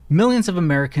Millions of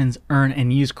Americans earn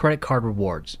and use credit card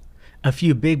rewards. A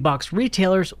few big box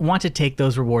retailers want to take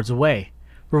those rewards away.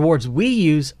 Rewards we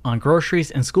use on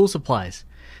groceries and school supplies.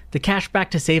 The cash back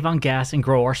to save on gas and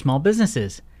grow our small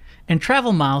businesses. And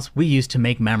travel miles we use to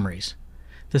make memories.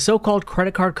 The so-called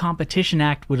Credit Card Competition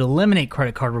Act would eliminate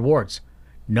credit card rewards.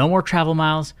 No more travel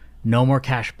miles, no more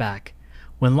cash back.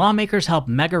 When lawmakers help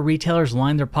mega retailers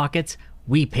line their pockets,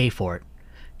 we pay for it.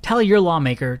 Tell your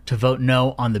lawmaker to vote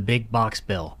no on the big box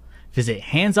bill. Visit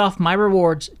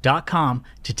handsoffmyrewards.com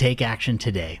to take action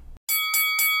today.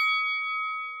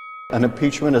 An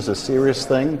impeachment is a serious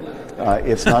thing.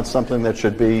 It's not something that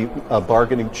should be a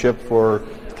bargaining chip for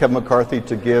Kevin McCarthy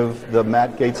to give the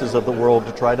Matt Gaetzes of the world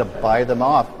to try to buy them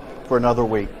off for another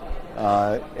week.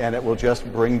 And it will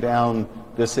just bring down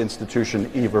this institution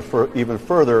even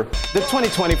further. The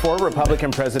 2024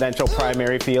 Republican presidential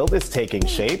primary field is taking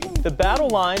shape. The battle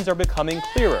lines are becoming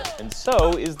clearer, and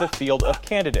so is the field of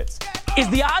candidates. Is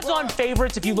the odds-on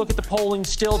favorites, if you look at the polling,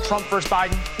 still Trump versus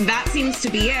Biden? That seems to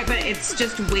be it, but it's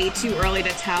just way too early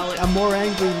to tell. I'm more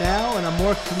angry now, and I'm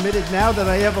more committed now than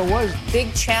I ever was.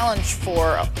 Big challenge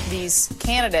for these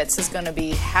candidates is going to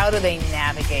be how do they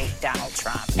navigate Donald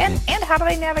Trump? And how do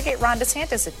they navigate Ron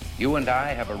DeSantis? You and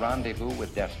I have a rendezvous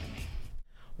with destiny.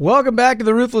 Welcome back to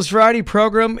the Ruthless Friday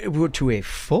program, to a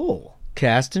full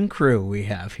cast and crew we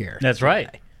have here. That's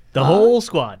right. The whole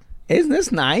squad. Isn't this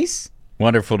nice?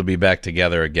 Wonderful to be back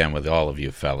together again with all of you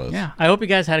fellas. Yeah, I hope you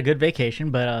guys had a good vacation,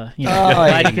 but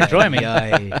glad you could join me.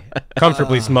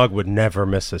 Comfortably Smug would never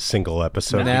miss a single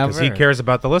episode because he cares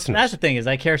about the listeners. That's the thing is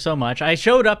I care so much. I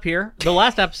showed up here. The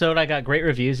last episode I got great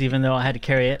reviews, even though I had to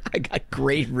carry it. I got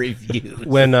great reviews.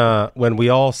 When we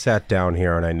all sat down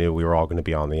here and I knew we were all going to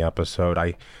be on the episode,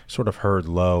 I sort of heard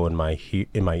low in my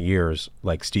ears,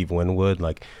 like Steve Winwood,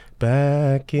 like,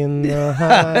 back in the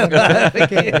high.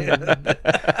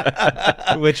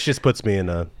 Which just puts me in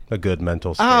a good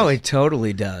mental space. Oh, it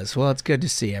totally does. Well, it's good to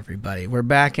see everybody. We're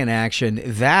back in action.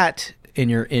 That, in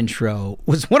your intro,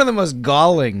 was one of the most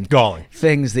galling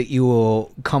things that you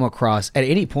will come across at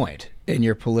any point in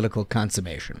your political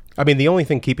consummation. I mean, the only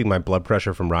thing keeping my blood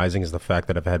pressure from rising is the fact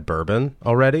that I've had bourbon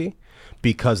already,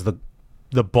 because the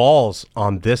balls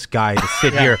on this guy to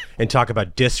sit here and talk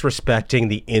about disrespecting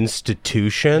the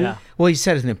institution. Yeah. Well, he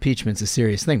said an impeachment's a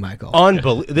serious thing, Michael.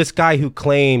 This guy who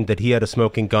claimed that he had a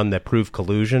smoking gun that proved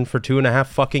collusion for 2.5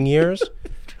 fucking years.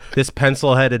 This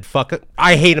pencil-headed fucker.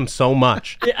 I hate him so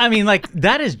much. I mean, like,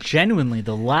 that is genuinely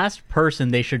the last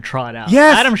person they should trot out.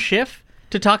 Yes. Adam Schiff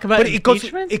to talk about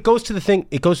impeachment? It goes to the thing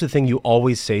you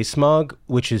always say, Smug,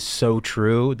 which is so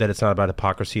true, that it's not about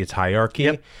hypocrisy, it's hierarchy.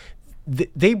 Yep.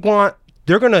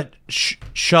 They're going to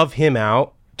shove him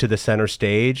out to the center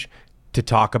stage to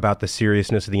talk about the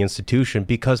seriousness of the institution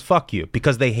because fuck you,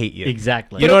 because they hate you.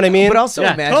 Exactly. You know what I mean? But also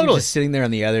imagine just sitting there on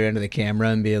the other end of the camera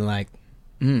and being like,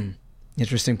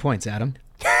 interesting points, Adam.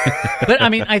 But I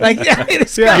mean, I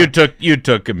think you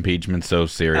took impeachment so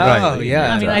seriously. Oh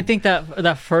yeah. I mean, I think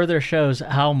that further shows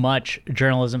how much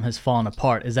journalism has fallen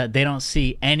apart. Is that they don't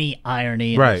see any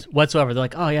irony in this whatsoever. They're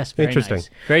like, oh yes, very interesting, nice.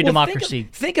 Very democracy.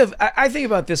 I think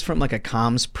about this from like a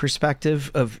comms perspective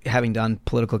of having done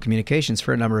political communications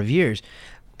for a number of years.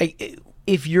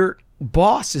 If your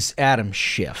boss is Adam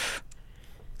Schiff,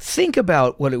 think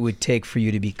about what it would take for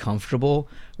you to be comfortable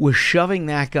with shoving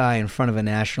that guy in front of a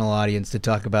national audience to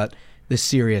talk about the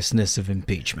seriousness of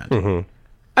impeachment. Mm-hmm.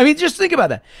 I mean, just think about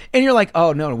that. And you're like,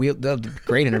 oh, no,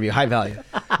 great interview, high value.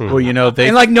 Well,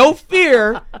 and like no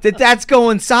fear that's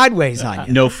going sideways on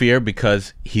you. No fear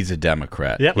because he's a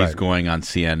Democrat. Yep. He's going on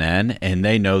CNN, and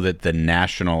they know that the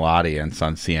national audience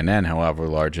on CNN, however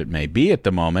large it may be at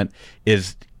the moment,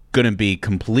 is going to be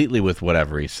completely with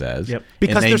whatever he says. Yep.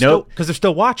 Because they're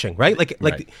still watching, right?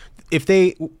 Like if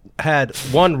they had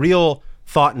one real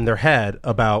thought in their head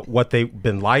about what they've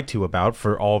been lied to about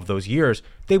for all of those years,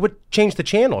 they would change the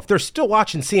channel. If they're still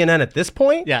watching CNN at this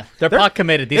point, they're pot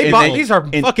committed. These are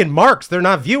fucking marks. They're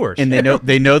not viewers. And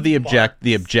they know the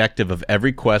objective of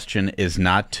every question is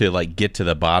not to like get to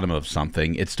the bottom of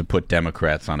something. It's to put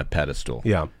Democrats on a pedestal.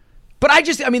 Yeah. But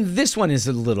this one is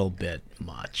a little bit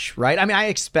much, right? I mean, I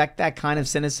expect that kind of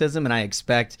cynicism, and I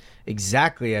expect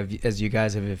exactly as you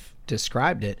guys have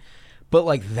described it. But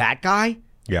like that guy,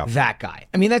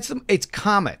 I mean, it's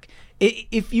comic.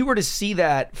 If you were to see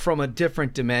that from a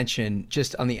different dimension,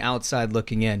 just on the outside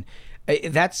looking in,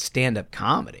 that's stand-up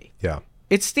comedy. Yeah.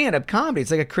 It's stand-up comedy.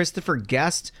 It's like a Christopher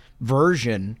Guest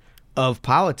version of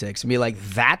politics and be like,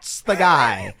 that's the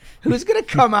guy who's going to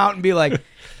come out and be like,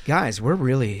 guys, we're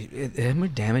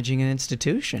damaging an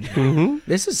institution.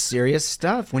 This is serious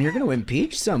stuff. When you're going to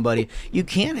impeach somebody, you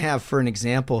can't have, for an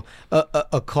example,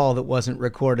 a call that wasn't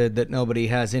recorded that nobody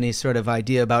has any sort of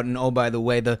idea about. And oh, by the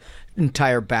way, the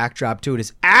entire backdrop to it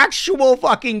is actual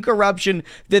fucking corruption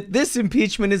that this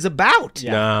impeachment is about.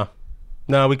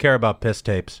 No, we care about piss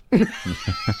tapes.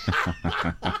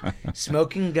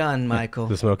 Smoking gun, Michael.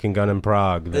 The smoking gun in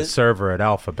Prague, the server at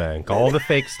Alpha Bank, all the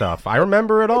fake stuff. I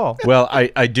remember it all. Well,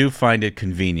 I do find it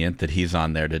convenient that he's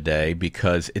on there today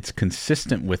because it's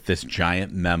consistent with this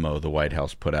giant memo the White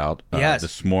House put out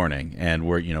this morning, and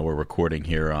we're recording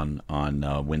here on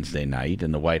Wednesday night,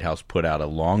 and the White House put out a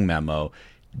long memo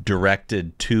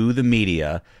directed to the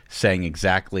media saying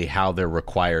exactly how they're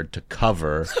required to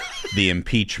cover the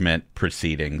impeachment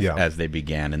proceedings as they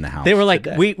began in the House. They were like,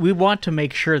 today. we want to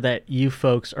make sure that you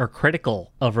folks are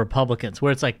critical of Republicans,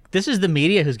 where it's like, this is the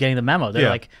media who's getting the memo. They're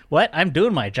like, what? I'm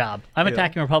doing my job. I'm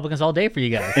attacking Republicans all day for you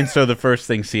guys. And so the first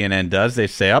thing CNN does, they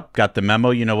say, got the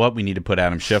memo. You know what? We need to put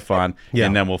Adam Schiff on.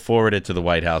 And then we'll forward it to the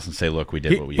White House and say, look, we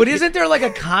did what we But isn't there like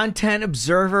a content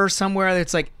observer somewhere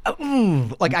that's like,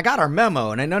 like, I got our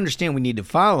memo and I understand we need to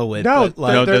follow it.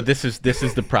 No, this is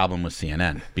the problem with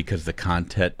CNN, because the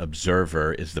content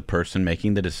observer is the person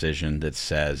making the decision that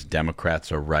says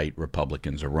Democrats are right,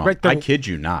 Republicans are wrong. Right, I kid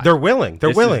you not. They're willing.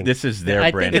 This is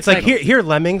their brand. It's like, here,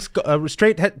 lemmings,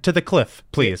 straight to the cliff,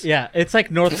 please. Yeah, it's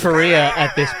like North Korea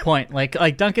at this point.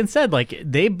 Like Duncan said, like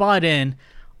they bought in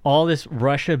all this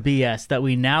Russia BS that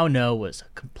we now know was a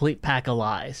complete pack of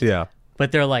lies. Yeah.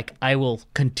 But they're like, I will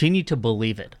continue to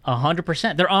believe it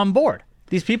 100%. They're on board.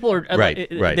 These people are right.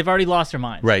 They've already lost their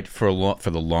minds. Right. For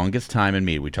the longest time in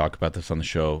media, we talk about this on the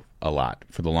show a lot.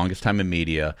 For the longest time in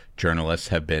media, journalists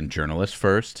have been journalists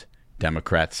first,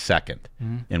 Democrats second.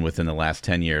 And within the last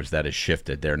 10 years, that has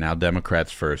shifted. They're now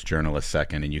Democrats first, journalists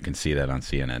second, and you can see that on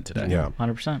CNN today. Yeah,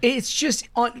 100%. It's just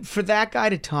for that guy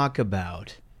to talk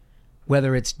about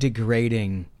whether it's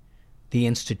degrading the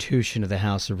institution of the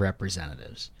House of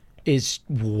Representatives is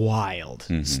wild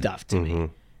stuff to me.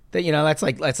 That,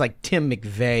 that's like Tim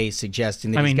McVeigh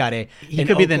suggesting that he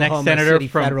could be the next senator City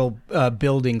from federal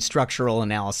building structural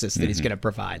analysis that he's going to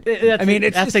provide.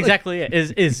 That's exactly it.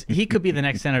 Is he could be the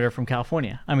next senator from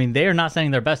California? I mean, they are not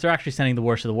sending their best; they're actually sending the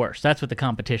worst of the worst. That's what the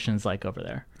competition's like over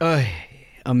there.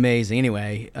 Amazing.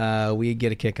 Anyway, we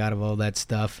get a kick out of all that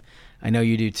stuff. I know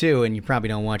you do too, and you probably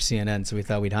don't watch CNN, so we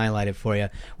thought we'd highlight it for you.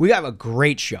 We have a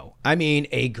great show. I mean,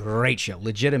 a great show.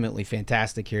 Legitimately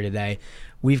fantastic here today.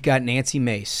 We've got Nancy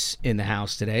Mace in the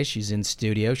house today. She's in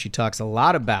studio. She talks a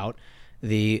lot about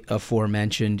the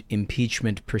aforementioned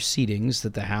impeachment proceedings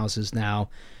that the House is now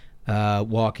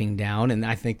walking down, and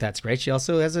I think that's great. She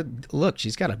also has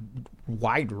she's got a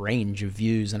wide range of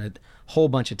views on a whole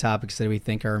bunch of topics that we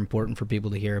think are important for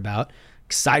people to hear about.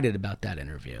 Excited about that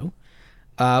interview.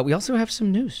 We also have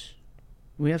some news.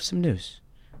 We have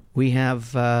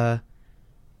the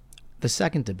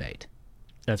second debate.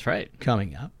 That's right.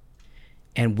 Coming up.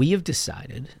 And we have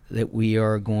decided that we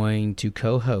are going to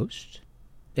co-host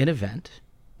an event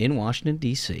in Washington,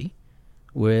 D.C.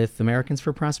 with Americans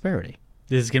for Prosperity.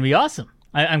 This is going to be awesome.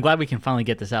 I'm glad we can finally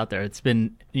get this out there. It's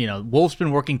been, Wolf's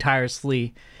been working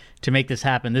tirelessly to make this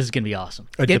happen. This is going to be awesome.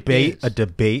 A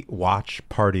debate watch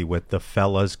party with the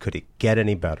fellas. Could it get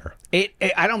any better?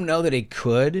 I don't know that it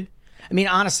could. I mean,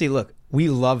 honestly, look, we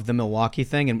love the Milwaukee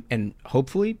thing, and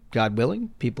hopefully, God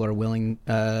willing, people are willing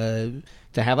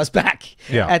to have us back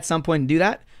at some point and do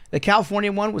that. The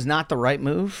California one was not the right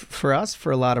move for us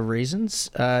for a lot of reasons.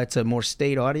 It's a more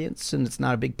state audience, and it's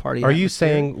not a big party. Are you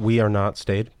saying we are not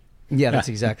state? Yeah, that's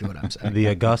exactly what I'm saying. The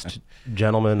august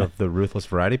gentlemen of the Ruthless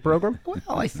Variety Program? Well,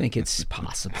 I think it's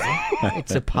possible.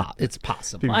 It's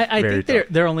possible. I think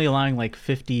they're only allowing like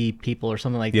 50 people or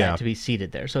something like that to be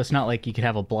seated there. So it's not like you could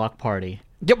have a block party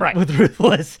with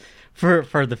Ruthless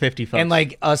for the 50 folks. And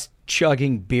like us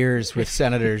chugging beers with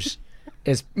senators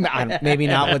is maybe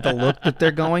not with the look that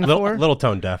they're going for. A little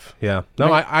tone deaf, yeah.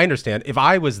 No, I understand. If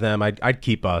I was them, I'd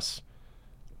keep us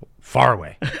far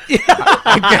away.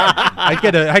 I'd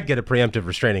get a preemptive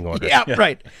restraining order. Yeah,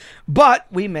 right. But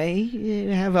we may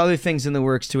have other things in the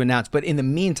works to announce. But in the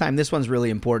meantime, this one's really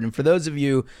important. For those of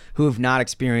you who have not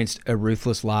experienced a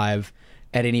Ruthless Live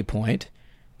at any point,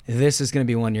 this is going to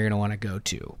be one you're going to want to go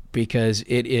to, because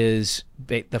it is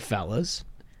the fellas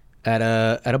at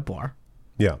a bar.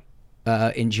 Yeah.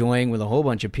 Enjoying with a whole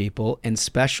bunch of people, and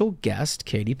special guest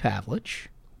Katie Pavlich.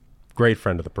 Great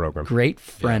friend of the program. Great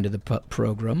friend of the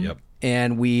program. Yep.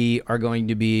 And we are going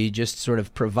to be just sort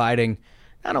of providing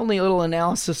not only a little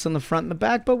analysis on the front and the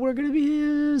back, but we're going to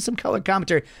be some color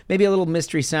commentary, maybe a little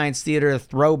Mystery Science Theater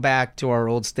throwback to our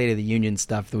old State of the Union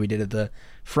stuff that we did at the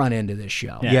front end of this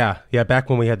show. Yeah, back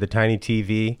when we had the tiny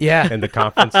TV and the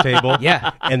conference table.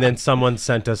 Yeah. And then someone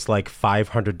sent us like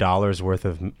 $500 worth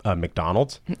of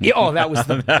McDonald's. Yeah, that was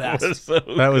the best.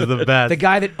 That was the best. The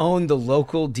guy that owned the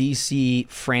local DC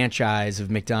franchise of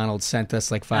McDonald's sent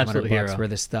us like $500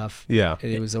 worth of stuff. Yeah.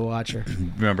 It was a watcher.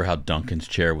 Remember how Duncan's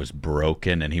chair was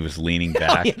broken and he was leaning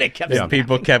back? People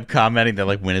snapping. kept commenting, they're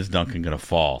like, when is Duncan going to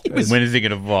fall? When is he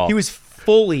going to fall? He was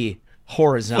fully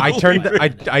horizontal.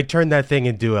 I turned that thing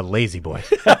into a lazy boy.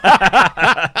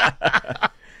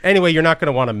 Anyway, you're not going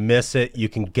to want to miss it. You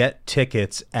can get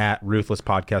tickets at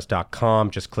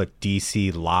ruthlesspodcast.com. Just click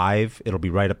DC Live. It'll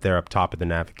be right up there up top of the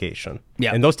navigation.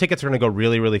 Yeah. And those tickets are going to go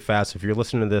really, really fast. If you're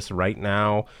listening to this right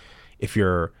now, if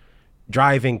you're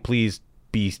driving, please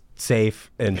be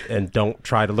safe and don't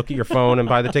try to look at your phone and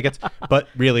buy the tickets. But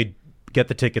really, get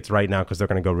the tickets right now because they're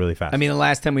going to go really fast. I mean, the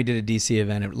last time we did a DC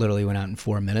event, it literally went out in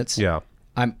 4 minutes. Yeah.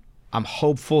 I'm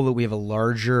hopeful that we have a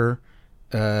larger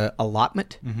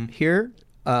allotment here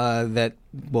that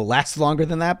will last longer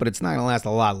than that, but it's not going to last a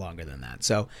lot longer than that.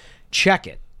 So check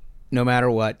it. No matter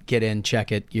what, get in,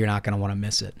 check it. You're not going to want to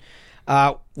miss it.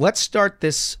 Let's start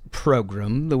this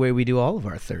program the way we do all of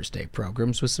our Thursday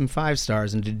programs with some 5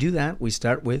 stars. And to do that, we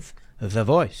start with The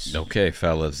Voice. Okay,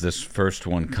 fellas, this first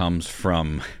one comes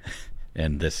from,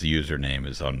 and this username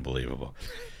is unbelievable.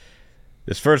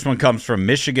 This first one comes from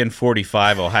Michigan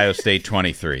 45, Ohio State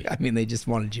 23. I mean, they just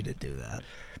wanted you to do that.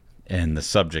 And the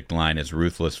subject line is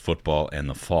Ruthless Football and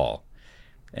the Fall.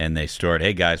 And they start,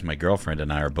 hey guys, my girlfriend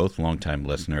and I are both longtime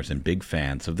listeners and big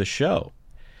fans of the show.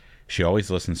 She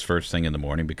always listens first thing in the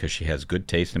morning because she has good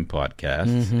taste in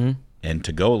podcasts. And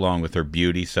to go along with her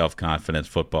beauty, self-confidence,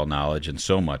 football knowledge, and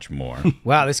so much more.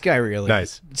 Wow, this guy really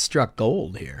Nice. struck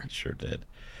gold here. Sure did.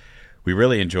 We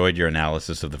really enjoyed your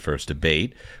analysis of the first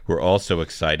debate. We're also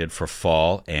excited for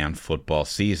fall and football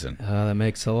season. That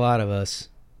makes a lot of us.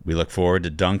 We look forward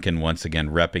to Duncan once again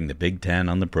repping the Big Ten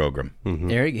on the program.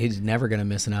 Eric, he's never going to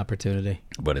miss an opportunity.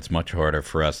 But it's much harder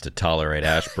for us to tolerate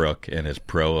Ashbrook and his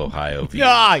pro-Ohio views.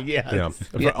 Yeah.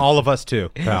 For all of us too,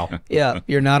 pal. Yeah,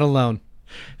 you're not alone.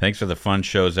 Thanks for the fun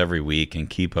shows every week, and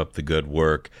keep up the good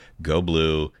work. Go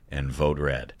blue and vote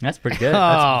red. That's pretty good.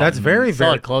 That's very,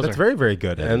 very closer. That's very, very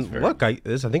good. That is very look, I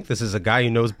think this is a guy who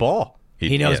knows ball.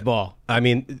 He knows ball. I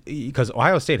mean, because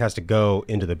Ohio State has to go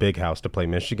into the Big House to play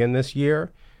Michigan this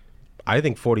year. I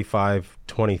think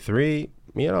 45-23,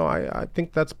 I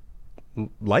think that's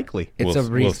likely. It's a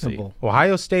reasonable.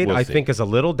 Ohio State, I think, is a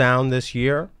little down this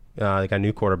year. They got a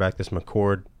new quarterback, this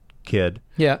McCord kid.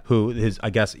 Yeah. Who is,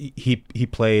 I guess, he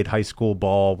played high school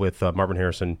ball with Marvin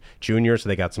Harrison Jr., so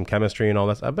they got some chemistry and all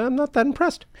that. But I'm not that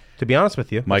impressed, to be honest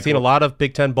with you. I've seen a lot of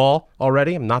Big Ten ball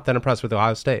already. I'm not that impressed with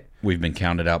Ohio State. We've been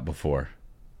counted out before.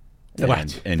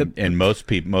 What? And most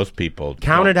people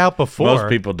counted out before. Most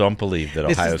people don't believe that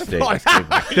Ohio State is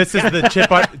capable. This is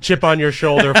the chip on your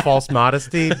shoulder, false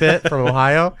modesty bit from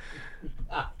Ohio.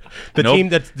 The team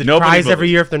that tries every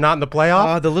year if they're not in the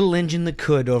playoff. The little engine that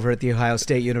could over at the Ohio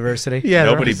State University. Yeah,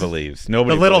 nobody believes.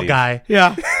 Nobody. The little believes guy.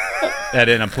 Yeah. That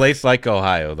in a place like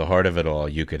Ohio, the heart of it all,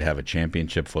 you could have a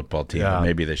championship football team. Yeah. And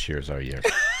maybe this year's our year.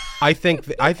 I think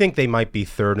they might be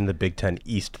third in the Big Ten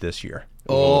East this year.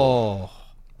 Oh.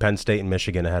 Penn State and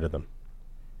Michigan ahead of them.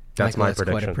 That's my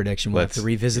prediction. Quite a prediction. We'll have to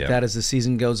revisit that as the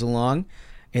season goes along.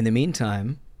 In the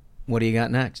meantime, what do you got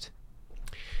next?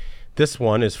 This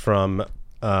one is from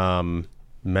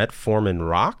Metformin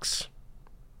Rocks.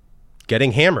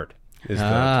 Getting Hammered is the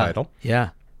title.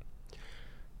 Yeah.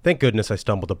 Thank goodness I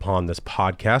stumbled upon this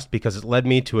podcast because it led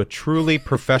me to a truly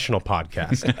professional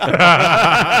podcast.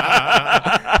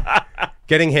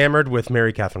 Getting Hammered with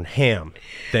Mary Catherine Ham.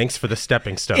 Thanks for the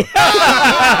stepping stone.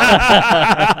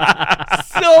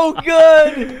 So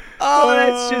good. Oh,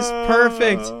 that's just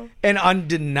perfect. And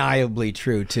undeniably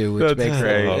true, too, which makes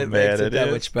it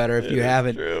that much better. If you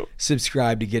haven't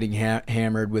subscribed to Getting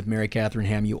Hammered with Mary Catherine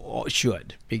Ham, you all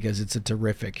should, because it's a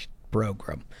terrific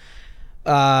program.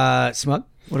 Smug,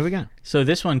 what do we got? So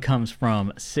this one comes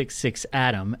from 66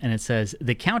 Adam, and it says,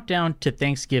 the countdown to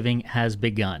Thanksgiving has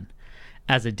begun.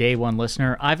 As a day one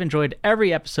listener, I've enjoyed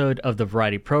every episode of the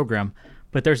variety program,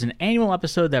 but there's an annual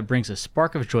episode that brings a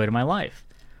spark of joy to my life.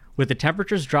 With the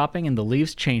temperatures dropping and the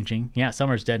leaves changing,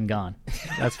 summer's dead and gone.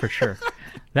 That's for sure.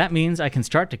 That means I can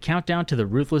start to count down to the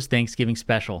Ruthless Thanksgiving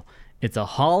special. It's a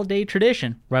holiday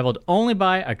tradition, rivaled only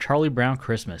by a Charlie Brown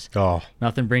Christmas. Oh.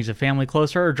 Nothing brings a family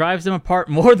closer or drives them apart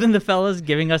more than the fellas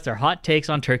giving us their hot takes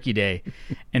on Turkey Day.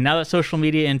 And now that social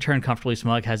media intern Comfortably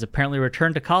Smug has apparently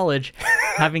returned to college,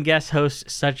 having guest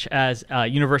hosts such as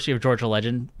University of Georgia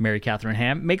legend Mary Catherine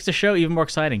Ham makes the show even more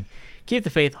exciting. Keep the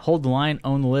faith, hold the line,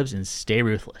 own the libs, and stay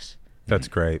ruthless. That's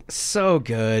great. So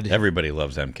good. Everybody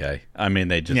loves MK. I mean,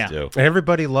 they just do.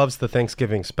 Everybody loves the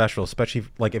Thanksgiving special, especially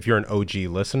like if you're an OG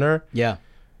listener. Yeah.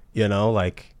 You know,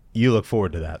 like you look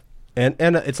forward to that. And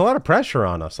it's a lot of pressure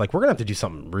on us. Like we're going to have to do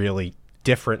something really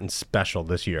different and special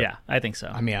this year. Yeah, I think so.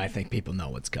 I mean, I think people know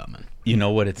what's coming. You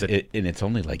know what? It's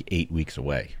only like 8 weeks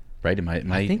away, right? Am I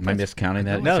miscounting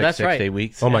that? No, that's right. 6 8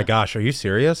 weeks. Oh my gosh, are you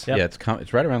serious? Yep. Yeah,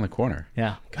 it's right around the corner.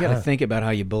 Yeah. You got to think about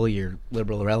how you bully your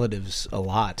liberal relatives a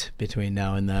lot between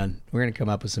now and then. We're going to come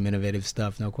up with some innovative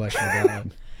stuff, no question about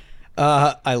it.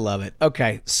 I love it.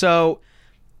 Okay, so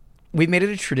we've made it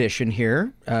a tradition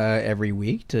here every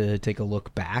week to take a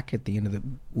look back at the end of the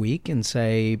week and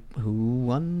say who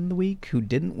won the week, who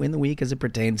didn't win the week as it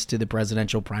pertains to the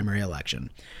presidential primary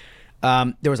election.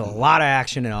 There was a lot of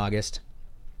action in August.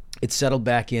 It settled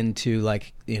back into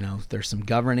there's some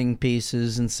governing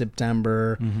pieces in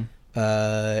September. Mm-hmm.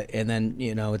 And then,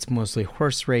 it's mostly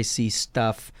horse racy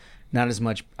stuff, not as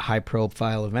much high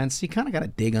profile events. You kind of got to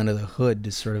dig under the hood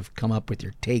to sort of come up with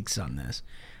your takes on this.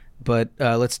 But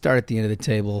let's start at the end of the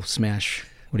table. Smash,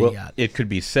 what do you got? It could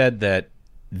be said that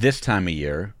this time of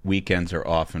year, weekends are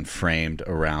often framed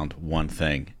around one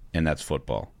thing, and that's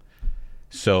football.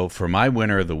 So for my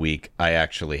winner of the week, I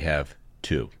actually have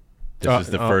two. This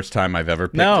is the first time I've ever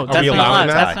picked. No, that's not allowed.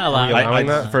 That's not allowed.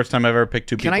 It's the first time I've ever picked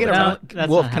two people. Can I get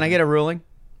Wolf, can I get a ruling?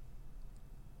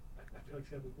 I feel like it's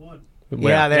gotta be one.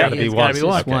 Yeah, there gotta be one.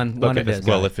 Gotta be one. One it is.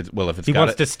 Well, if it's he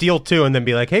wants to steal two and then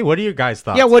be like, "Hey, what are your guys'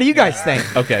 thoughts?" Yeah, what do you guys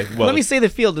think? Okay, well, let me say the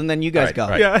field and then you guys go. All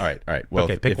right. Well,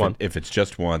 okay, pick one. If it's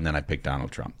just one, then I pick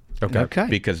Donald Trump. Okay.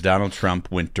 Because Donald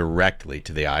Trump went directly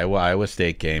to the Iowa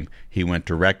State game. He went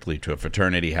directly to a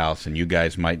fraternity house, and you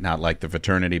guys might not like the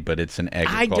fraternity, but it's an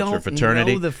agriculture fraternity. I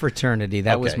don't know the fraternity.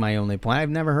 That was my only point.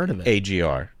 I've never heard of it.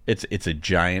 AGR. It's a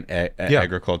giant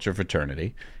agriculture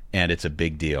fraternity, and it's a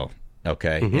big deal.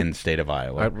 Okay, in the state of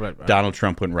Iowa. Right. Donald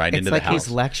Trump went right into the house. It's like he's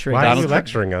lecturing. Why are you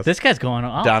lecturing us? This guy's going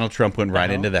on. Donald Trump went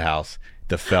right into the house.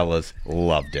 The fellas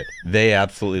loved it. They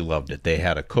absolutely loved it. They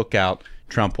had a cookout.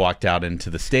 Trump walked out into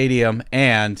the stadium,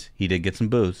 and he did get some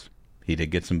booze.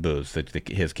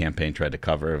 His campaign tried to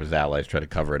cover it. His allies tried to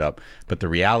cover it up. But the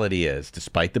reality is,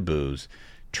 despite the booze,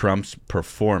 Trump's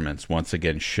performance once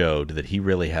again showed that he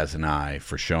really has an eye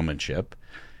for showmanship.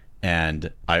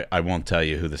 And I won't tell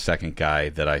you who the second guy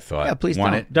that I thought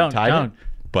won it. Don't.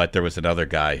 But there was another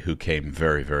guy who came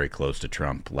very, very close to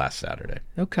Trump last Saturday.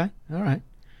 Okay. All right.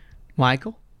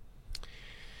 Michael?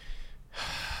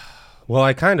 Well,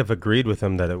 I kind of agreed with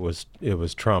him that it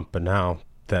was Trump, but now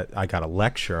that I got a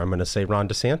lecture, I'm going to say Ron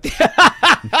DeSantis.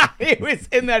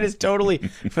 And that is totally,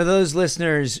 for those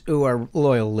listeners who are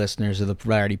loyal listeners of the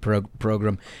Variety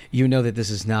program, you know that this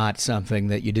is not something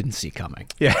that you didn't see coming.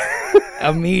 Yeah.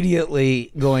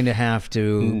 Immediately going to have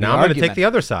to. Now I'm going to take the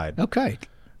other side.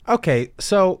 Okay.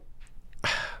 So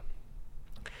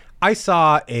I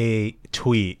saw a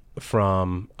tweet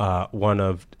from one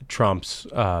of Trump's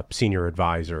senior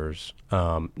advisors,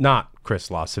 not Chris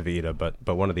LaCivita,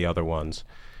 but one of the other ones,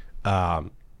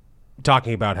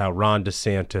 talking about how Ron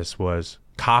DeSantis was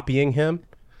copying him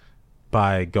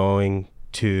by going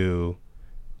to,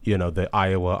 the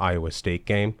Iowa State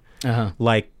game. Uh-huh.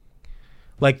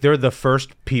 Like they're the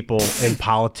first people in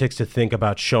politics to think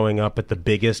about showing up at the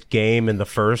biggest game in the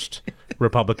first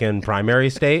Republican primary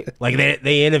state. Like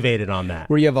they innovated on that.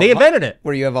 They invented it.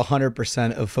 Where you have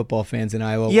 100% of football fans in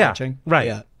Iowa watching. Right.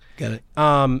 Yeah, got it.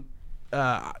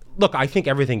 Look, I think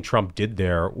everything Trump did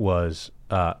there was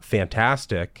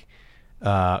fantastic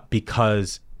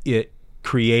because it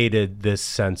created this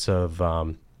sense of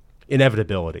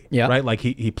inevitability. Yeah. Right? Like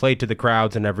he played to the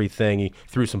crowds and everything. He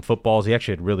threw some footballs. He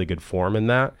actually had really good form in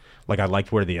that. Like I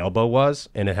liked where the elbow was,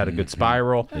 and it had a good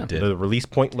spiral. It did. The release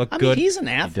point looked good. He's an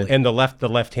athlete. And the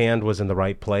left hand was in the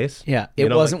right place. Yeah.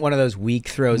 It wasn't one of those weak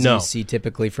throws you see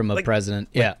typically from a president.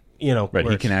 Right,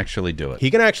 he can actually do it.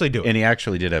 He can actually do it. And he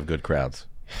actually did have good crowds.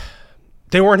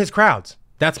 They weren't his crowds.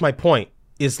 That's my point.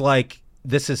 Is like,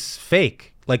 this is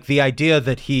fake. Like the idea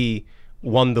that he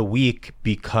won the week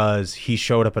because he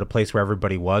showed up at a place where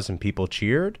everybody was and people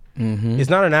cheered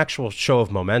is not an actual show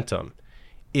of momentum.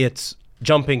 It's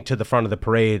jumping to the front of the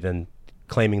parade and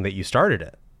claiming that you started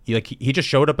it. He just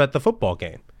showed up at the football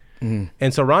game.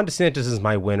 And so Ron DeSantis is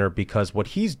my winner because what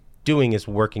he's doing is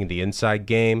working the inside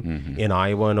game in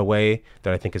Iowa in a way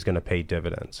that I think is going to pay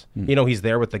dividends. He's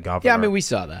there with the governor. Yeah, I mean, we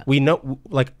saw that. We know,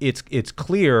 like, it's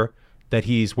clear that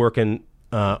he's working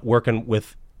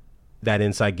with that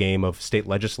inside game of state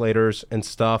legislators and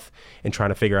stuff and trying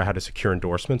to figure out how to secure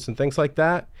endorsements and things like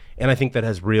that. And I think that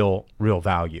has real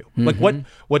value. Like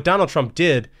what Donald Trump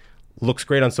did looks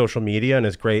great on social media and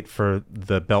is great for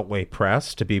the Beltway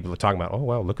press to be able to talk about, oh,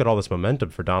 wow, look at all this momentum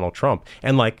for Donald Trump.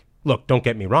 And like, look, don't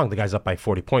get me wrong. The guy's up by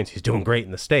 40 points. He's doing great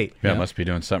in the state. Yeah, must be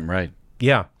doing something right.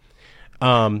 Yeah.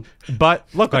 But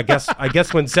look, I guess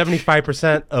when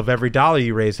 75% of every dollar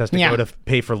you raise has to go to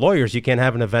pay for lawyers, you can't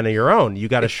have an event of your own. You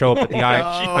got to show up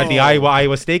at the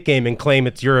Iowa State game and claim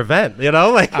it's your event. You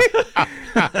know, like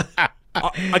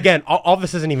again, all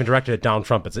this isn't even directed at Donald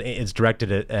Trump. It's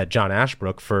directed at John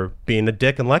Ashbrook for being a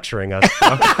dick and lecturing us.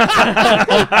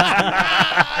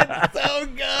 So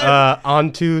good.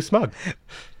 On to Smug.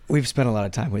 We've spent a lot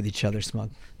of time with each other, Smug.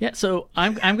 Yeah, so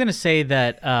I'm going to say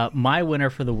that my winner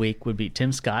for the week would be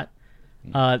Tim Scott.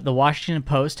 The Washington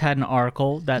Post had an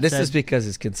article that this is because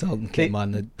his consultant came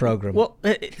on the program. Well,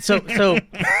 so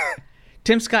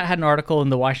Tim Scott had an article in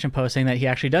the Washington Post saying that he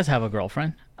actually does have a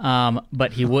girlfriend,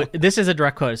 but he would. This is a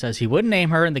direct quote. It says he wouldn't name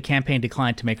her, and the campaign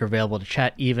declined to make her available to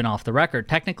chat, even off the record.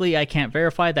 Technically, I can't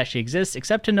verify that she exists,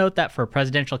 except to note that for a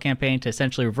presidential campaign to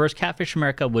essentially reverse catfish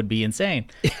America would be insane.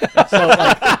 So,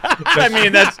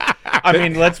 I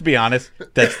mean, let's be honest.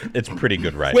 It's pretty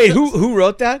good writing. Wait, who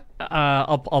wrote that?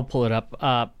 I'll pull it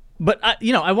up. But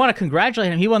I want to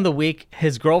congratulate him. He won the week.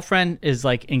 His girlfriend is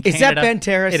like in Canada. Is that Ben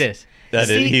Terrace? It is.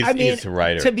 He's a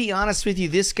writer. To be honest with you,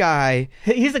 this guy...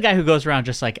 He's the guy who goes around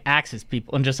just like axes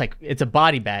people and just like it's a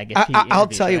body bag. I'll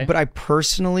tell you, but I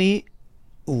personally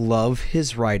love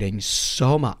his writing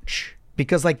so much.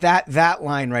 Because like that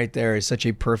line right there is such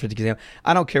a perfect example.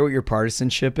 I don't care what your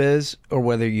partisanship is or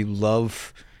whether you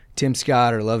love Tim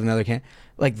Scott or love another candidate.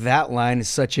 Like that line is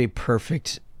such a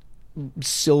perfect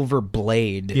silver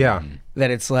blade. Yeah.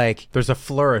 That it's like there's a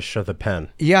flourish of the pen.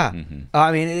 Yeah.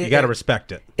 I mean, you got to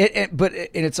respect it. But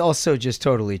it's also just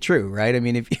totally true, right? I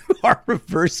mean, if you are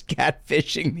reverse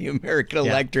catfishing the American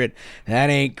electorate, that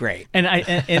ain't great. And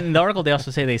in the article, they also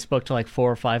say they spoke to like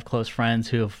 4 or 5 close friends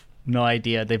who have no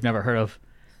idea. They've never heard of.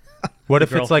 What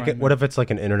if it's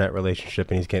like an internet relationship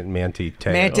and he's getting Manti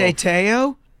Te'o? Manti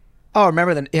Te'o? Oh,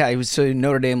 remember that? Yeah, he was a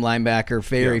Notre Dame linebacker,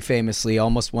 very famously,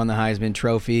 almost won the Heisman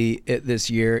Trophy this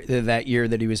year. That year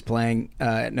that he was playing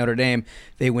at Notre Dame,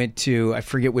 they went to, I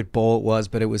forget what bowl it was,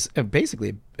 but it was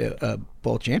basically a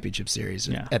bowl championship series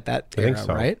at that era, I think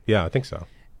so. Right? Yeah, I think so.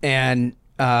 And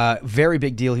very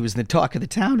big deal. He was the talk of the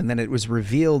town, and then it was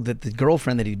revealed that the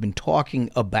girlfriend that he'd been talking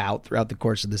about throughout the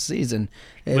course of the season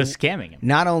was scamming him.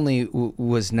 Not only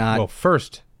was not... Well,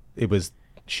 first, it was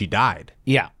she died.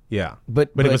 Yeah. Yeah,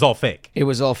 but it was all fake. It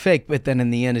was all fake, but then in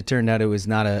the end, it turned out it was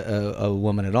not a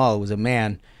woman at all. It was a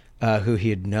man who he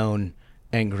had known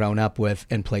and grown up with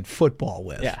and played football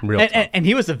with. Yeah, and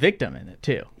he was a victim in it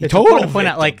too. It's total important to point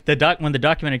out, like when the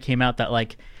documentary came out, that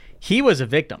like he was a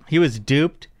victim. He was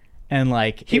duped, and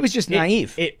like he was just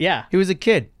naive. He was a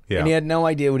kid. Yeah. And he had no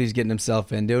idea what he was getting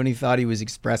himself into, and he thought he was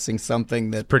expressing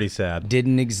something that it's pretty sad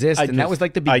didn't exist. And that was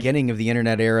like the beginning of the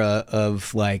internet era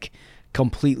of like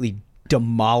completely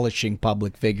demolishing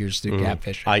public figures through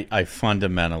catfishing. I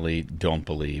fundamentally don't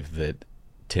believe that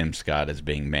Tim Scott is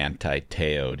being Manti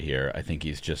Te'o'd here. I think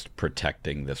he's just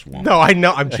protecting this woman. No, I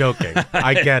know. I'm joking.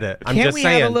 I get it. I'm Can't just we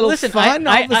saying. have a little fun?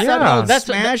 All of a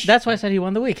sudden, that's why I said he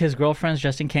won the week. His girlfriend's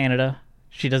just in Canada.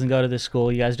 She doesn't go to this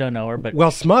school. You guys don't know her, but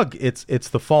well, Smug. It's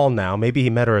the fall now. Maybe he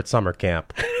met her at summer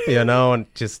camp. And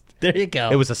just there you go.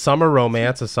 It was a summer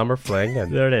romance, a summer fling,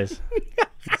 and there it is.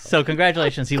 So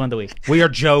congratulations, he won the week. We are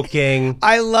joking.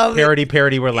 I love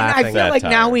parody. We're laughing. I feel like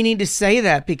now we need to say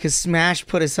that because Smash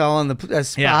put us all on the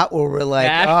spot where we're like,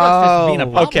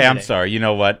 okay, I'm sorry. You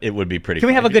know what? It would be pretty. Can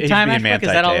we have a good time? Ashbrook? Is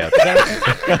that all?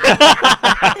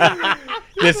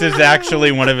 This is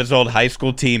actually one of his old high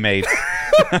school teammates.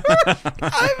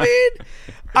 I mean,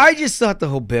 I just thought the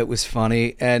whole bit was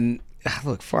funny, and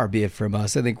look, far be it from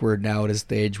us. I think we're now at a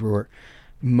stage where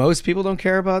most people don't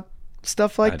care about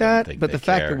stuff like that, but the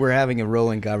fact that we're having a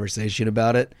rolling conversation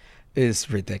about it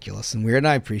is ridiculous and weird, and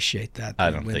I appreciate that.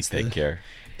 I don't think they care.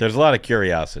 There's a lot of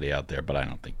curiosity out there, but I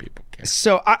don't think people care.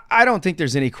 So I don't think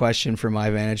there's any question from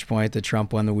my vantage point that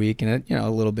Trump won the week, and it,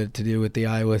 a little bit to do with the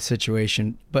Iowa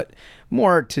situation, but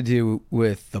more to do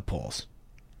with the polls.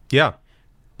 Yeah.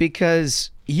 Because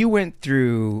you went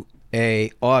through a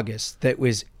August that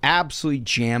was absolutely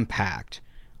jam-packed,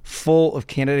 full of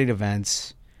candidate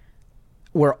events,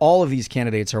 where all of these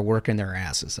candidates are working their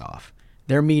asses off.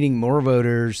 They're meeting more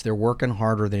voters. They're working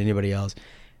harder than anybody else.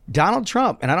 Donald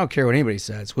Trump, and I don't care what anybody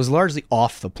says, was largely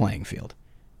off the playing field.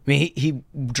 I mean, he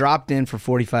dropped in for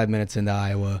 45 minutes into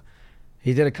Iowa.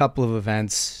 He did a couple of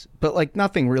events, but like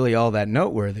nothing really all that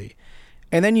noteworthy.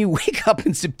 And then you wake up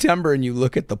in September and you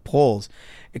look at the polls.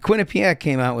 Quinnipiac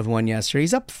came out with one yesterday.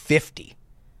 He's up 50.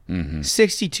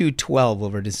 62-12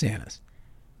 over DeSantis.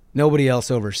 Nobody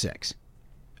else over 6.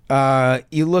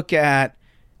 You look at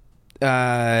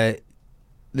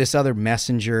this other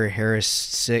messenger,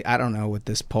 Harris, I don't know what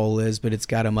this poll is, but it's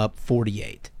got him up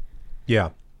 48.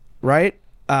 Yeah. Right?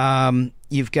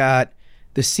 You've got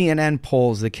the CNN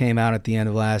polls that came out at the end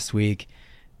of last week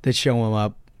that show him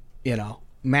up,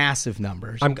 massive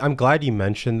numbers. I'm glad you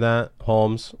mentioned that,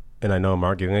 Holmes. And I know I'm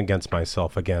arguing against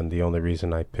myself again. The only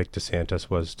reason I picked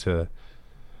DeSantis was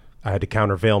I had to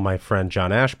countervail my friend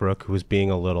John Ashbrook, who was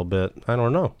being a little bit, I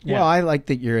don't know. Yeah. Well, I like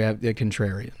that you're a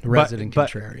contrarian, a resident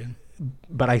contrarian.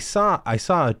 But I saw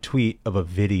a tweet of a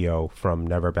video from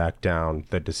Never Back Down,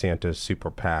 the DeSantis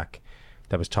super PAC,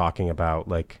 that was talking about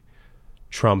like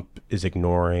Trump is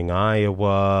ignoring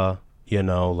Iowa.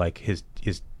 Like his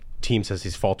team says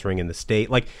he's faltering in the state.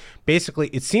 Like basically,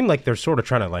 it seemed like they're sort of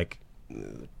trying to like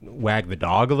wag the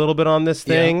dog a little bit on this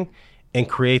thing and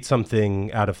create something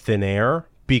out of thin air,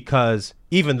 because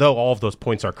even though all of those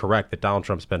points are correct, that Donald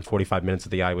Trump spent 45 minutes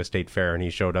at the Iowa State Fair and he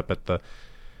showed up at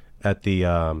the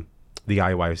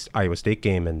Iowa State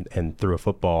game and threw a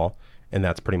football, and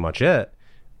that's pretty much it.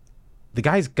 The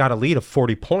guy's got a lead of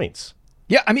 40 points.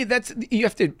 Yeah, I mean, you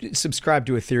have to subscribe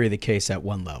to a theory of the case at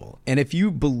one level. And if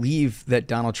you believe that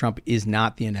Donald Trump is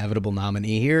not the inevitable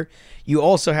nominee here, you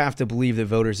also have to believe that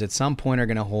voters at some point are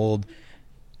going to hold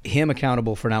him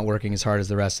accountable for not working as hard as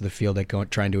the rest of the field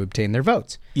at trying to obtain their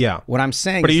votes. Yeah. What I'm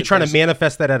saying But are is you trying to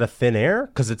manifest that out of thin air?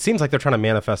 Because it seems like they're trying to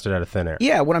manifest it out of thin air.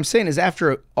 Yeah, what I'm saying is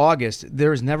after August,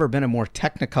 there's never been a more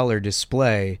technicolor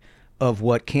display of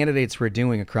what candidates were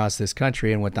doing across this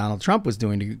country and what Donald Trump was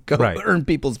doing to go earn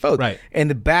people's votes. Right. And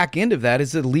the back end of that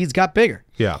is that the leads got bigger.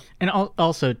 Yeah. And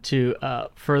also to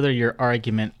further your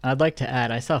argument, I'd like to add,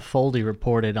 I saw Foldy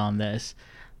reported on this.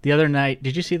 The other night,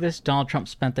 did you see this? Donald Trump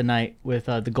spent the night with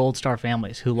the Gold Star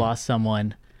families who lost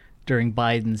someone during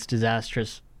Biden's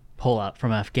disastrous pullout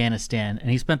from Afghanistan.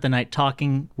 And he spent the night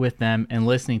talking with them and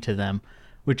listening to them,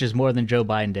 which is more than Joe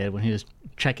Biden did when he was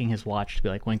checking his watch to be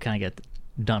like, when can I get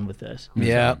done with this?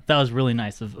 Yeah. So that was really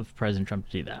nice of President Trump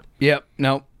to do that. Yep.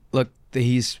 No, look,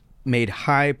 he's made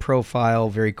high profile,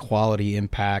 very quality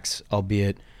impacts,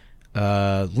 albeit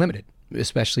limited,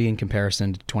 especially in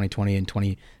comparison to 2020 and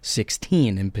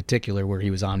 2016 in particular, where he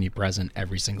was omnipresent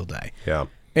every single day. Yeah.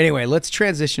 Anyway, let's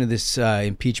transition to this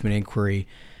impeachment inquiry.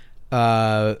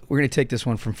 We're going to take this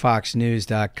one from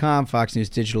FoxNews.com. Fox News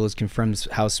Digital has confirmed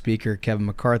House Speaker Kevin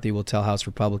McCarthy will tell House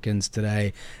Republicans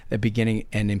today that beginning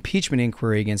an impeachment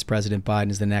inquiry against President Biden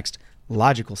is the next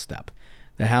logical step.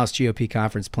 The House GOP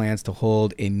conference plans to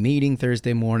hold a meeting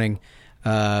Thursday morning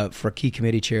for key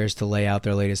committee chairs to lay out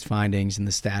their latest findings and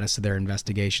the status of their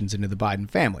investigations into the Biden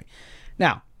family.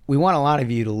 Now, we want a lot of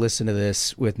you to listen to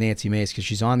this with Nancy Mace because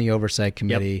she's on the Oversight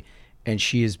Committee, and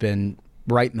she has been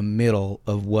right in the middle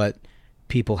of what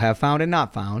people have found and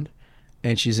not found.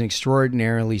 And she's an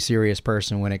extraordinarily serious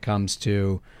person when it comes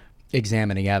to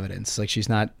examining evidence. Like she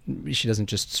doesn't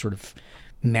just sort of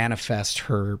manifest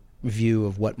her view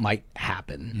of what might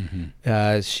happen.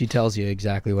 She tells you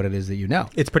exactly what it is that you know.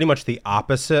 It's pretty much the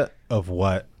opposite of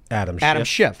what Adam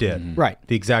Schiff did. Right.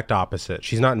 The exact opposite.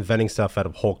 She's not inventing stuff out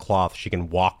of whole cloth. She can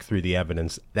walk through the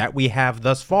evidence that we have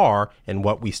thus far and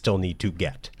what we still need to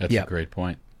get. That's a great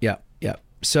point. Yeah.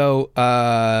 So,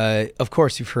 of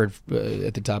course, you've heard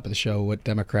at the top of the show what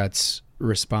Democrats'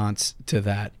 response to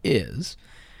that is.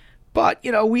 But,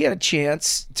 we had a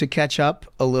chance to catch up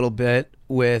a little bit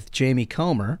with Jamie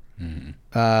Comer in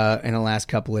the last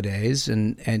couple of days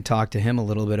and talk to him a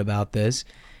little bit about this.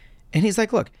 And he's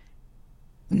like, look,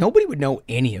 nobody would know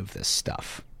any of this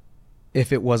stuff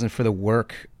if it wasn't for the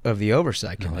work of the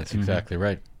Oversight Committee. No, that's exactly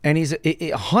right. And he's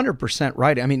 100%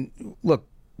 right. I mean, look,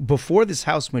 before this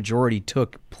House majority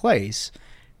took place,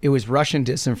 it was Russian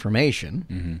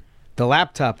disinformation. The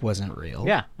laptop wasn't real.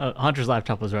 Yeah, Hunter's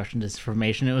laptop was Russian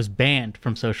disinformation. It was banned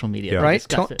from social media. Yeah. Right?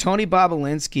 Tony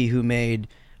Bobolinsky, who made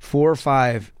 4 or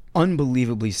 5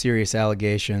 unbelievably serious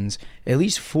allegations, at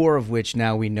least 4 of which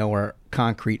now we know are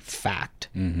concrete fact.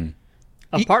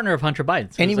 A partner of Hunter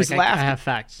Biden. So and he was I have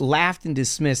facts. Laughed and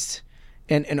dismissed,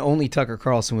 and only Tucker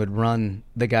Carlson would run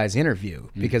the guy's interview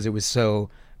because it was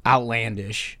so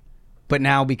outlandish. But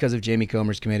now, because of Jamie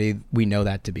Comer's committee, we know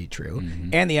that to be true.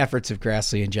 And the efforts of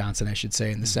Grassley and Johnson, I should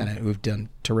say, in the Senate, who've done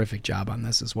a terrific job on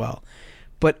this as well.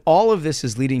 But all of this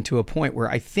is leading to a point where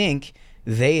I think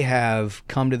they have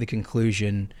come to the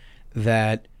conclusion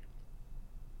that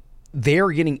they're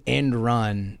getting end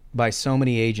run by so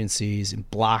many agencies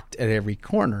and blocked at every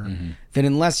corner that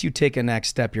unless you take a next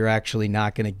step, you're actually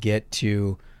not going to get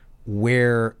to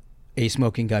where a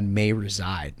smoking gun may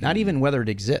reside. Not even whether it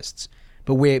exists,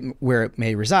 but where it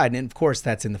may reside. And, of course,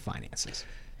 that's in the finances.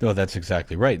 No, that's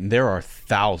exactly right. And there are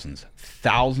thousands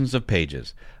of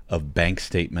pages of bank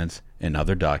statements and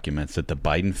other documents that the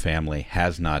Biden family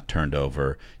has not turned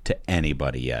over to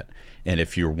anybody yet. And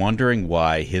if you're wondering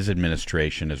why his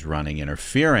administration is running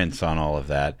interference on all of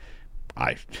that,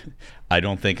 I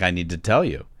don't think I need to tell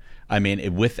you. I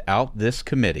mean, without this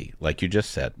committee, like you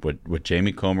just said, what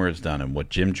Jamie Comer has done and what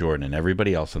Jim Jordan and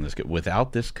everybody else on this,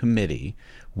 without this committee,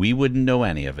 we wouldn't know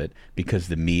any of it because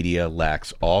the media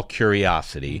lacks all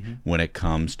curiosity when it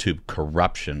comes to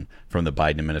corruption from the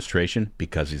Biden administration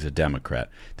because he's a Democrat.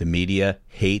 The media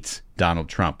hates Donald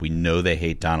Trump. We know they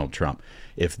hate Donald Trump.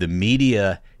 If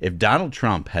Donald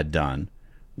Trump had done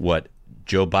what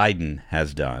Joe Biden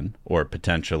has done or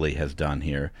potentially has done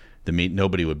here,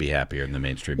 nobody would be happier in the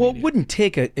mainstream media. Well, it wouldn't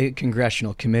take a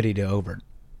congressional committee to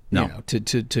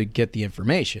get the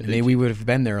information. I mean, we would have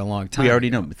been there a long time. We already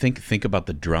know. Think about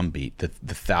the drumbeat, the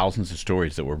thousands of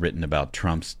stories that were written about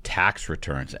Trump's tax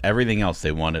returns, everything else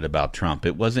they wanted about Trump.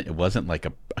 It wasn't like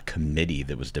a committee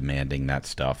that was demanding that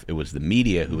stuff. It was the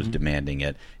media who was demanding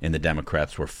it, and the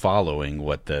Democrats were following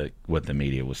what the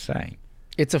media was saying.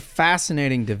 It's a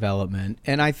fascinating development,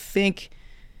 and I think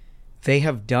they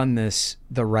have done this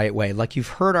the right way. Like, you've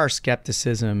heard our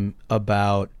skepticism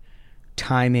about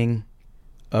timing,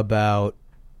 about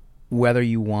whether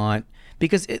you want,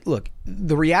 because look,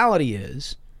 the reality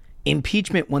is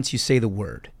impeachment, once you say the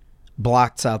word,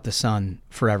 blots out the sun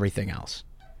for everything else.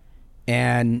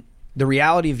 And the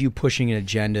reality of you pushing an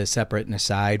agenda separate and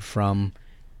aside from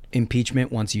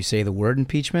impeachment, once you say the word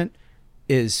impeachment,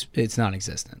 it's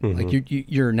non-existent. Like,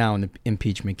 you're now in the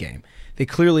impeachment game. They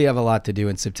clearly have a lot to do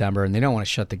in September, and they don't want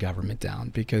to shut the government down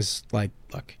because, like,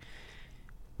 look,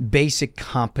 basic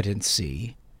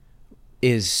competency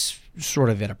is sort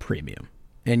of at a premium,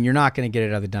 and you're not going to get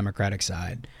it out of the Democratic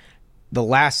side. The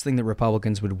last thing that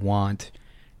Republicans would want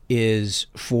is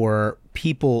for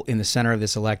people in the center of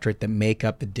this electorate that make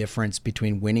up the difference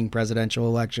between winning presidential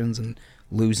elections and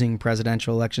losing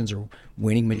presidential elections, or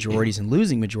winning majorities and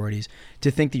losing majorities,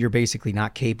 to think that you're basically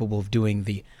not capable of doing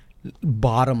the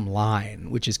bottom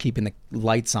line, which is keeping the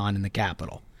lights on in the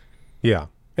Capitol. Yeah,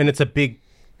 and it's a big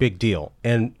deal.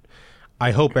 And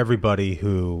I hope everybody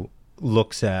who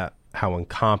looks at how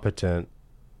incompetent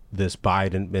this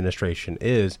Biden administration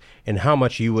is and how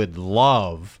much you would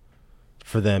love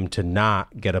for them to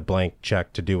not get a blank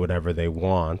check to do whatever they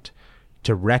want,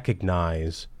 to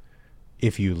recognize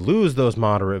if you lose those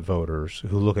moderate voters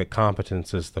who look at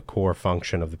competence as the core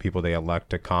function of the people they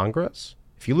elect to Congress,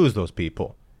 if you lose those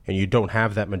people and you don't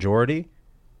have that majority,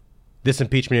 this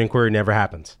impeachment inquiry never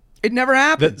happens. It never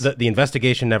happens. The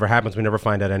investigation never happens. We never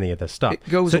find out any of this stuff. It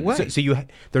goes away. So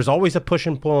there's always a push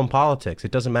and pull in politics. It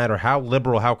doesn't matter how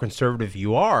liberal, how conservative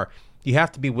you are. You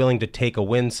have to be willing to take a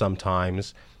win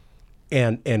sometimes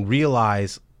and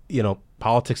realize,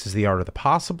 politics is the art of the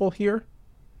possible here.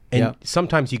 And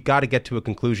sometimes you got to get to a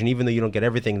conclusion, even though you don't get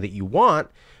everything that you want,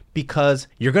 because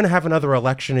you're going to have another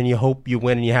election and you hope you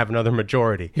win and you have another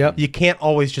majority. Yep. You can't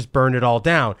always just burn it all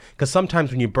down, because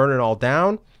sometimes when you burn it all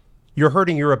down, you're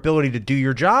hurting your ability to do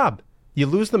your job. You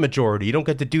lose the majority. You don't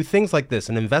get to do things like this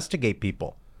and investigate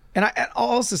people. And I'll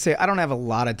also say I don't have a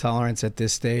lot of tolerance at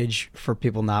this stage for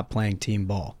people not playing team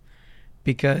ball,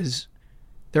 because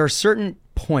there are certain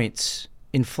points,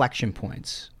 inflection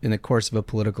points in the course of a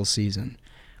political season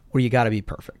where you got to be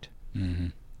perfect. Mm-hmm.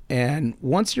 And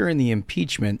once you're in the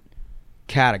impeachment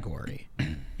category,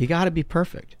 you got to be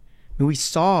perfect. I mean, we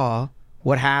saw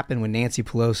what happened when Nancy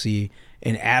Pelosi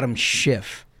and Adam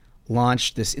Schiff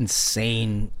launched this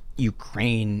insane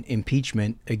Ukraine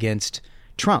impeachment against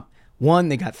Trump. One,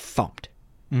 they got thumped.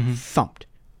 Thumped.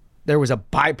 There was a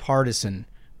bipartisan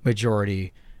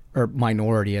majority or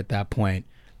minority at that point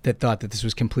that thought that this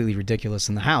was completely ridiculous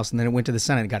in the House. And then it went to the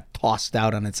Senate and got tossed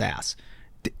out on its ass.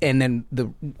 And then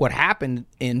what happened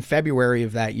in February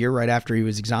of that year, right after he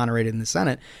was exonerated in the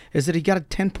Senate, is that he got a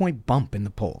 10-point bump in the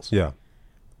polls. Yeah.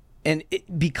 And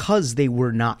because they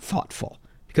were not thoughtful,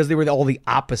 because they were all the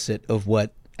opposite of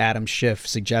what Adam Schiff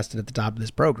suggested at the top of this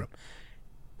program.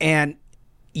 And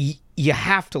you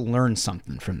have to learn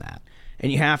something from that.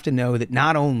 And you have to know that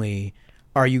not only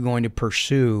are you going to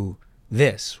pursue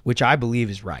this, which I believe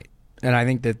is right, and I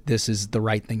think that this is the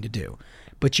right thing to do,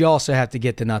 but you also have to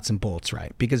get the nuts and bolts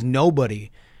right, because nobody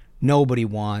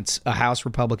wants a House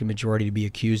Republican majority to be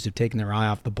accused of taking their eye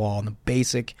off the ball on the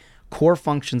basic core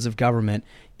functions of government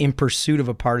in pursuit of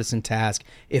a partisan task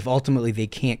if ultimately they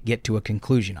can't get to a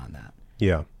conclusion on that.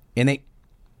 Yeah. And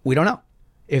we don't know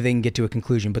if they can get to a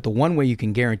conclusion, but the one way you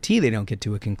can guarantee they don't get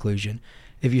to a conclusion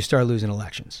if you start losing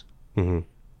elections. Mm-hmm.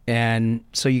 And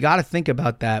so you got to think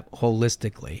about that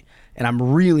holistically. And I'm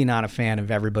really not a fan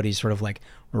of everybody sort of like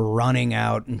running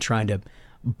out and trying to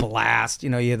blast. You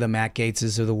know, you have the Matt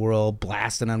Gaetzes of the world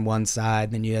blasting on one side,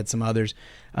 and then you had some others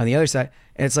on the other side.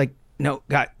 And it's like, no,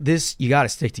 God, this, you got to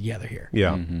stick together here.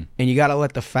 Yeah. And you got to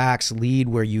let the facts lead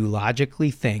where you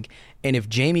logically think. And if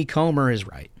Jamie Comer is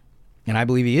right, and I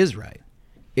believe he is right,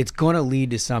 it's going to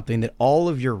lead to something that all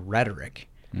of your rhetoric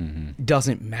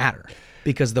doesn't matter,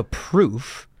 because the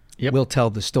proof will tell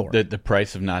the story. The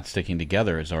price of not sticking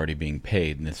together is already being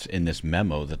paid. In this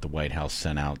memo that the White House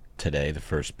sent out today, the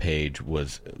first page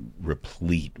was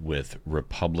replete with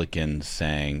Republicans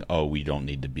saying, "Oh, we don't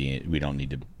need to be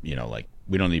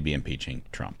impeaching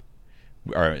Trump."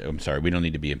 Or I'm sorry, we don't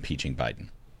need to be impeaching Biden.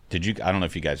 Did you? I don't know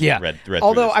if you guys read Although through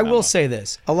this I memo. will say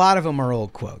this, a lot of them are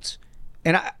old quotes,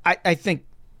 and I think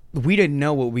we didn't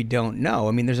know what we don't know.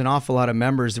 I mean, there's an awful lot of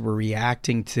members that were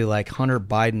reacting to like Hunter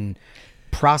Biden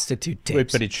prostitute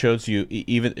tapes. But it shows you,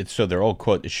 so their old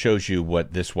quote, it shows you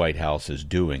what this White House is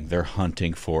doing. They're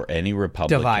hunting for any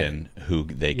Republican who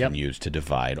they can use to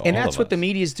divide all of us. And that's what the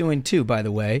media is doing too, by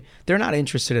the way. They're not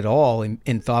interested at all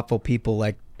in thoughtful people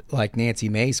like Nancy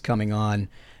Mace coming on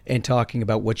and talking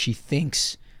about what she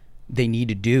thinks they need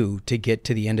to do to get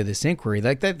to the end of this inquiry.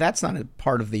 Like that's not a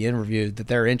part of the interview that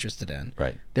they're interested in.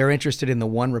 Right. They're interested in the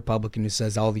one Republican who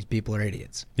says all these people are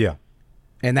idiots. Yeah.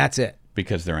 And that's it.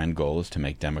 Because their end goal is to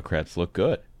make Democrats look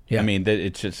good. Yeah. I mean,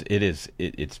 it's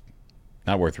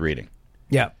not worth reading.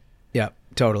 Yeah. Yeah,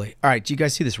 totally. All right, do you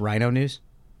guys see this rhino news?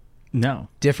 No.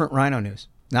 Different rhino news.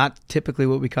 Not typically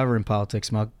what we cover in politics,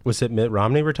 Mug. Was it Mitt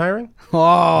Romney retiring?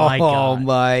 Oh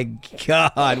my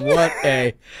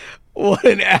God. What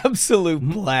an absolute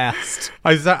blast.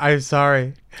 I'm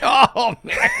sorry. Oh,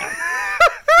 man.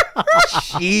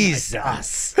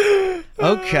 Jesus.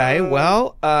 Okay,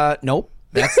 well, nope,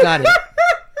 that's not it.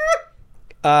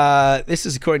 This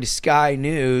is according to Sky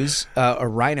News. A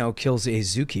rhino kills a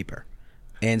zookeeper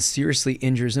and seriously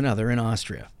injures another in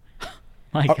Austria.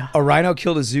 My God. A rhino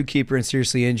killed a zookeeper and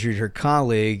seriously injured her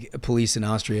colleague, police in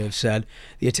Austria have said.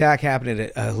 The attack happened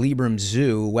at a Librum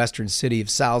Zoo, western city of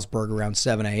Salzburg, around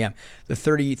 7 a.m. The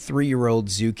 33-year-old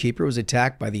zookeeper was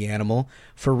attacked by the animal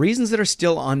for reasons that are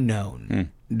still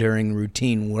unknown during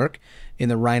routine work in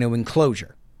the rhino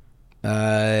enclosure.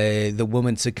 The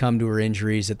woman succumbed to her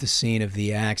injuries at the scene of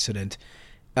the accident.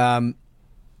 To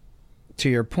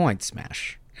your point,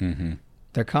 Smash,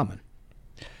 they're coming.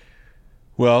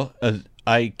 Well,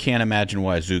 I can't imagine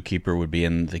why a zookeeper would be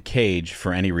in the cage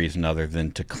for any reason other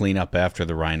than to clean up after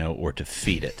the rhino or to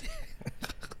feed it.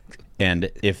 And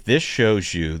if this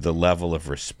shows you the level of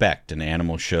respect an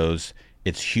animal shows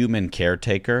its human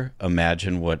caretaker,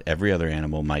 imagine what every other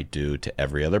animal might do to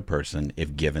every other person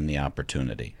if given the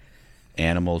opportunity.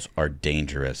 Animals are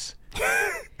dangerous,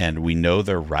 and we know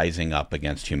they're rising up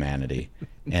against humanity,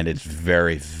 and it's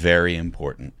very, very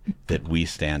important that we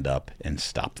stand up and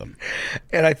stop them.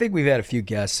 And I think we've had a few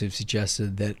guests who've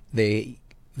suggested that they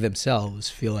themselves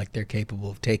feel like they're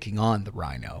capable of taking on the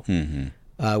rhino,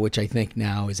 which I think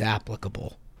now is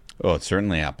applicable. Oh, it's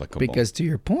certainly applicable. Because to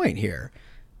your point here,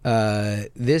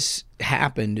 this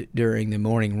happened during the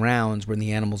morning rounds when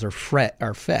the animals are fed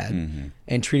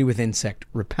and treated with insect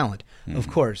repellent, of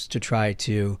course, to try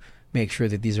to make sure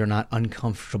that these are not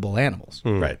uncomfortable animals.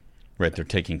 Right. They're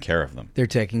taking care of them.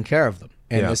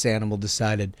 And this animal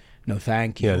decided, no,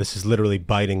 thank you. Yeah, this is literally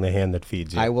biting the hand that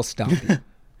feeds you. I will stomp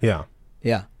you.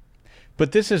 Yeah.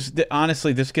 But this is,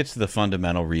 honestly, this gets to the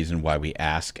fundamental reason why we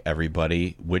ask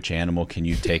everybody, which animal can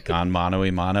you take on mano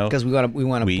a mano? Because we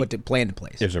want to put the plan in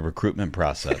place. There's a recruitment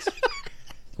process.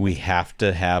 We have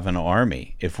to have an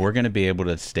army. If we're going to be able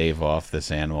to stave off this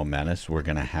animal menace, we're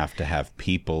going to have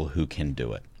people who can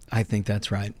do it. I think that's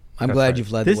right. I'm glad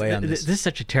you've led the way on this. This is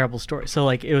such a terrible story. So,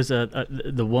 like, it was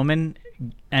the woman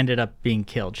ended up being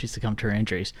killed. She succumbed to her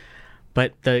injuries.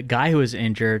 But the guy who was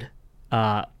injured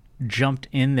jumped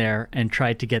in there and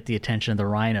tried to get the attention of the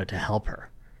rhino to help her.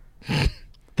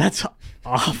 That's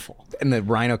awful. And the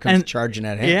rhino comes charging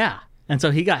at him. Yeah. And so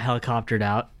he got helicoptered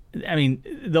out. I mean,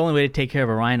 the only way to take care of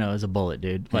a rhino is a bullet,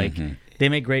 dude. Like, they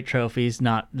make great trophies,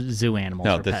 not zoo animals.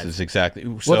 No, or this pets. is exactly.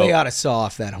 Well, they ought to saw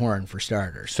off that horn for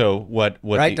starters. So what?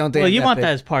 Right? Don't they? Well, you want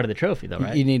that as part of the trophy, though,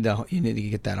 right? You need to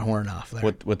get that horn off there.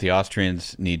 What the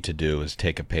Austrians need to do is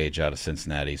take a page out of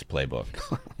Cincinnati's playbook.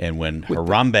 And when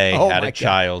Harambe had a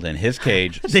child in his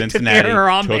cage, Cincinnati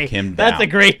took him down. That's a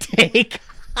great take.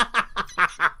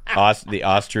 The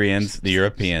Austrians, the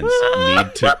Europeans,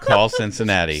 need to call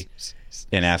Cincinnati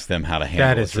and ask them how to handle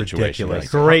that is a situation ridiculous.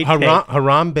 like that. Great take.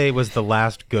 Harambe was the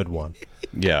last good one.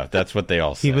 Yeah, that's what they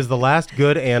all say. He was the last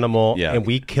good animal, Yeah. and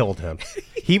we killed him.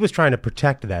 He was trying to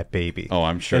protect that baby. Oh,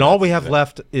 I'm sure. And all we have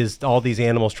left is all these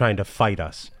animals trying to fight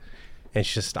us. And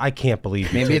it's just, I can't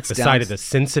believe Maybe it's it's decided the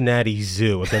Cincinnati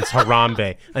Zoo against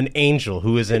Harambe, an angel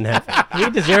who is in heaven. He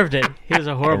deserved it. He was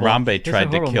a horrible. Harambe tried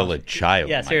to kill a child.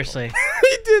 Yeah, Michael. seriously.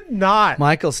 He did not.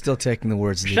 Michael's still taking the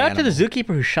words of the Shout out to animal. the zookeeper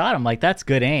who shot him. Like, that's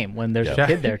good aim when there's a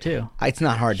kid there, too. It's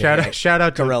not hard to hit. Shout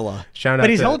out to gorilla. But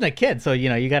he's holding a kid, so,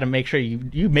 you got to make sure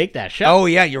you make that shot. Oh,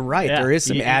 yeah, you're right. Yeah. There is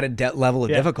some added level of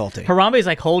difficulty. Harambe's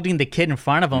like holding the kid in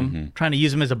front of him, trying to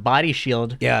use him as a body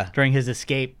shield during his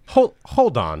escape.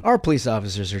 Hold on. Our police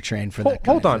officers are trained for that.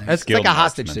 Hold on. It's like a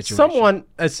hostage situation. Someone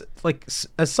as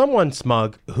someone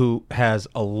smug who has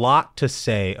a lot to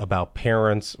say about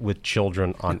parents with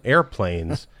children on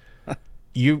airplanes,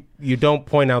 you don't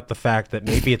point out the fact that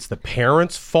maybe it's the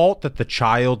parents' fault that the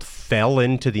child fell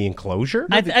into the enclosure.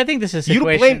 I think this is a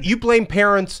situation. You blame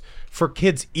parents for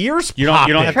kids' ears. You don't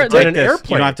have to in take an this.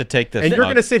 airplane. You don't have to take this. And you're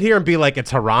going to sit here and be like,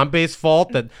 it's Harambe's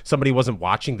fault that somebody wasn't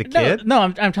watching the kid. No,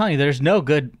 I'm telling you, there's no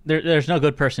good. There's no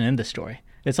good person in this story.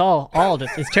 It's all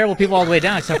it's terrible people all the way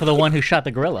down, except for the one who shot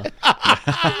the gorilla.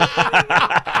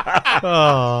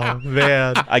 Oh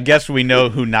man! I guess we know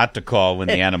who not to call when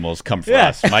the animals come for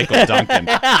us. Michael Duncan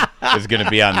is going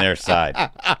to be on their side.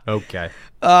 Okay.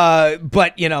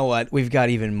 But you know what? We've got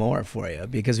even more for you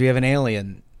because we have an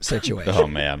alien situation. Oh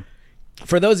man!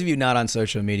 For those of you not on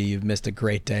social media, you've missed a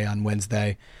great day on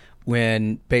Wednesday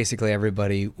when basically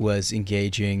everybody was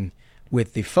engaging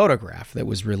with the photograph that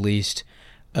was released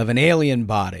of an alien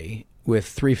body with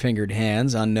 3-fingered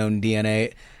hands, unknown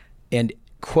DNA, and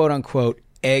quote-unquote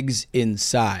eggs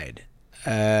inside.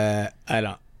 I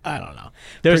don't know.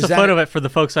 There's a photo of it for the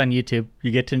folks on YouTube.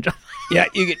 You get to enjoy. Yeah,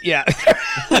 you get. Yeah,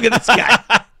 look at this guy.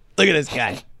 Look at this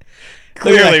guy.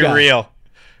 Clearly real.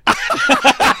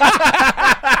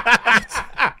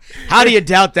 How do you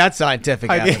doubt that scientific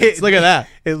evidence? Look at that.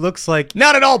 It looks like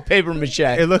not at all paper mache.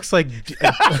 It looks like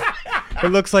it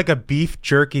looks like a beef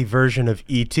jerky version of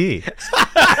E.T. It's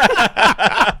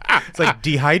like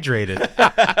dehydrated.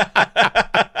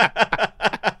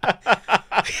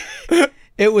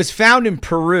 It was found in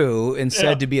Peru and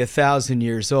said to be 1,000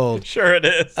 years old. Sure it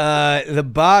is. The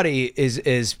body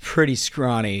is pretty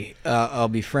scrawny. I'll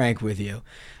be frank with you.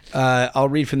 I'll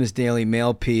read from this Daily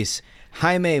Mail piece.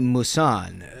 Jaime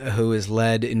Musan, who has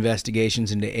led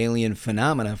investigations into alien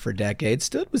phenomena for decades,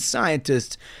 stood with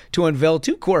scientists to unveil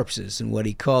 2 corpses in what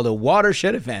he called a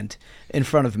watershed event in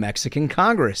front of Mexican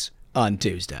Congress on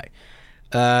Tuesday.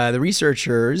 The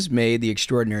researchers made the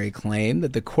extraordinary claim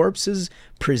that the corpses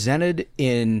presented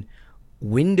in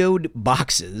windowed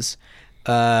boxes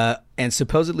and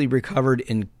supposedly recovered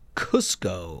in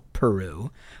Cusco,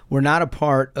 Peru, were not a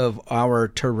part of our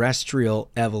terrestrial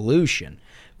evolution,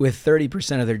 with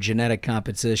 30% of their genetic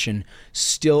composition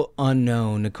still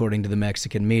unknown, according to the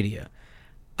Mexican media.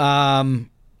 All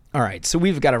right, so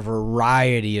we've got a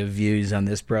variety of views on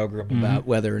this program about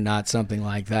whether or not something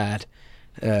like that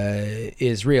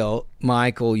is real.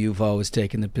 Michael, you've always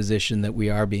taken the position that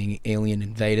we are being alien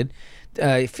invaded.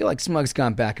 I feel like Smug's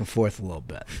gone back and forth a little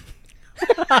bit.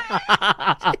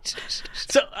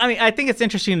 So, I mean, I think it's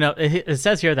interesting to know, it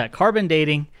says here that carbon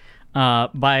dating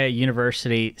by a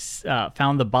university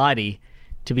found the body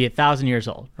to be 1,000 years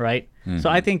old, right? So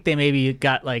I think they maybe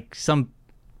got like some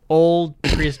old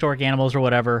prehistoric animals or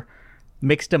whatever,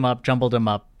 mixed them up, jumbled them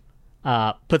up,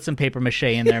 put some paper mache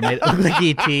in there, made it look like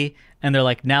ET, and they're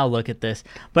like, now look at this.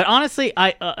 But honestly,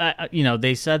 I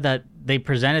they said that they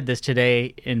presented this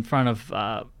today in front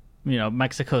of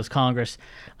Mexico's Congress.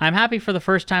 I'm happy for the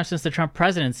first time since the Trump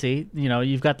presidency.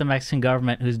 You've got the Mexican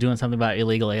government who's doing something about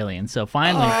illegal aliens. So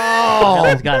finally,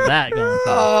 someone's got that going for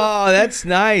them. Oh, that's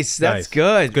nice. That's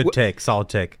good. Good take. Solid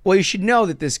take. Well, you should know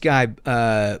that this guy,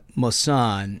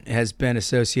 Mosan, has been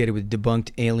associated with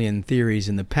debunked alien theories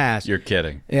in the past. You're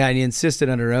kidding. Yeah, and he insisted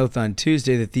under oath on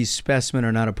Tuesday that these specimens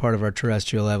are not a part of our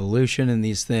terrestrial evolution and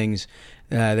these things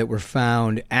that were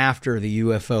found after the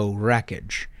UFO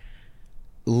wreckage.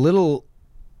 Little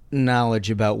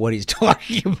knowledge about what he's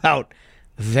talking about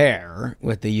there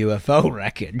with the UFO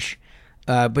wreckage.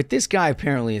 But this guy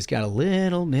apparently has got a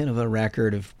little bit of a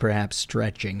record of perhaps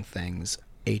stretching things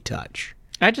a touch.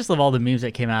 I just love all the memes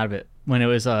that came out of it when it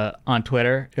was on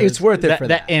Twitter. It's worth it for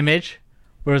that image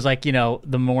where it was like,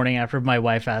 the morning after my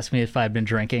wife asked me if I'd been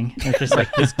drinking. It's just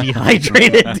like this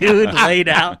dehydrated dude laid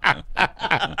out.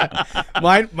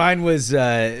 Mine was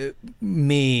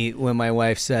me when my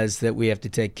wife says that we have to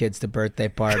take kids to birthday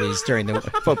parties during the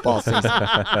football season.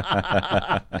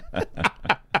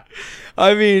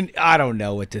 I mean, I don't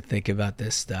know what to think about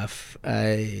this stuff.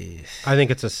 I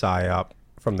think it's a psyop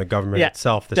from the government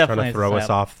itself that's trying to throw us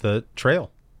off the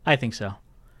trail. I think so.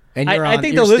 And I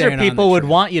think the lizard people would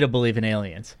want you to believe in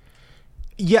aliens.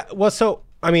 Yeah, well, so,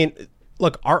 I mean,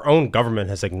 look, our own government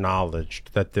has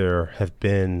acknowledged that there have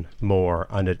been more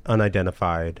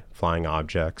unidentified flying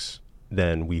objects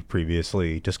than we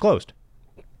previously disclosed.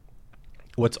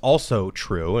 What's also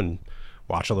true, and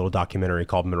watch a little documentary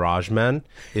called Mirage Men,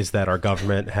 is that our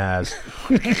government has...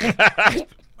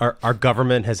 Our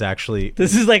government has actually...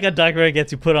 This is like a documentary that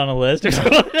gets you put on a list or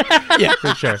something. Yeah,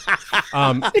 for sure.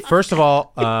 First of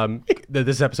all,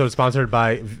 this episode is sponsored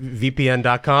by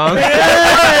VPN.com.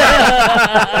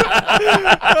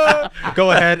 Go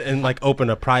ahead and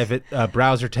open a private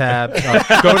browser tab.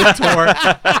 Go to Tor.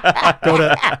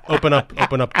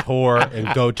 Open up Tor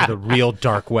and go to the real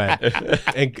dark web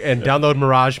and download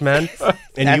Mirage Men.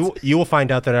 And you will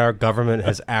find out that our government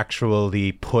has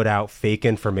actually put out fake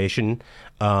information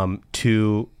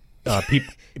to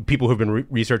people who've been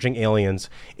researching aliens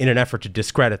in an effort to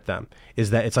discredit them.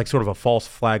 Is that it's like sort of a false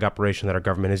flag operation that our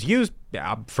government has used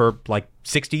for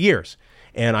 60 years.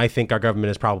 And I think our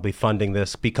government is probably funding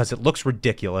this because it looks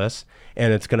ridiculous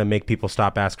and it's going to make people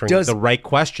stop asking the right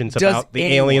questions about the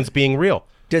aliens being real.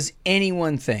 Does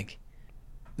anyone think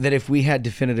that if we had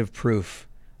definitive proof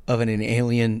of an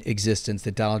alien existence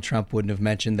that Donald Trump wouldn't have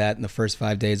mentioned that in the first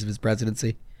 5 days of his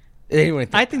presidency?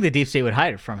 I think the deep state would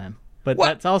hide it from him, but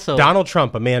that's also Donald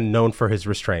Trump, a man known for his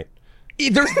restraint.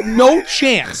 There's no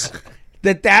chance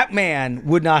that man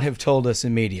would not have told us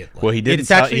immediately. Well, he didn't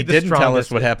tell us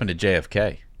what happened to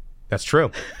JFK. That's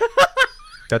true.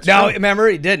 Remember,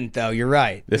 he didn't, though. You're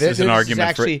right. This is an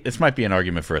argument this might be an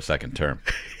argument for a second term.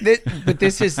 But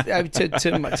this is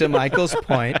to Michael's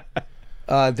point.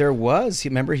 There was.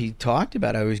 Remember, he talked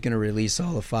about how he was going to release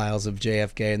all the files of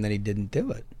JFK, and then he didn't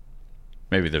do it.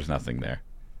 Maybe there's nothing there.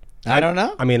 I don't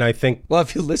know. I mean, I think. Well,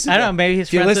 if you listen,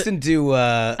 if you listen to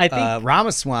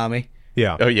Ramaswamy.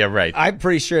 Yeah. Oh, yeah, right. I'm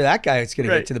pretty sure that guy is going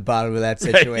to get to the bottom of that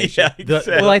situation. Right, yeah,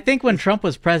 exactly. Well, I think when Trump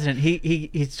was president,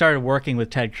 he started working with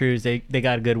Ted Cruz. They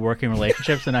got a good working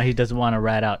relationship, so now he doesn't want to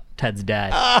rat out Ted's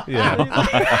dad.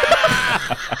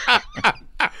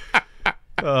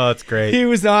 Oh, that's great. He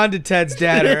was on to Ted's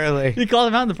dad early. He called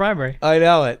him out in the primary. I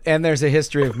know it. And there's a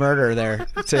history of murder there,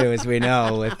 too, as we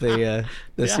know, with the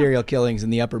serial killings in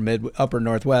the upper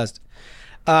Northwest.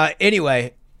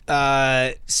 Anyway,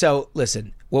 so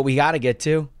listen, what we got to get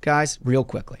to, guys, real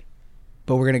quickly,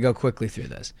 but we're going to go quickly through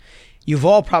this. You've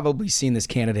all probably seen this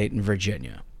candidate in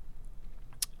Virginia,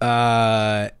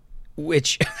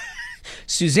 which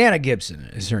Susanna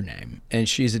Gibson is her name, and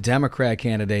she's a Democrat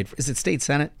candidate. Is it state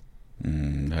Senate?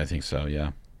 I think so, yeah.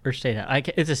 Or state House.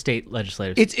 It's a state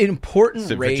legislative. It's an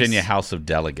important race. Virginia House of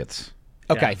Delegates.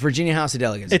 Okay, Yeah. Virginia House of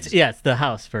Delegates. It's the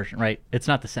House version, right? It's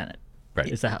not the Senate. Right.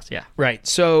 It's the House, yeah. Right.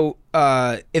 So,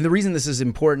 and the reason this is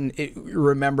important,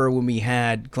 remember when we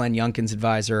had Glenn Youngkin's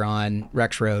advisor on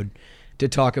Rex Road to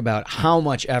talk about how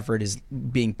much effort is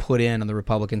being put in on the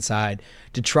Republican side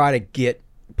to try to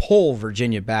pull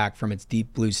Virginia back from its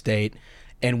deep blue state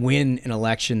and win an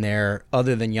election there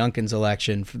other than Youngkin's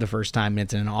election for the first time, and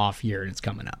it's in an off year and it's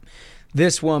coming up.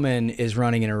 This woman is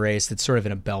running in a race that's sort of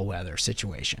in a bellwether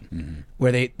situation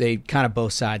where they kind of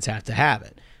both sides have to have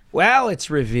it. Well, it's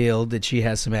revealed that she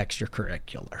has some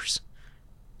extracurriculars.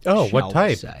 Oh, what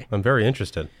type? I'm very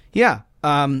interested. Yeah.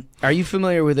 Are you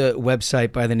familiar with a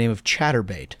website by the name of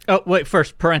Chatterbait? Oh, wait,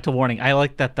 first, parental warning. I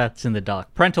like that's in the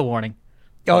doc. Parental warning.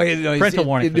 Oh, no, parental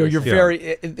warning. You're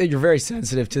very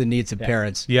sensitive to the needs of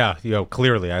parents. Yeah,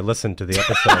 clearly. I listened to the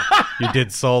episode you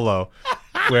did solo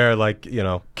where,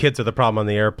 kids are the problem on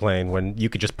the airplane when you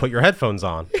could just put your headphones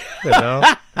on,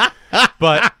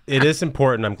 But it is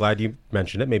important. I'm glad you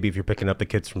mentioned it. Maybe if you're picking up the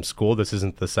kids from school, this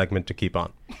isn't the segment to keep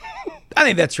on. I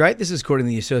think that's right. This is according to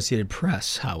the Associated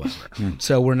Press, however.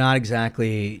 So we're not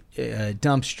exactly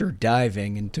dumpster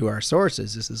diving into our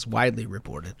sources. This is widely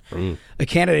reported. A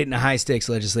candidate in a high-stakes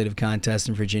legislative contest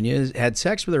in Virginia had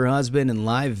sex with her husband in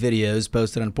live videos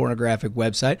posted on a pornographic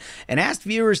website and asked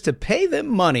viewers to pay them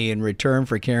money in return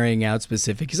for carrying out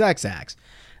specific sex acts.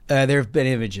 There have been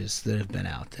images that have been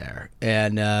out there,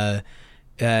 and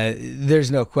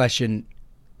there's no question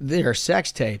there are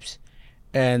sex tapes.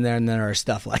 And then there are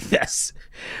stuff like this,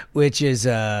 which is,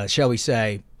 shall we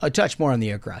say, a touch more on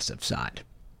the aggressive side.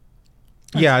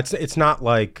 Yeah, it's not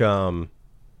like her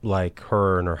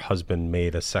and her husband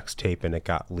made a sex tape and it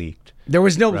got leaked. There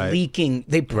was no leaking.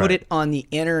 They put it on the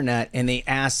internet and they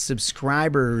asked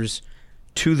subscribers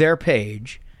to their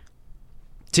page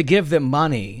to give them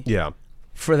money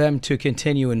for them to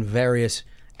continue in various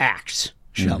acts,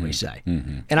 shall we say.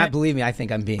 And I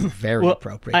think I'm being very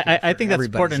appropriate. I think that's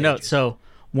important to note. So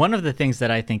one of the things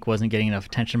that I think wasn't getting enough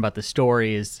attention about the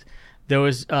story is there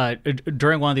was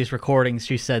during one of these recordings,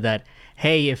 she said that,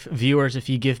 hey, if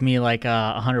you give me like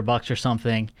 $100 or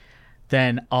something,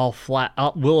 then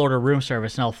we'll order room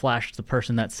service and I'll flash the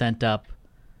person that sent up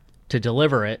to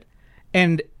deliver it.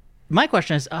 And my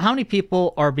question is, how many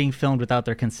people are being filmed without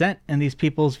their consent in these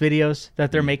people's videos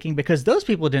that they're making? Because those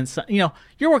people didn't,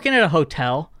 you're working at a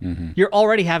hotel, you're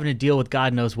already having to deal with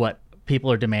God knows what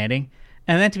people are demanding.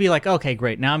 And then to be like, okay,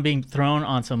 great, now I'm being thrown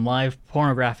on some live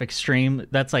pornographic stream.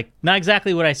 That's like not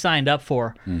exactly what I signed up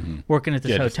for working at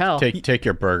this hotel. Take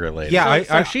your burger lady. Yeah,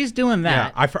 so she's doing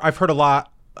that. Yeah, I've heard a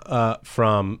lot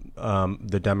from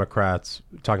the Democrats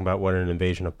talking about what an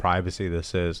invasion of privacy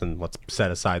this is, and let's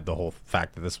set aside the whole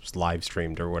fact that this was live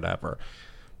streamed or whatever.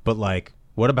 But like,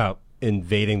 what about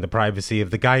invading the privacy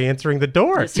of the guy answering the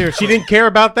door? Seriously. She didn't care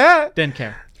about that. Didn't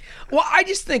care. Well, I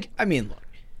just think, look.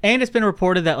 And it's been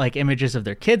reported that like images of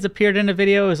their kids appeared in a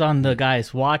video. It was on the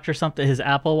guy's watch or something, his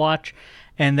Apple Watch.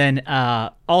 And then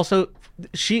also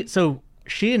she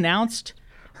announced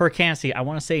her candidacy, I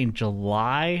want to say in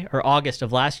July or August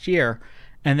of last year.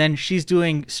 And then she's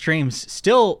doing streams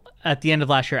still at the end of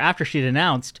last year after she'd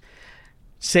announced,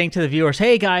 saying to the viewers,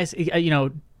 hey guys,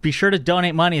 be sure to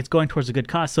donate money. It's going towards a good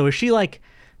cause. So is she like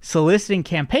soliciting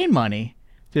campaign money?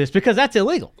 Because that's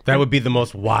illegal. That would be the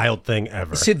most wild thing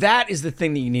ever. So that is the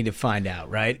thing that you need to find out,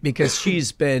 right? Because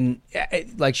she's been,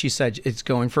 like she said, it's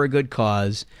going for a good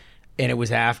cause. And it was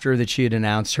after that she had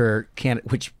announced her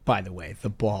candidate, which, by the way, the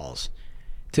balls,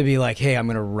 to be like, hey, I'm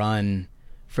going to run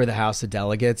for the House of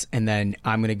Delegates, and then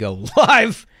I'm going to go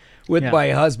live with my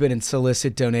husband and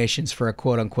solicit donations for a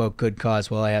quote-unquote good cause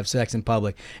while I have sex in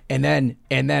public. And then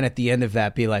at the end of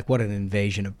that be like, what an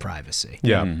invasion of privacy.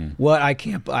 Yeah. What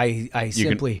I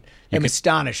simply am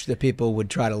astonished that people would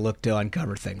try to look to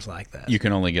uncover things like that. You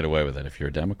can only get away with it if you're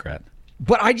a Democrat.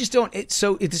 But I just don't. It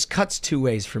just cuts two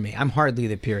ways for me. I'm hardly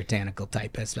the puritanical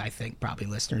type, as I think probably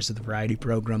listeners of the Variety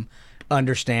Program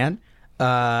understand.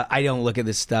 I don't look at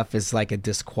this stuff as like a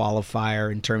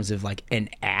disqualifier in terms of like an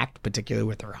act, particularly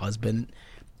with her husband.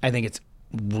 I think it's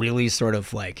really sort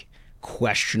of like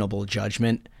questionable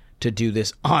judgment to do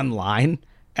this online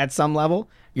at some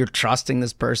level. You're trusting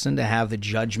this person to have the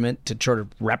judgment to sort of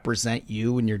represent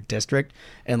you in your district.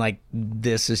 And like,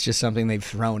 this is just something they've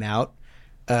thrown out.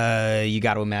 You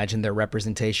got to imagine their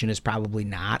representation is probably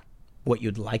not what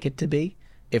you'd like it to be.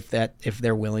 If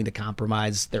they're willing to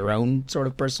compromise their own sort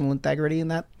of personal integrity in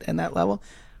that level.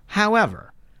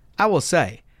 However, I will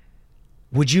say,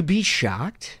 would you be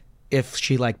shocked if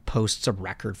she like posts a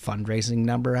record fundraising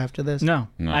number after this? No.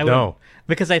 No.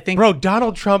 Because I think... Bro,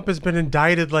 Donald Trump has been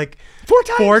indicted like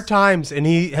 4 times, and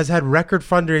he has had record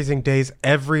fundraising days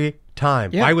every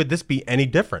time. Yeah. Why would this be any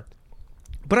different?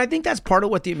 But I think that's part of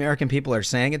what the American people are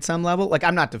saying at some level. Like,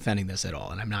 I'm not defending this at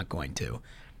all, and I'm not going to.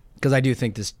 Because I do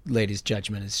think this lady's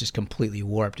judgment is just completely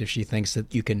warped if she thinks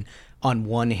that you can, on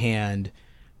one hand,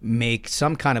 make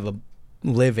some kind of a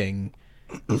living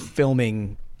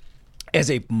filming as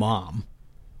a mom.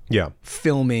 Yeah.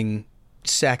 Filming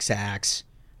sex acts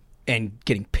and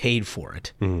getting paid for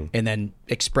it. Mm-hmm. And then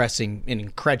expressing an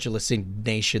incredulous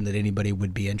indignation that anybody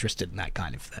would be interested in that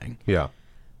kind of thing. Yeah.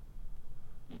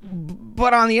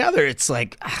 But on the other, it's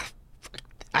like...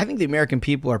 I think the American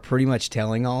people are pretty much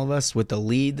telling all of us, with the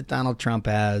lead that Donald Trump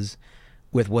has,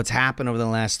 with what's happened over the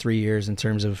last 3 years in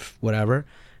terms of whatever,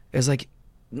 is like,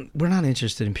 we're not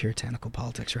interested in puritanical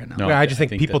politics right now. No, I just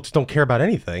think people just don't care about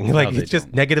anything. Like, it's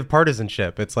just negative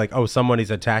partisanship. It's like, oh,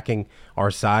 somebody's attacking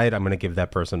our side, I'm going to give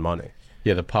that person money.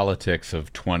 Yeah, the politics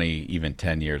of 20, even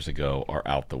 10 years ago are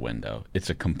out the window. It's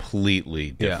a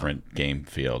completely different game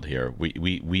field here.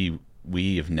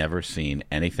 We have never seen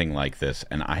anything like this,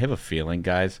 and I have a feeling,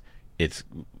 guys, there's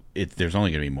only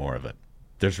going to be more of it.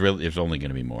 There's only going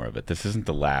to be more of it. This isn't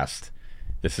the last.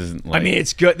 This isn't like... I mean,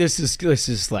 it's good. This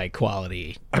is like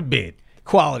quality.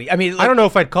 Quality. I mean, like, I don't know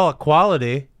if I'd call it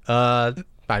quality. I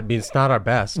mean, it's not our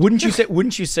best. Wouldn't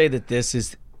you say that this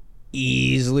is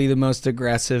easily the most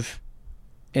aggressive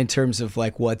in terms of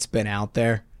like what's been out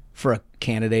there for a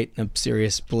candidate in a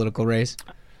serious political race?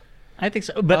 I think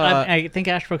so, but I think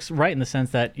Ashbrook's right in the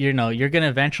sense that you're going to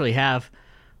eventually have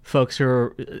folks who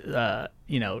are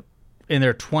in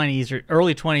their 20s or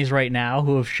early 20s right now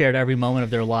who have shared every moment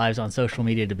of their lives on social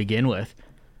media to begin with.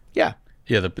 Yeah,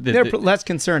 they're less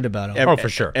concerned about it. For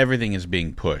sure. Everything is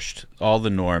being pushed. All the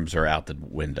norms are out the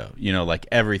window. Like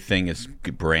everything is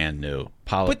brand new.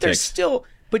 Politics. But there's still.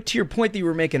 But to your point that you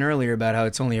were making earlier about how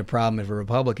it's only a problem if a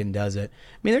Republican does it,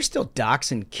 I mean, they're still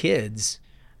doxing kids.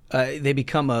 they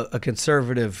become a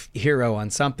conservative hero on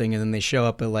something, and then they show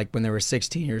up at, like, when they were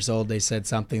 16 years old, they said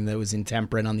something that was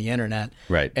intemperate on the internet.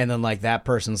 Right. And then, like, that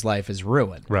person's life is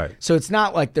ruined. Right. So it's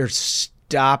not like they're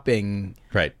stopping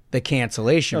the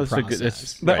cancellation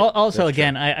process. But also,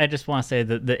 again, I just want to say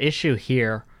that the issue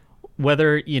here,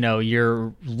 whether,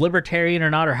 you're libertarian or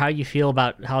not, or how you feel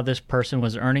about how this person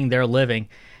was earning their living,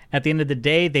 at the end of the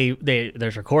day,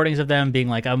 there's recordings of them being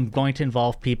like, I'm going to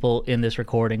involve people in this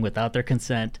recording without their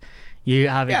consent. You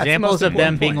have examples of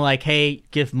them being like, hey,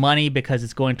 give money because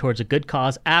it's going towards a good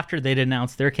cause after they'd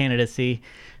announced their candidacy.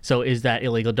 So is that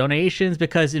illegal donations?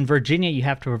 Because in Virginia, you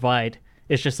have to provide,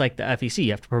 it's just like the FEC,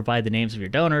 you have to provide the names of your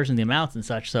donors and the amounts and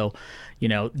such. So,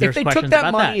 there's if they questions took that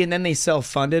about money that. and then they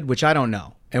self-funded, which I don't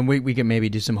know, and we can maybe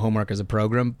do some homework as a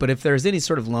program, but if there's any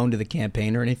sort of loan to the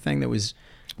campaign or anything that was...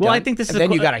 Well, I think this is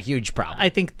then you got a huge problem. I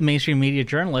think the mainstream media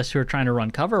journalists who are trying to run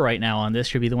cover right now on this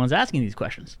should be the ones asking these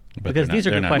questions, because these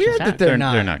are good questions. Weird that they're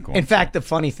not going. In fact, the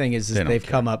funny thing is they've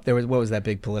come up. There was, what was that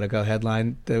big Politico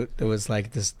headline that was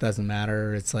like, "This doesn't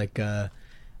matter." It's like I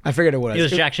forget what it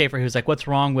was. Jack Schaefer who was like, "What's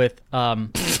wrong with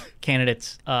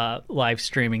candidates live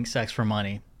streaming sex for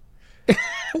money?"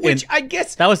 Which I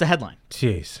guess that was the headline.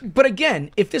 Jeez. But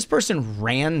again, if this person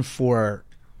ran for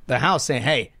the House saying,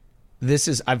 "Hey,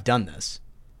 I've done this,"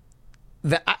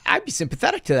 I'd be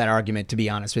sympathetic to that argument, to be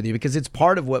honest with you, because it's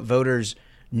part of what voters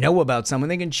know about someone.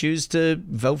 They can choose to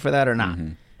vote for that or not.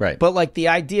 Mm-hmm. Right. But like the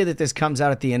idea that this comes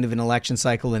out at the end of an election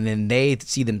cycle and then they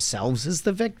see themselves as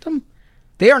the victim,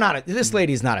 they are not. This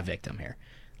lady is not a victim here.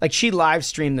 Like, she live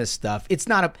streamed this stuff. It's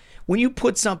not when you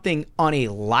put something on a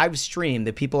live stream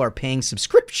that people are paying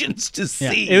subscriptions to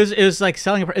see. Yeah. It was like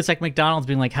selling. It's like McDonald's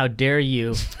being like, "How dare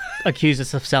you accuse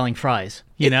us of selling fries?"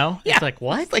 It's like,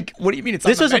 what? It's like, what do you mean?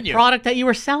 This was a product that you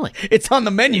were selling. It's on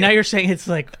the menu. Now you're saying it's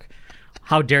like,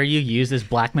 how dare you use this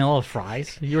blackmail of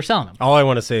fries? You were selling them. All I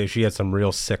want to say is she had some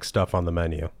real sick stuff on the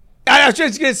menu. I was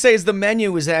just going to say, the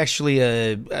menu was actually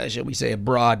shall we say, a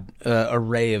broad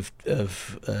array of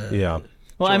yeah.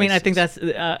 Well, I mean, I think that's,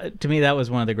 to me, that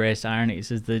was one of the greatest ironies,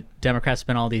 is the Democrats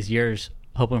spent all these years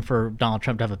hoping for Donald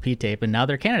Trump to have a P-tape, and now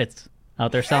they're candidates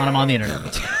out there selling them on the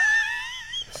internet.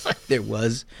 There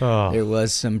was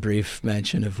some brief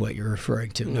mention of what you're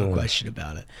referring to, no question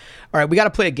about it. All right, we got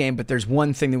to play a game, but there's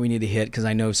one thing that we need to hit, because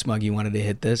I know, Smug, you wanted to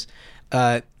hit this.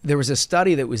 There was a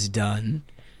study that was done,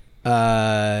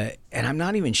 and I'm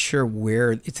not even sure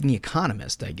where. It's in The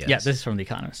Economist, I guess. Yeah, this is from The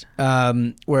Economist.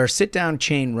 Where sit-down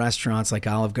chain restaurants like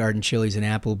Olive Garden, Chili's, and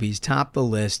Applebee's top the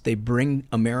list. They bring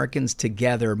Americans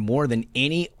together more than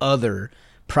any other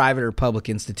private or public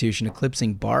institution,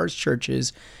 eclipsing bars,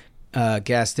 churches,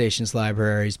 gas stations,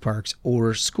 libraries, parks,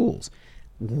 or schools.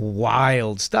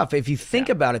 Wild stuff. If you think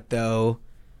about it, though,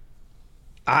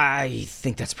 I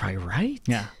think that's probably right.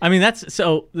 Yeah. I mean, that's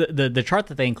so the chart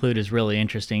that they include is really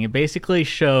interesting. It basically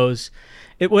shows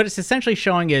what it's essentially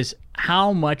showing is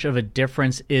how much of a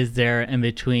difference is there in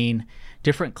between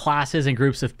different classes and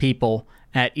groups of people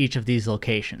at each of these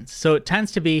locations. So it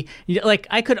tends to be like,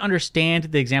 I could understand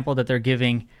the example that they're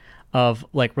giving of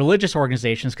like religious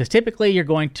organizations, because typically you're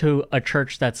going to a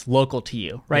church that's local to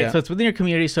you, right? Yeah. So it's within your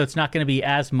community, so it's not going to be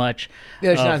as much.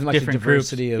 There's not as much different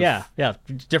diversity groups. of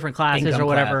different classes or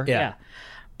whatever. Yeah.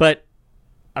 But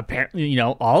apparently,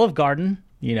 Olive Garden,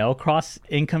 across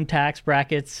income tax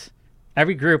brackets,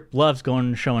 every group loves going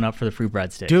and showing up for the free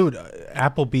breadsticks. Dude,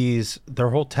 Applebee's,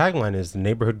 their whole tagline is the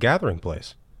neighborhood gathering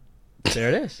place. There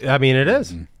it is. I mean, it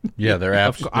is. Yeah, their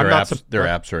apps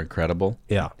are incredible.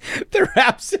 Yeah. Their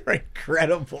apps are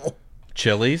incredible.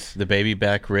 Chili's, the baby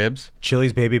back ribs.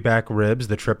 Chili's baby back ribs,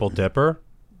 the triple dipper.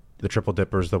 The triple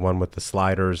dipper is the one with the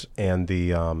sliders and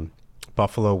the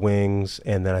buffalo wings,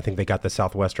 and then I think they got the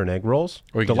Southwestern egg rolls.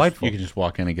 Or delightful. You can just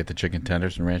walk in and get the chicken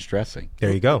tenders and ranch dressing.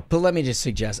 There you go. But let me just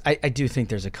suggest, I do think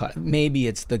there's a cut. Maybe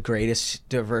it's the greatest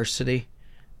diversity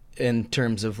in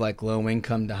terms of like low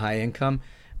income to high income.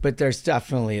 But there's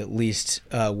definitely at least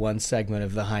one segment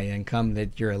of the high income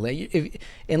that you're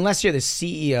unless you're the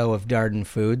CEO of Darden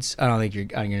Foods, I don't think you're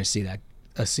going to see that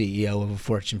a CEO of a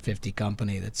Fortune 50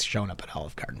 company that's showing up at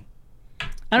Olive Garden.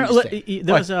 I don't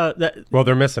know. Well,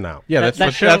 they're missing out. Yeah,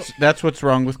 that's what's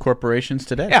wrong with corporations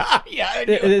today. Yeah.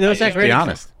 There was that great be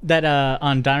honest. That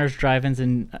on Diners, Drive-Ins,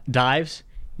 and Dives,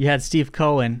 you had Steve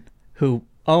Cohen, who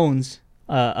owns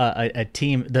a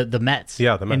team, the Mets, the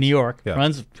Mets in New York, yeah.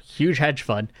 runs a huge hedge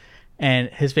fund, and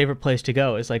his favorite place to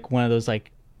go is like one of those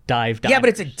like dive. Yeah, but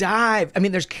it's a dive. I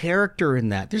mean, there's character in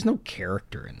that. There's no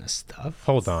character in this stuff.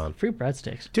 Hold on. Free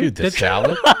breadsticks. Dude, the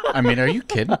salad? I mean, are you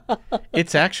kidding?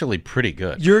 It's actually pretty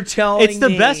good. You're telling it's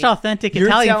the best authentic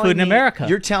Italian food in America.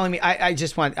 You're telling me I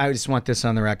just want this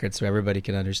on the record so everybody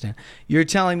can understand. You're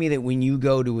telling me that when you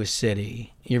go to a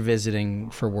city, you're visiting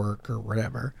for work or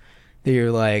whatever, that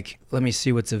you're like, let me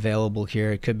see what's available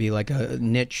here. It could be like a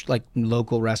niche, like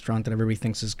local restaurant that everybody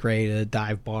thinks is great, a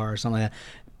dive bar or something like that.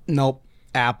 Nope.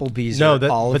 Applebee's or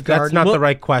Olive Garden. That's not the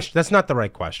right question. That's not the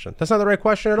right question. That's not the right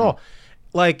question at all.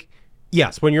 Like,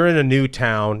 yes, when you're in a new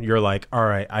town, you're like, all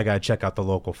right, I got to check out the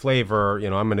local flavor. You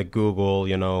know, I'm going to Google,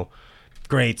 you know,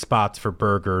 great spots for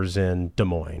burgers in Des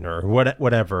Moines or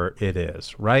whatever it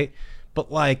is, right? But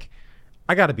like,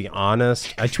 I got to be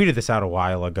honest. I tweeted this out a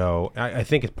while ago. I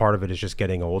think part of it is just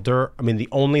getting older. I mean, the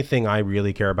only thing I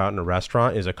really care about in a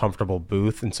restaurant is a comfortable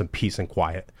booth and some peace and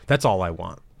quiet. That's all I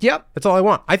want. Yep. That's all I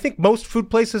want. I think most food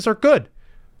places are good.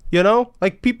 You know?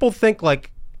 Like, people think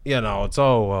like, you know, it's,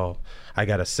 oh, well, I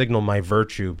got to signal my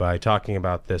virtue by talking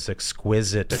about this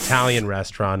exquisite Italian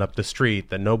restaurant up the street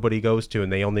that nobody goes to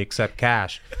and they only accept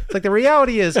cash. It's like, the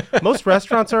reality is most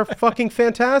restaurants are fucking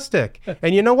fantastic.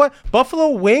 And you know what? Buffalo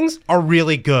wings are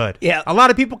really good. Yeah. A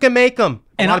lot of people can make them.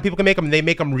 A lot of people can make them. And they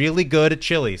make them really good at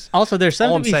Chili's. Also, there's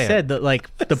something to be said that, like,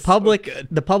 the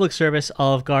public service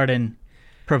Olive Garden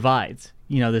provides.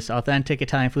 You know, this authentic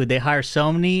Italian food. They hire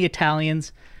so many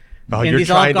Italians. Oh, you're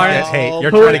trying to get hate. You're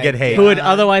trying to get hate. Who would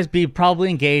otherwise be probably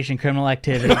engaged in criminal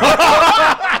activity.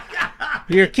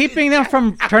 You're keeping them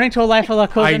from turning to a life of La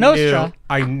Cosa Nostra.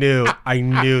 I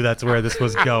knew that's where this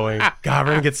was going. God,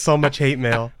 we're going to get so much hate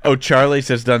mail. Oh, Charlie's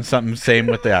has done something same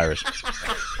with the Irish.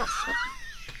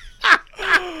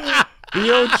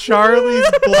 The old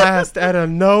Charlie's blast out of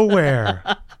nowhere.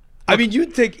 I mean,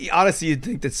 you'd think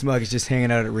that Smug is just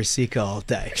hanging out at Resica all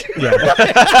day. Yeah.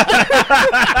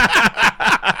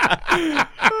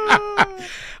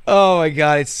 Oh my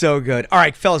God, it's so good. All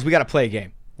right, fellas, we got to play a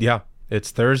game. Yeah,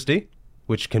 it's Thursday,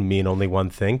 which can mean only one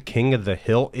thing. King of the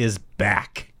Hill is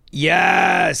back.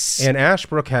 Yes. And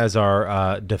Ashbrook has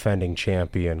our defending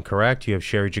champion, correct? You have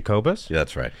Sherry Jacobus? Yeah,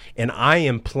 that's right. And I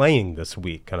am playing this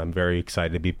week, and I'm very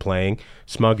excited to be playing.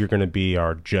 Smug, you're going to be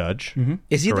our judge. Mm-hmm.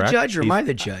 Is he the judge or am I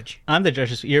the judge? I'm the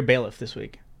judge. You're bailiff this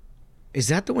week. Is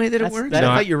that the way that it works? I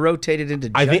thought you rotated into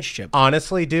judgeship.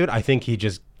 Honestly, dude, I think he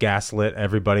just gaslit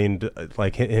everybody into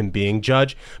like him being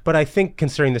judge. But I think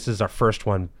considering this is our first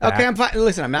one back, okay, I'm fine.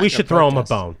 Listen, I'm not. We should throw him a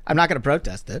bone. I'm not going to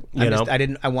protest it. I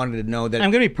wanted to know that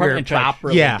I'm going to be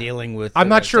properly dealing with. I'm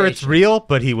not sure it's real,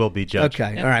 but he will be judged.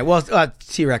 Okay, all right. Well,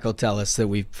 T-Rex will tell us that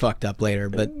we fucked up later,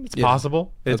 but it's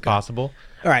possible. It's possible.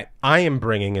 All right. I am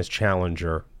bringing as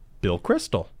challenger Bill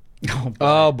Crystal.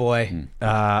 Oh boy. We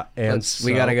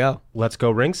gotta go. Let's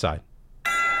go ringside.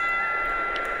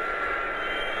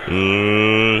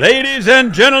 Ladies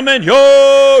and gentlemen,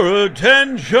 your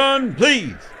attention,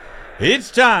 please. It's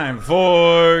time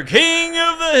for King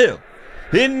of the Hill.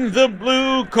 In the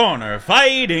blue corner,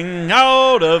 fighting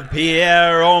out of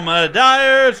Pierre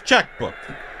Omadier's checkbook.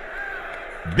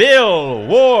 Bill,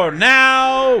 war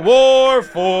now, war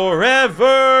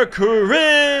forever,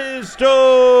 Crystal.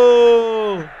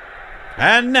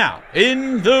 And now,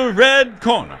 in the red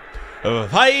corner,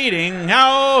 fighting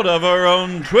out of her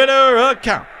own Twitter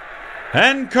account,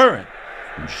 and current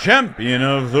champion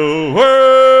of the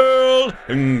world,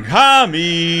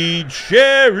 Kami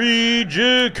Cherry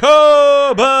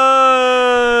Jacobus.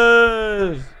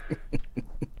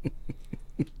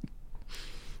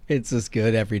 It's just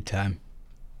good every time.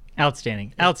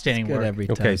 Outstanding work. Every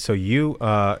time. Okay, so you're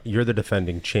the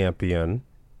defending champion.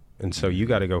 And so you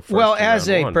got to go first. Well, as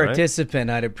a participant,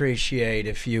 right? I'd appreciate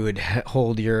if you would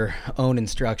hold your own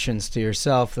instructions to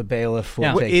yourself. The bailiff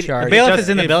will take charge. The bailiff is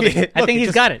in the building. I think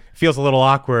he's got it. Feels a little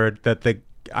awkward that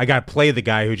I got to play the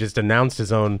guy who just announced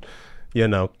his own,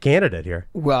 candidate here.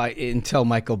 Well, until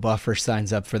Michael Buffer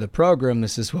signs up for the program,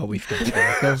 this is what we've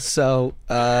got. So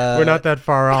we're not that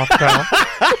far off, pal.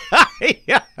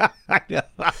 Yeah, I know.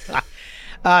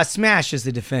 Smash is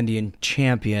the defending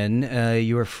champion.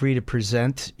 You are free to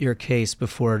present your case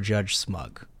before Judge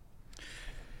Smug.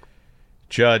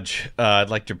 Judge, I'd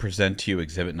like to present to you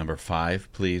exhibit number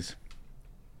 5, please.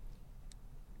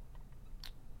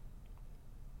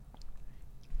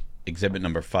 Exhibit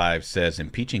number 5 says,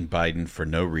 impeaching Biden for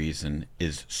no reason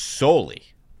is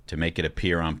solely to make it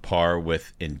appear on par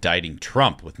with indicting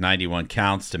Trump with 91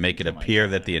 counts, to make it appear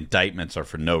that the indictments are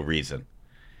for no reason.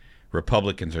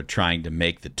 Republicans are trying to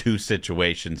make the two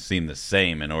situations seem the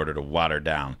same in order to water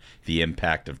down the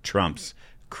impact of Trump's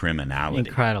criminality.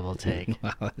 Incredible take.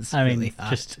 Wow, that's I mean, really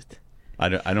hot. just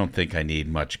I don't think I need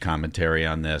much commentary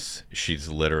on this. She's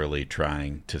literally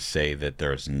trying to say that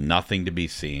there's nothing to be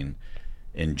seen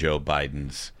in Joe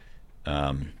Biden's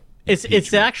It's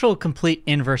the actual complete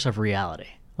inverse of reality.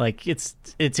 Like, it's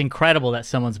incredible that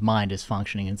someone's mind is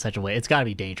functioning in such a way. It's got to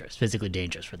be dangerous, physically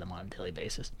dangerous for them on a daily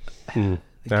basis. I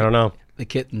don't know. The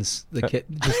kittens. The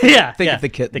kitten. Yeah, think of the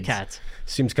kittens. The cats.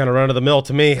 Seems kind of run-of-the-mill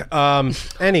to me.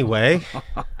 Anyway,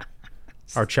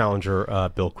 our challenger,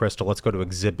 Bill Kristol. Let's go to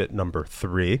exhibit number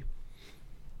 3.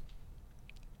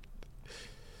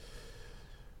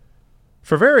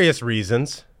 For various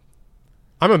reasons,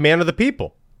 I'm a man of the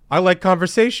people. I like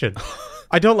conversation.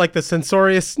 I don't like the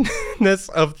censoriousness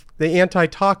of the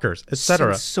anti-talkers,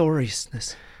 etc.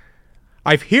 Censoriousness.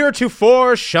 I've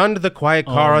heretofore shunned the quiet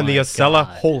car on the Acela.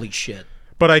 Holy shit.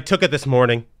 But I took it this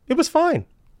morning. It was fine.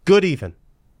 Good even.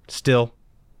 Still,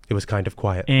 it was kind of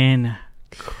quiet.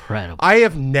 Incredible. I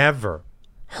have never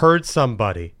heard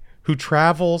somebody who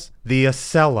travels the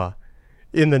Acela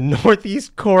in the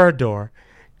Northeast Corridor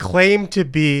claim to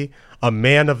be a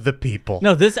man of the people.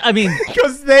 No,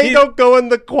 because they don't go in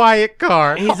the quiet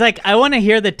car. He's like, I want to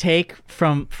hear the take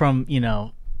from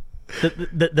the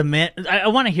man. I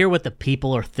want to hear what the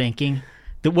people are thinking.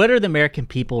 What are the American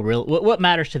people real? What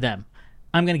matters to them?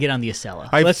 I'm going to get on the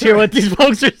Acela. Let's hear what these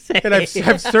folks are saying. And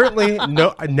I've certainly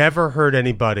never heard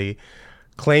anybody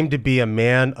claim to be a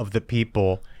man of the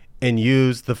people and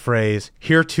use the phrase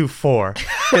heretofore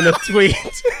in a tweet.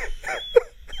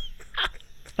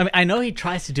 I mean, I know he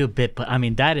tries to do a bit, but I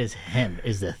mean, that is him,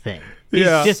 is the thing.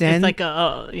 Yeah. It's like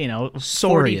a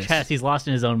 40 chess. He's lost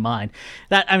in his own mind.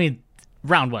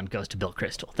 Round 1 goes to Bill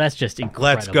Kristol. That's just incredible.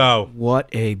 Let's go. What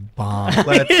a bomb.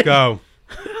 Let's go.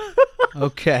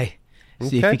 Okay.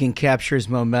 See if you can capture his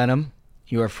momentum.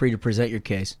 You are free to present your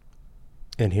case.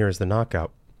 And here's the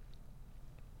knockout.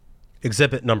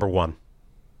 Exhibit number 1.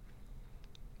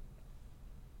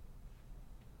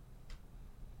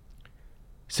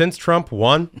 Since Trump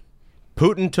won,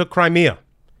 Putin took Crimea,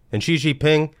 and Xi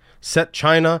Jinping set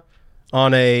China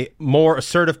on a more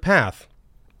assertive path.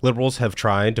 Liberals have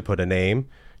tried to put a name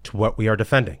to what we are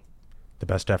defending. The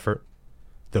best effort,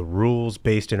 the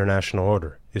rules-based international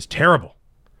order, is terrible.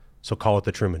 So call it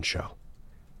the Truman Show.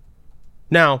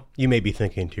 Now, you may be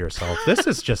thinking to yourself, this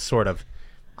is just sort of,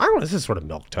 this is sort of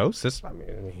milquetoast. I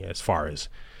mean, as far as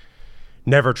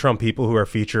never Trump people who are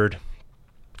featured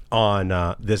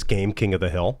on this game, King of the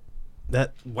Hill,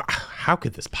 how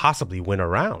could this possibly win a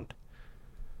round?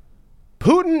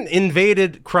 Putin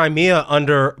invaded Crimea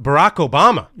under Barack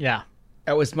Obama. Yeah.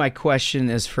 That was my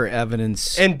question as for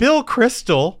evidence. And Bill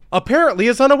Kristol apparently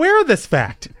is unaware of this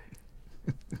fact.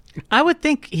 I would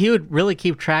think he would really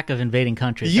keep track of invading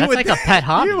countries. That's like a pet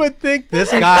hobby. You would think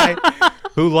this guy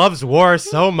who loves war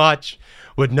so much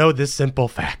would know this simple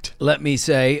fact. Let me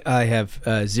say I have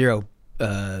zero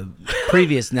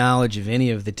previous knowledge of any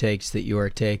of the takes that you are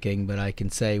taking, but I can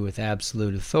say with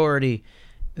absolute authority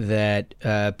that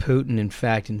Putin, in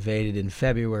fact, invaded in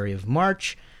February of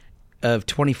March of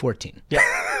 2014. Yeah.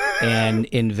 And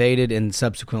invaded and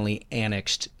subsequently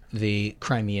annexed the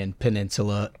Crimean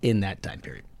Peninsula in that time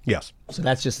period. Yes. So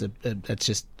that's just that's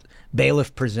just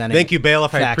bailiff presenting. Thank you,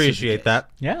 bailiff. I appreciate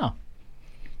that. Yeah.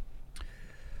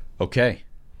 Okay.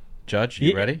 Judge,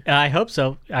 you ready? I hope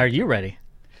so. Are you ready?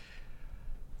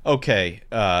 Okay,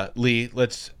 Lee,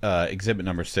 let's exhibit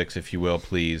number 6, if you will,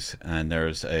 please. And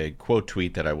there's a quote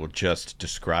tweet that I will just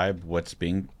describe what's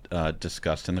being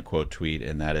discussed in the quote tweet,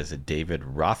 and that is a David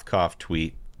Rothkopf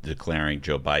tweet declaring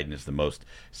Joe Biden is the most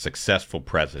successful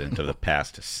president of the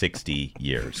past 60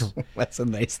 years. That's a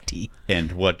nice tea.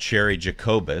 And what Sherry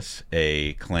Jacobus,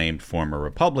 a claimed former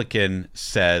Republican,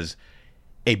 says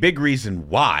a big reason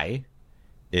why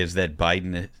is that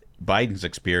Biden's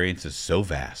experience is so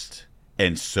vast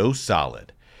and so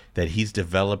solid that he's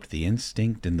developed the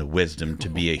instinct and the wisdom to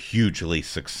be a hugely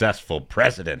successful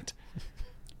president.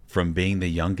 From being the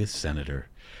youngest senator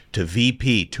to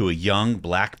VP to a young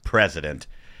black president,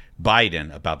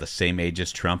 Biden, about the same age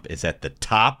as Trump, is at the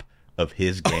top of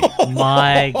his game.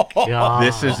 My God.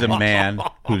 This is a man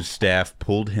whose staff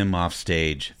pulled him off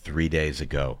stage 3 days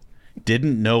ago.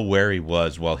 Didn't know where he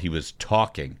was while he was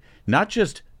talking, not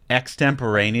just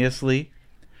extemporaneously,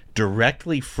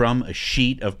 directly from a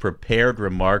sheet of prepared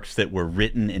remarks that were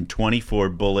written in 24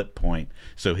 bullet point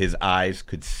so his eyes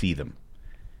could see them.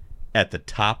 At the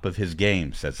top of his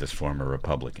game, says this former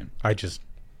Republican.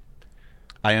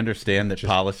 I understand that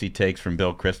policy takes from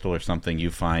Bill Kristol are something you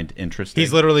find interesting.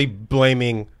 He's literally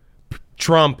blaming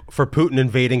Trump for Putin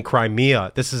invading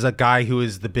Crimea. This is a guy who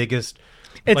is the biggest.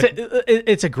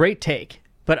 It's a great take,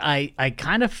 but I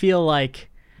kind of feel like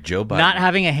Joe Biden not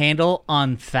having a handle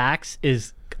on facts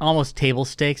is almost table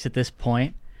stakes at this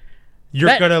point.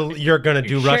 You're gonna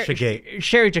do Russiagate.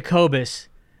 Sherry Jacobus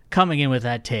coming in with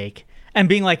that take and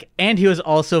being like, and he was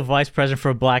also vice president for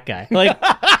a black guy. Like,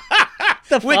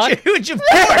 the fuck? Which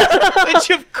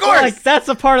of course. Like, that's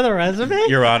a part of the resume?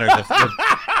 Your Honor,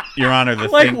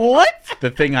 what? The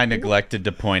thing I neglected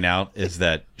to point out is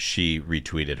that she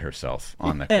retweeted herself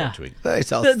on the quote tweet.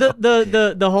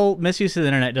 The whole misuse of the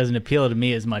internet doesn't appeal to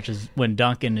me as much as when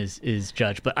Duncan is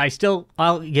judged, but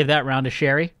I'll give that round to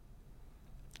Sherry.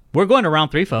 We're going to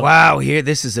round 3, folks. Wow,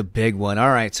 this is a big one.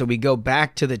 All right, so we go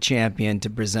back to the champion to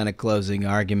present a closing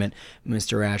argument.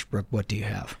 Mr. Ashbrook, what do you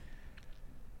have?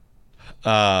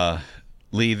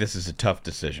 Lee, this is a tough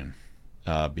decision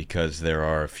because there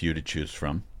are a few to choose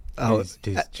from.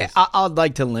 I'd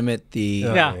like to limit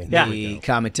the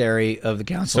commentary of the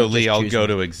council. So, Lee, I'll go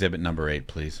to exhibit number 8,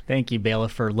 please. Thank you,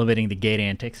 Bailiff, for limiting the gate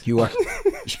antics. You are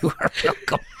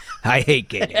welcome. I hate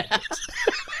gate antics.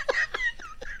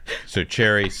 So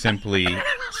Cherry simply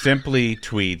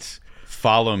tweets,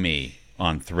 "Follow me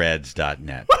on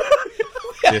threads.net."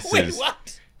 This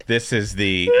is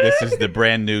the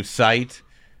brand new site.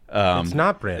 It's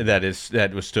not brand new.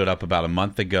 That was stood up about a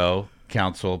month ago.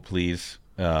 Council, please.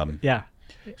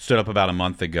 Stood up about a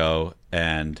month ago,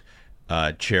 and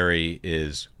Cherry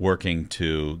is working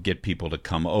to get people to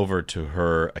come over to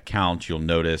her account. You'll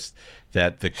notice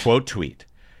that the quote tweet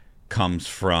comes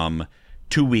from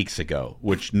 2 weeks ago,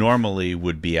 which normally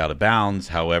would be out of bounds.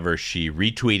 However, she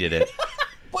retweeted it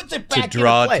to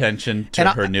draw attention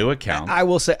to her new account. I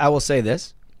will say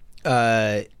this: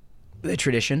 the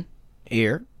tradition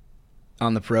here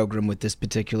on the program with this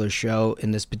particular show in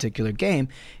this particular game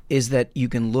is that you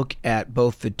can look at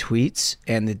both the tweets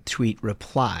and the tweet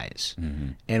replies. Mm-hmm.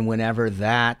 And whenever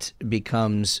that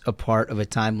becomes a part of a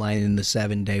timeline in the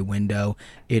 7-day window,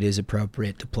 it is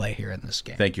appropriate to play here in this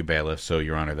game. Thank you, Bailiff. So,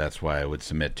 Your Honor, that's why I would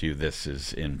submit to you this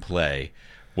is in play.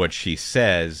 What she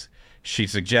says, she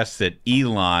suggests that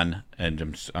Elon,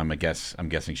 and I'm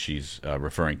guessing she's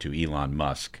referring to Elon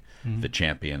Musk, the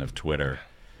champion of Twitter,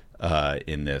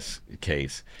 in this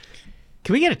case.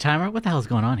 Can we get a timer? What the hell is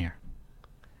going on here?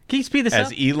 Can you speed this up?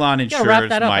 As Elon ensures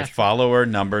my follower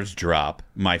numbers drop,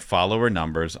 my follower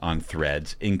numbers on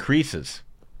Threads increases.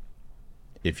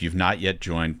 If you've not yet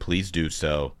joined, please do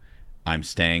so. I'm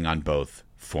staying on both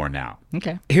for now.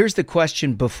 Okay. Here's the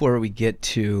question before we get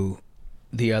to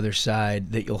the other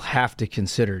side that you'll have to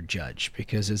consider, Judge,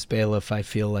 because as bailiff, I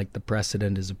feel like the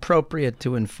precedent is appropriate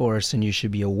to enforce and you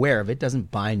should be aware of it. It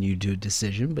doesn't bind you to a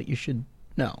decision, but you should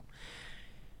know.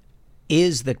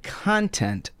 Is the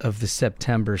content of the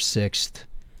September 6th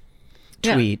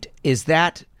tweet, is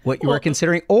that what you are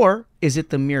considering, or is it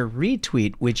the mere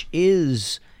retweet, which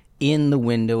is in the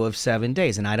window of 7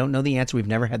 days? And I don't know the answer. We've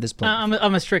never had this plan.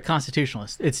 I'm a strict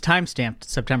constitutionalist. It's time-stamped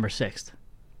September 6th.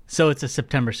 So it's a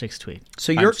September 6th tweet.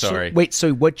 So you're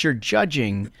so what you're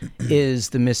judging is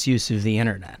the misuse of the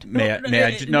internet. May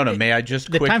I just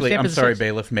quickly? I'm sorry,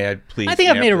 bailiff. May I please? I think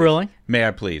I've made a ruling. May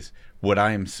I please? What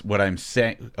I'm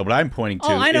saying, what I'm pointing to.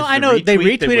 Oh, I know. They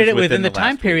retweeted it within the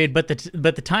time period, but the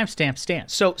timestamp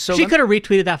stands. So she could have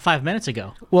retweeted that 5 minutes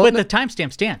ago. Well, but the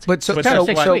timestamp stands. But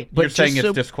you're saying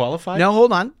it's disqualified? No,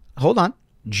 hold on.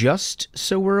 Just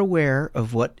so we're aware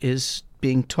of what is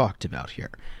being talked about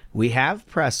here. We have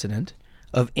precedent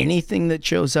of anything that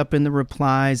shows up in the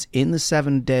replies in the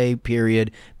 7-day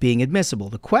period being admissible.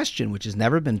 The question, which has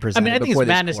never been presented before this court...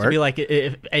 I think it's madness to be like,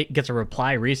 if it gets a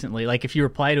reply recently, like if you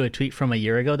reply to a tweet from a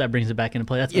year ago, that brings it back into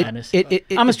play. That's madness.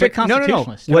 I'm a strict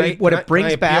constitutionalist. No.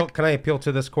 Can I appeal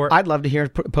to this court? I'd love to hear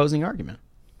an opposing argument.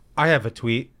 I have a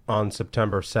tweet on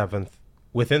September 7th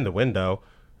within the window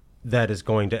that is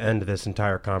going to end this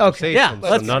entire conversation. Okay, yeah,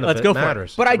 so none of it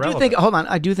matters. But I do think, hold on,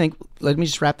 let me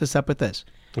just wrap this up with this.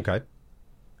 Okay.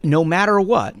 No matter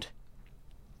what,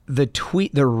 the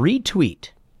retweet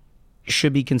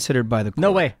should be considered by the court.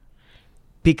 No way.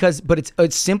 But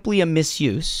it's simply a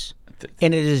misuse,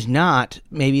 and it is not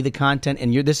maybe the content,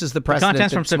 and this is the precedent. The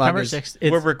content's from September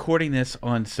 6th. We're recording this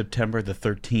on September the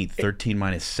 13th. 13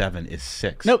 minus 7 is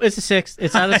 6. No, it's a 6.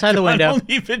 It's outside the window.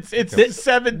 It's a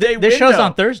 7-day window. This show's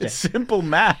on Thursday. It's simple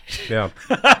math. Yeah.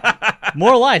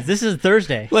 More lies. This is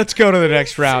Thursday. Let's go to the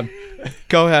next round.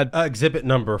 Go ahead. Exhibit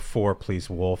number 4, please,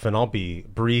 Wolf. And I'll be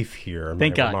brief here in my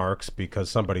remarks because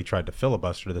somebody tried to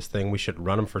filibuster this thing. We should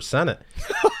run him for Senate.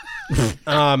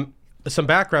 Some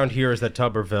background here is that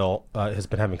Tuberville has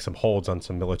been having some holds on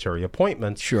some military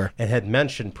appointments. Sure. And had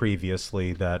mentioned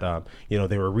previously that,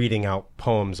 they were reading out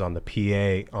poems on the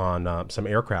PA on some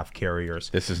aircraft carriers.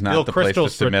 This is not the place to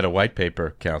submit a white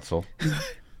paper, counsel.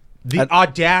 The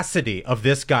audacity of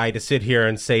this guy to sit here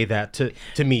and say that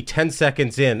to me 10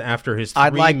 seconds in after his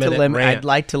 3-minute rant. I'd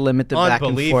like to limit the back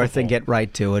and forth and get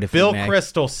right to it. If Bill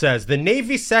Kristol says the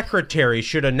Navy Secretary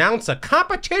should announce a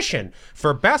competition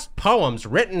for best poems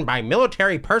written by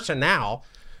military personnel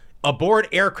aboard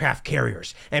aircraft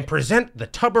carriers and present the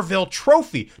Tuberville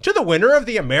Trophy to the winner of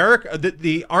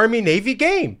the Army-Navy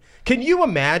game. Can you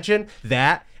imagine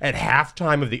that at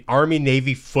halftime of the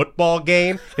Army-Navy football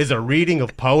game is a reading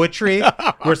of poetry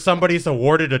where somebody's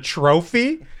awarded a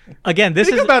trophy? Again,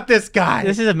 Think about this guy.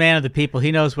 This is a man of the people.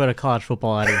 He knows what a college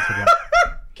football audience is.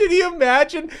 Can you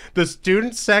imagine the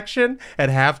student section at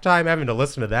halftime having to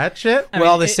listen to that shit?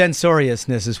 Well, the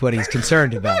censoriousness is what he's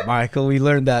concerned about, Michael. We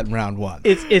learned that in round 1.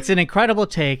 It's an incredible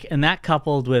take, and that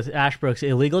coupled with Ashbrook's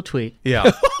illegal tweet.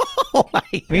 Yeah.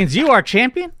 Means you are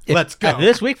champion. Let's go.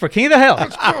 This week for King of the Hill.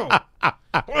 Let's go.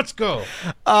 Let's go.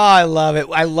 Oh, I love it.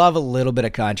 I love a little bit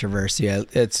of controversy.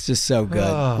 It's just so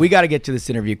good. We got to get to this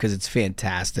interview because it's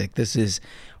fantastic. This is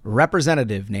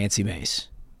Representative Nancy Mace.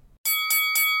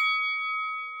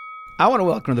 I want to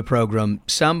welcome to the program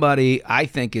somebody I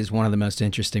think is one of the most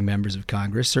interesting members of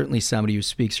Congress, certainly somebody who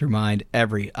speaks her mind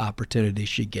every opportunity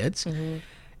she gets. Mm-hmm.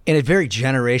 In a very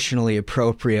generationally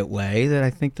appropriate way that I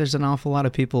think there's an awful lot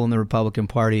of people in the Republican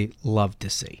Party love to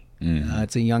see.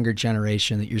 It's a younger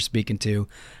generation that you're speaking to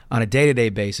on a day-to-day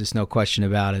basis, no question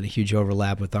about it, a huge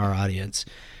overlap with our audience.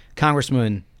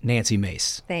 Congresswoman Nancy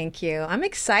Mace. Thank you. I'm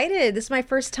excited. This is my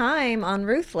first time on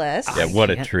Ruthless. Yeah,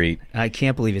 what a treat. I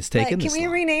can't believe it's taken this long.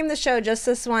 Can we rename the show just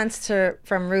this once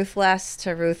from Ruthless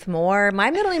to Ruth Moore?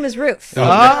 My middle name is Ruth. Oh. There's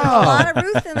a lot of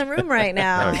Ruth in the room right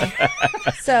now.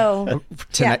 So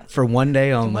tonight, for one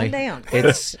day only. One day only.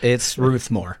 It's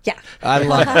Ruth Moore. Yeah. I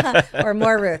love it. Or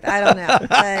more Ruth. I don't know.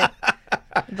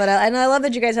 But and I love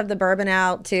that you guys have the bourbon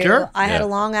out too. Sure. I had a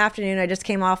long afternoon. I just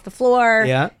came off the floor.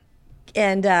 Yeah.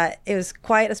 And it was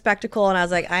quite a spectacle. And I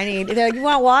was like, they're like, you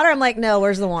want water? I'm like, no,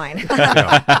 where's the wine?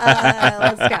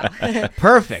 Let's go.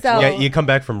 Perfect. So, yeah, you come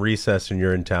back from recess and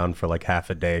you're in town for like half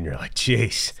a day and you're like,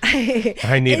 jeez,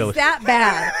 I need it's that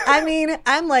bad. I mean,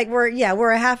 I'm like,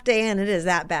 we're a half day in. It is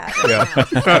that bad.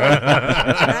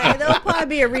 Yeah. There'll probably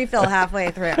be a refill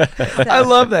halfway through. So, I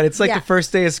love that. It's like the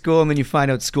first day of school and then you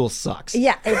find out school sucks.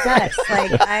 Yeah, it does.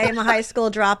 Like I am a high school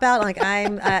dropout. Like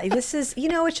this is,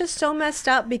 it's just so messed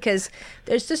up because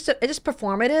it's just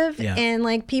performative, and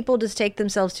like people just take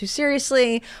themselves too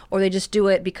seriously, or they just do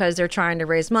it because they're trying to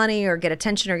raise money or get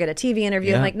attention or get a TV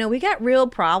interview. I'm like, no, we got real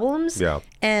problems,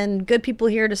 and good people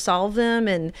here to solve them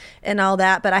and all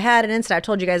that. But I had an incident. I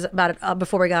told you guys about it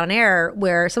before we got on air,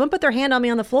 where someone put their hand on me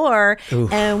on the floor,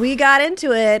 and we got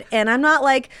into it. And I'm not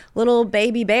like little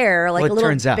baby bear, like a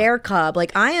little bear cub.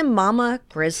 Like I am Mama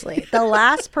Grizzly. The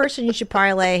last person you should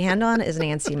probably lay a hand on is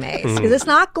Nancy Mace, because it's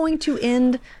not going to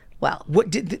end well. What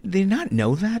did they not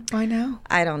know that by now?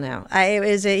 I don't know.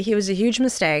 He was a huge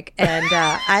mistake, and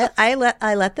I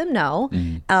let them know.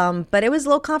 But it was a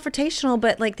little confrontational.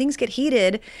 But like things get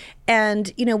heated,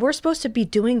 and we're supposed to be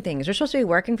doing things. We're supposed to be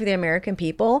working for the American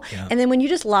people. And then when you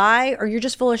just lie or you're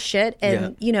just full of shit,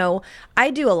 and I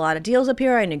do a lot of deals up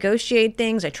here. I negotiate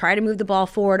things. I try to move the ball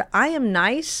forward. I am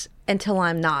nice until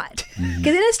I'm not,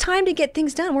 because it is time to get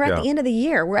things done. We're at the end of the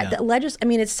year. We're at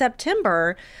the it's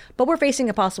September, but we're facing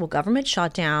a possible government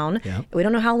shutdown. We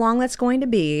don't know how long that's going to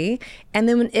be, and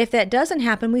then if that doesn't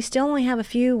happen, we still only have a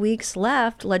few weeks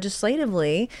left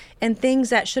legislatively, and things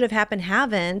that should have happened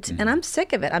haven't. And I'm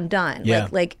sick of it. I'm done.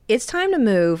 Like it's time to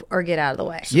move or get out of the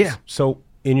way. So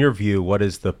in your view, what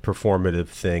is the performative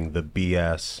thing, the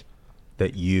BS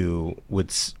that you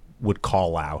would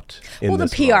call out in the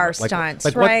this PR moment?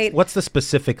 stunts, right? What's the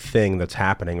specific thing that's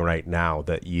happening right now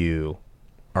that you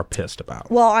are pissed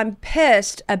about? Well, I'm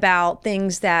pissed about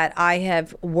things that I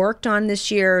have worked on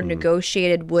this year,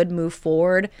 negotiated, would move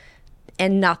forward,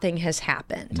 and nothing has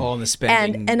happened. All in the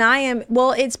spending. And I am,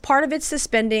 it's part of it's the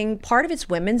spending, part of it's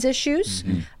women's issues.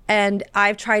 And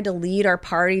I've tried to lead our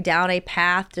party down a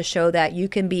path to show that you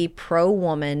can be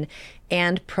pro-woman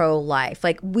and pro-life.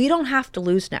 Like, we don't have to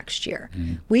lose next year.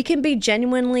 We can be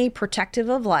genuinely protective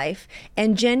of life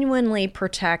and genuinely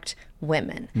protect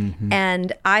women.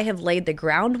 And I have laid the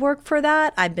groundwork for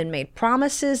that. I've been made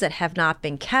promises that have not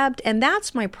been kept, and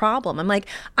that's my problem. I'm like,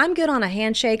 I'm good on a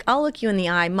handshake. I'll look you in the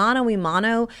eye, mano y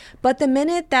mano. But the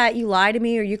minute that you lie to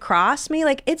me or you cross me,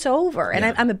 like, it's over. And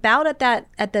I'm about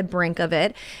at the brink of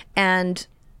it. And,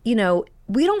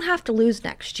 we don't have to lose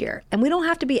next year, and we don't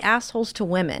have to be assholes to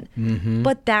women.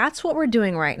 But that's what we're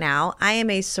doing right now. I am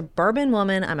a suburban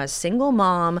woman. I'm a single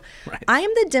mom. I am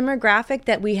the demographic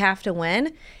that we have to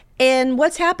win. And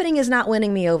what's happening is not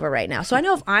winning me over right now. So I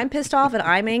know if I'm pissed off and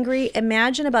I'm angry,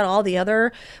 imagine about all the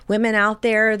other women out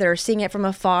there that are seeing it from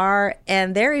afar,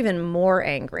 and they're even more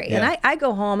angry. Yeah. And I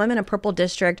go home, I'm in a purple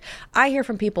district. I hear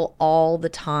from people all the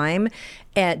time,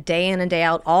 day in and day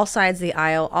out, all sides of the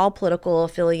aisle, all political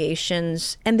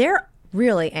affiliations, and they're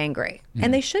really angry.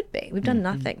 And they should be. We've done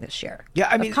nothing this year. Yeah,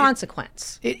 I mean, of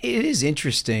consequence. It is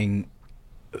interesting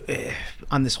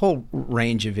on this whole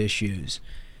range of issues.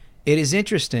 It is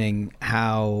interesting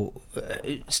how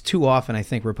it's too often I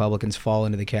think Republicans fall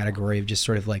into the category of just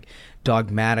sort of like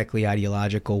dogmatically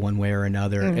ideological one way or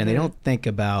another, and they don't think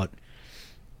about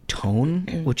tone,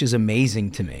 which is amazing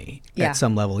to me at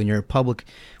some level. When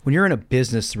you're in a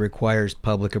business that requires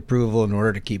public approval in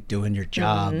order to keep doing your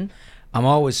job, I'm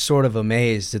always sort of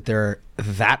amazed that there are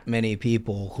that many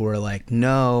people who are like,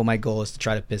 no, my goal is to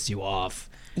try to piss you off.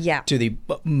 To the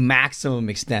maximum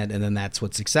extent, and then that's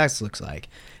what success looks like.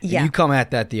 And you come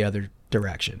at that the other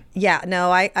direction. Yeah,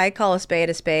 no, I call a spade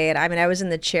a spade. I mean, I was in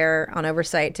the chair on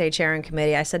oversight today, chairing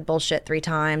committee. I said bullshit 3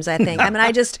 times, I think. I mean,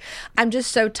 I'm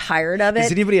just so tired of it.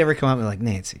 Does anybody ever come up and be like,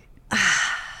 Nancy?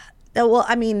 Well,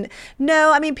 I mean,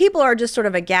 no. I mean, people are just sort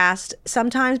of aghast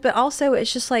sometimes, but also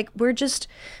it's just like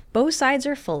both sides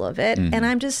are full of it, and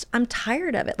I'm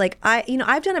tired of it. Like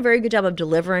I've done a very good job of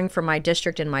delivering for my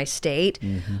district and my state,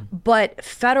 but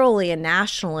federally and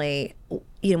nationally,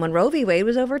 when Roe v. Wade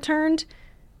was overturned,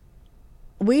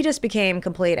 we just became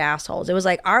complete assholes. It was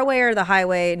like our way or the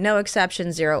highway, no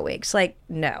exceptions, 0 weeks. Like,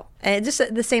 no. And just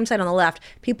the same side on the left,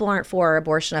 people aren't for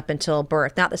abortion up until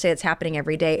birth. Not to say it's happening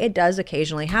every day. It does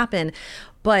occasionally happen.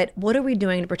 But what are we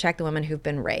doing to protect the women who've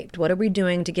been raped? What are we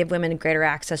doing to give women greater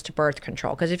access to birth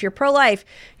control? Because if you're pro-life,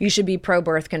 you should be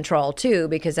pro-birth control too,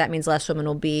 because that means less women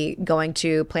will be going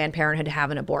to Planned Parenthood to have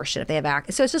an abortion if they have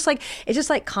access. So it's just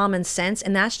like common sense,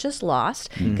 and that's just lost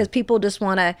because people just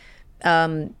want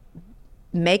to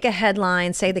make a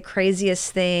headline, say the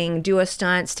craziest thing, do a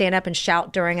stunt, stand up and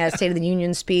shout during a State of the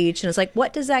Union speech. And it's like,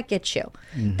 what does that get you?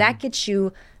 That gets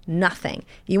you nothing.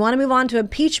 You want to move on to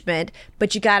impeachment,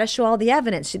 but you got to show all the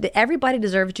evidence. Everybody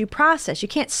deserves due process. You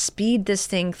can't speed this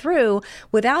thing through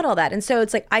without all that. And so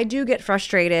it's like, I do get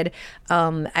frustrated.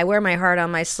 I wear my heart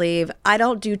on my sleeve. I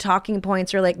don't do talking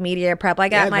points or like media prep. I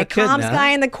got my comms guy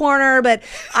in the corner, but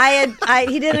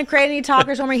he didn't create any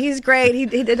talkers for me. He's great. He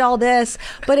did all this,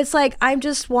 but it's like, I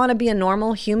just want to be a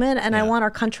normal human, and I want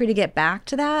our country to get back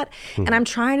to that. And I'm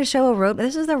trying to show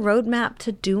this is the roadmap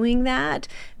to doing that,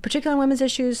 particularly on women's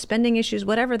issues, spending issues,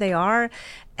 whatever they are.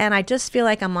 And I just feel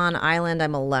like I'm on an island.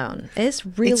 I'm alone. It's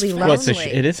really lonely.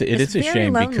 It is a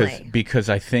shame because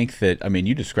I think that, I mean,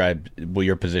 you described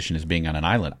your position as being on an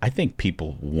island. I think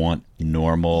people want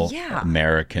normal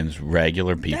Americans,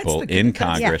 regular people in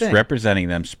Congress, representing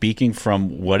them, speaking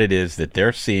from what it is that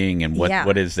they're seeing and what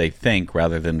it is they think,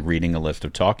 rather than reading a list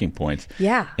of talking points.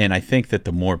 And I think that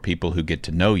the more people who get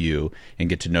to know you and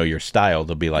get to know your style,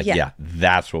 they'll be like,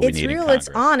 that's what we need in Congress.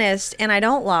 It's honest, and I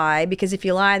don't lie, because if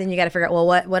you lie, then you got to figure out, well,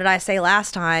 what did I say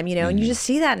last time? And you just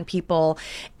see that in people,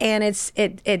 and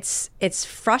it's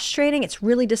frustrating. It's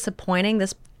really disappointing.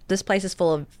 This place is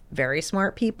full of very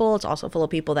smart people. It's also full of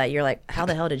people that you're like, how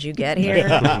the hell did you get here?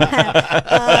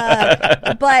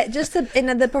 But just the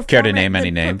performance. Care to name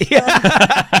any names? We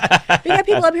got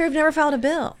people up here who've never filed a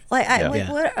bill.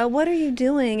 What are you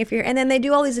doing? And then they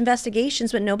do all these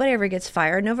investigations, but nobody ever gets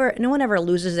fired. No one ever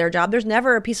loses their job. There's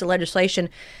never a piece of legislation.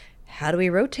 How do we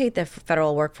rotate the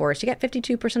federal workforce? You got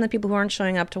 52% of the people who aren't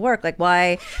showing up to work. Like,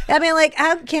 why? I mean, like,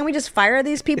 how can't we just fire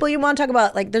these people? You want to talk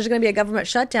about, like, there's going to be a government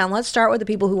shutdown. Let's start with the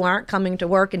people who aren't coming to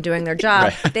work and doing their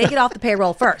job. They get off the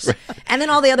payroll first. And then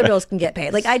all the other bills can get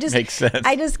paid. Like, Makes sense.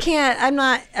 I just can't. I'm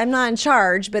not in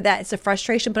charge, but that's a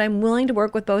frustration. But I'm willing to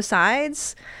work with both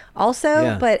sides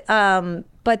also. But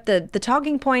the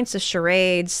talking points, the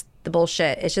charades, the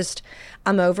bullshit, it's just,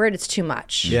 I'm over it. It's too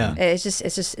much.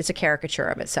 It's a caricature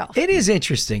of itself. It is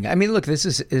interesting. I mean, look, this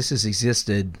has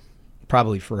existed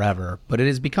probably forever, but it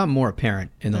has become more apparent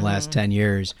in the last 10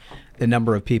 years, the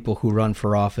number of people who run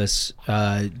for office,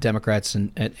 Democrats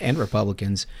and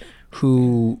Republicans,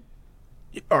 who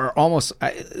are almost,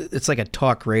 it's like a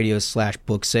talk radio /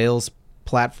 book sales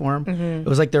platform. It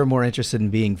was like they're more interested in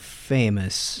being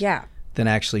famous than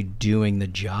actually doing the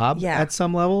job at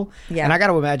some level. And I got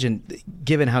to imagine,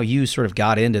 given how you sort of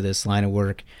got into this line of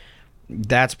work,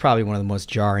 that's probably one of the most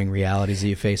jarring realities that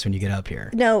you face when you get up here.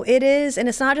 No, it is. And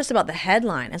it's not just about the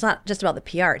headline. It's not just about the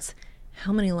PR. It's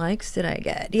how many likes did I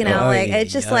get? You know,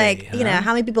 it's just you know,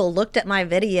 how many people looked at my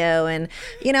video, and,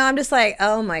 you know, I'm just like,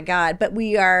 oh my God, but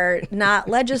we are not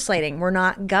legislating. We're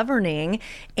not governing.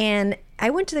 And I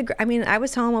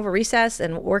was home over recess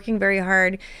and working very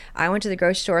hard. I went to the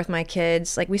grocery store with my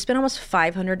kids. Like, we spent almost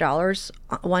 $500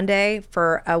 one day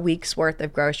for a week's worth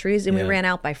of groceries, and we ran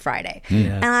out by Friday.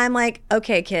 And I'm like,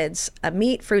 okay, kids,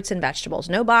 meat, fruits, and vegetables.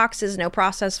 No boxes, no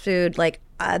processed food. Like,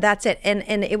 that's it.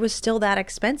 And it was still that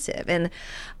expensive. And,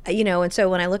 you know, and so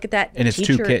when I look at that, and it's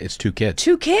two kids.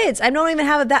 Two kids. I don't even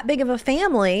have that big of a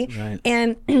family. Right.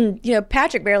 And, you know,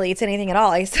 Patrick barely eats anything at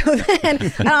all. So then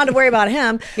I don't have to worry about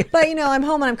him. But, you know, I'm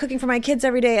home and I'm cooking for my kids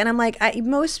every day. And I'm like,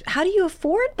 how do you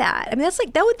afford that? I mean,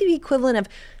 that would be the equivalent of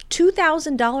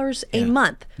 $2,000 a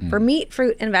month for meat,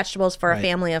 fruit, and vegetables for a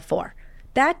family of 4.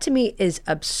 That to me is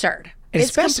absurd. And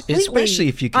especially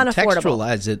if you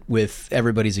contextualize it with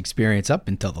everybody's experience up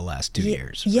until the last 2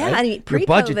 years. Yeah, right? I mean, your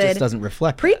budget just doesn't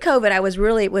reflect Pre-COVID, that. I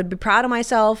would be proud of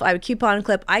myself. I would coupon and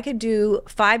clip. I could do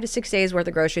 5 to 6 days worth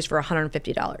of groceries for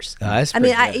 $150. That's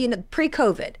pretty good. You know,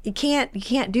 pre-COVID, you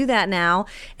can't do that now.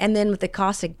 And then with the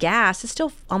cost of gas, it's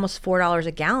still almost $4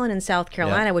 a gallon in South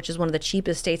Carolina, which is one of the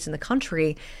cheapest states in the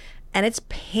country. And it's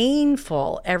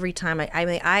painful every time.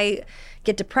 I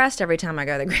get depressed every time I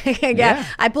go to the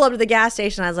I pull up to the gas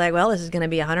station. I was like, well, this is going to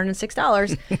be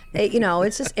 $106. You know,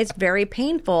 it's very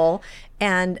painful.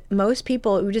 And most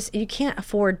people, you can't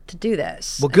afford to do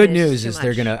this. Well, good news is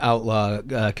they're going to outlaw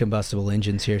combustible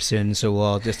engines here soon, so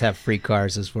we'll just have free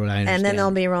cars, is what I understand. And then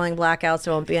there'll be rolling blackouts.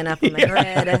 There won't be enough on the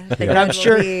grid. The grid I'm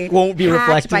sure it won't be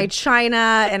reflected by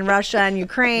China and Russia and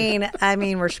Ukraine. I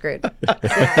mean, we're screwed.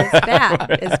 It's bad.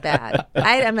 It's bad.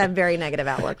 I am a very negative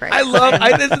outlook right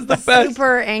now. This is the best.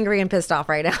 Super angry and pissed off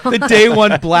right now. The day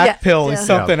one black pill is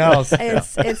something else.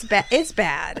 It's bad. It's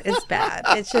bad. It's bad.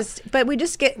 It's just, but we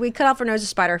cut off our nose to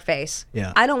spite our face.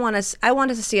 Yeah. I want us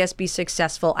to see us be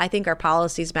successful. I think our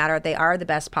policies matter. They are the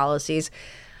best policies,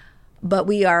 but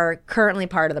we are currently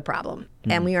part of the problem.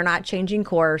 And we are not changing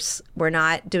course. We're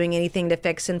not doing anything to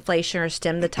fix inflation or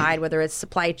stem the tide, whether it's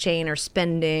supply chain or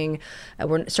spending.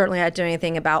 We're certainly not doing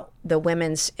anything about the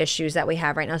women's issues that we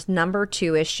have right now. It's number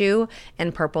 2 issue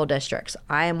in purple districts.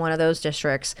 I am one of those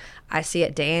districts. I see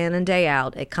it day in and day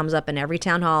out. It comes up in every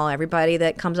town hall. Everybody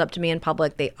that comes up to me in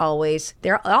public, they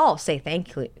all say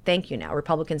thank you now.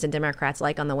 Republicans and Democrats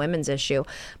like on the women's issue.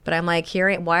 But I'm like,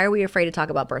 why are we afraid to talk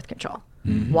about birth control?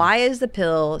 Mm-hmm. Why is the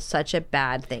pill such a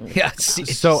bad thing?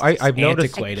 So I've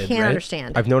noticed. I can't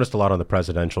understand. I've noticed a lot on the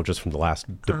presidential, just from the last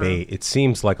debate. It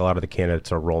seems like a lot of the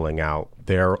candidates are rolling out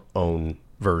their own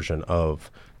version of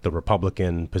the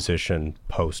Republican position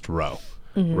post Roe,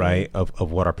 right?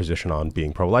 Of what our position on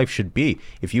being pro-life should be.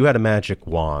 If you had a magic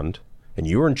wand and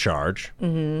you were in charge,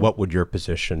 what would your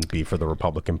position be for the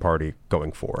Republican Party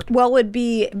going forward? Well, it would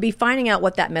be finding out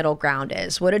what that middle ground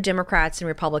is. What do Democrats and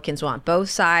Republicans want? Both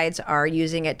sides are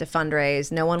using it to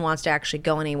fundraise. No one wants to actually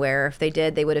go anywhere. If they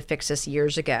did, they would have fixed this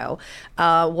years ago.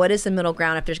 What is the middle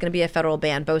ground? If there's going to be a federal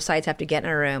ban, both sides have to get in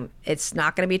a room. It's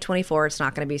not going to be 24. It's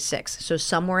not going to be 6. So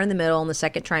somewhere in the middle in the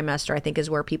second trimester, I think, is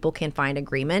where people can find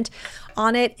agreement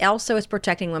on it. Also, it's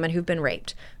protecting women who've been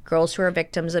raped, girls who are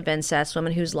victims of incest,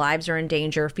 women whose lives are in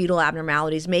danger, fetal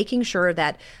abnormalities, making sure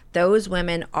that those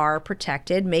women are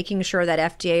protected, making sure that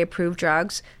FDA-approved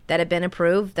drugs that have been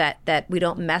approved, that we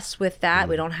don't mess with that.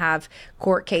 We don't have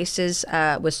court cases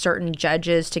with certain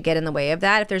judges to get in the way of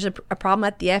that. If there's a problem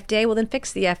at the FDA, well, then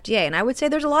fix the FDA. And I would say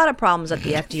there's a lot of problems at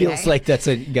the FDA. Feels like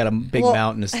got a big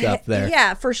mountain of stuff there.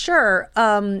 Yeah, for sure.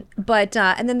 But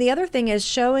and then the other thing is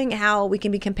showing how we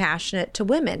can be compassionate to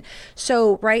women.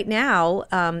 So right now,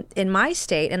 in my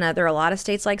state, and there are a lot of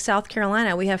states like South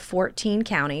Carolina, we have 14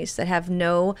 counties that have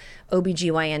no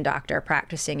OBGYN doctor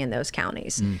practicing in those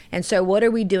counties. And so what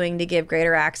are we doing to give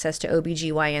greater access to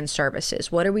OBGYN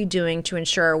services? What are we doing to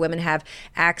ensure women have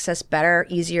access, better,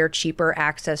 easier, cheaper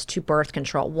access to birth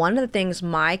control? One of the things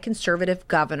my conservative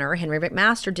governor, Henry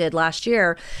McMaster, did last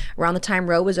year, around the time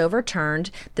Roe was overturned,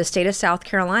 the state of South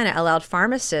Carolina allowed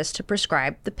pharmacists to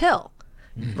prescribe the pill.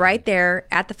 Right there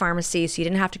at the pharmacy, so you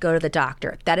didn't have to go to the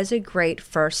doctor. That is a great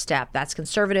first step. That's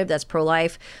conservative. That's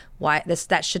pro-life.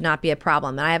 That should not be a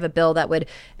problem. And I have a bill that would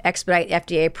expedite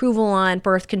FDA approval on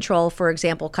birth control, for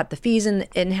example, cut the fees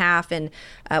in half and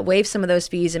waive some of those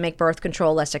fees and make birth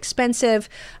control less expensive.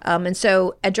 And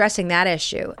so addressing that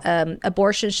issue.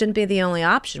 Abortion shouldn't be the only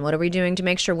option. What are we doing to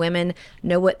make sure women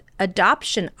know what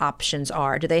adoption options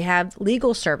are? Do they have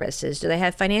legal services? Do they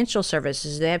have financial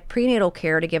services? Do they have prenatal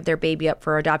care to give their baby up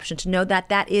for adoption, to know that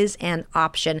that is an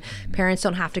option? Parents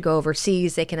don't have to go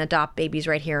overseas. They can adopt babies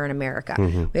right here in America.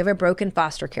 We have a broken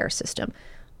foster care system.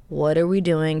 What are we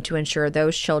doing to ensure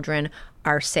those children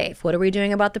are safe? What are we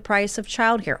doing about the price of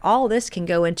childcare? All this can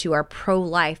go into our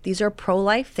pro-life. These are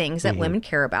pro-life things that women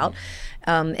care about.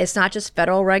 It's not just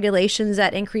federal regulations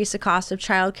that increase the cost of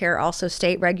childcare, also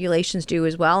state regulations do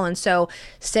as well. And so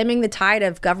stemming the tide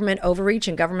of government overreach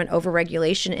and government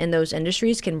overregulation in those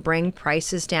industries can bring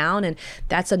prices down. And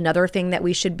that's another thing that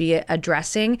we should be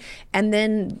addressing. And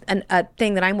then a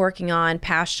thing that I'm working on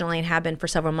passionately and have been for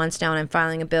several months now, and I'm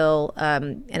filing a bill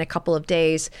in a couple of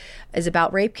days, is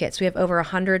about rape kits. We have over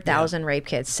 100,000 rape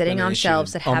kits sitting on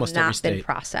shelves that have not been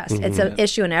processed. It's an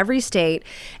issue in every state.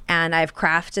 And I've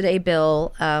crafted a bill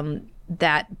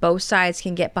that both sides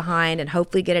can get behind and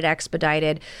hopefully get it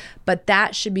expedited. But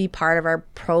that should be part of our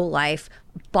pro-life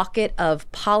bucket of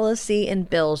policy and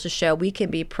bills to show we can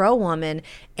be pro-woman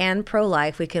and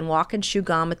pro-life. We can walk and chew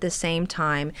gum at the same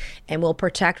time, and we'll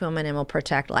protect women and we'll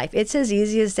protect life. It's as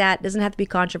easy as that. It doesn't have to be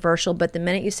controversial, but the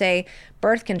minute you say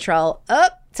birth control,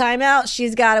 time out,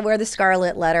 she's got to wear the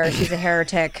scarlet letter. She's a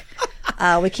heretic.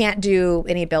 We can't do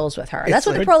any bills with her. That's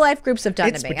what the pro-life groups have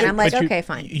done to me. And I'm like, okay,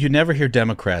 fine. You never hear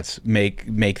Democrats make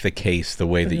the case the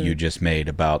way that you just made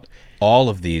about all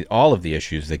of the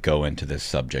issues that go into this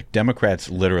subject. Democrats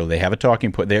literally, they have a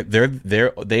talking point.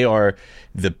 They are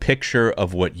the picture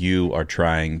of what you are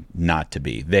trying not to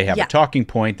be. They have a talking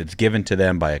point that's given to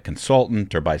them by a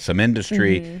consultant or by some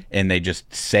industry, and they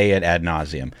just say it ad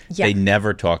nauseum. They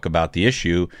never talk about the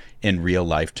issue in real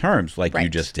life terms like you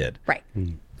just did. Right.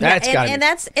 That's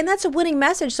a winning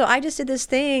message. So I just did this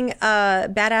thing,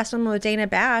 Badass Woman with Dana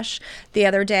Bash, the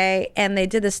other day, and they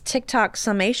did this TikTok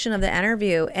summation of the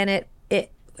interview, and it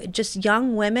just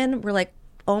young women were like,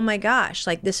 oh my gosh,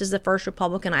 like this is the first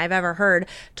Republican I've ever heard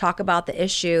talk about the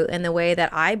issue in the way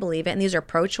that I believe it. And these are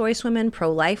pro-choice women,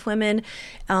 pro-life women,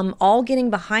 all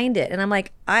getting behind it. And I'm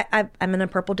like, I'm in a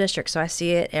purple district, so I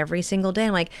see it every single day.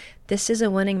 I'm like, this is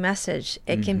a winning message.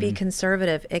 It can be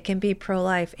conservative, it can be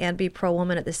pro-life and be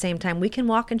pro-woman at the same time. We can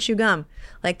walk and chew gum.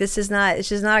 Like it's just not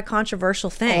a controversial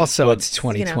thing. Also, it's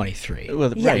 2023.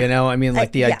 I mean,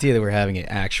 like the idea that we're having an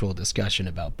actual discussion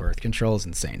about birth control is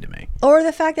insane to me. Or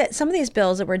the fact that some of these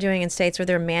bills that we're doing in states where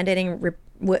they're mandating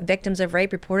victims of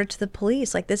rape reported to the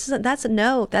police. Like that's a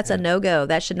no-go.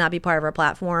 That should not be part of our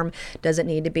platform. Doesn't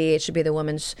need to be. It should be the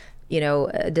woman's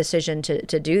decision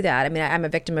to do that. I mean, I'm a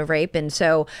victim of rape, and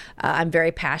so I'm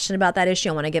very passionate about that issue.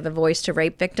 I want to give a voice to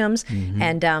rape victims,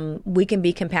 and we can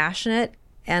be compassionate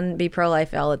and be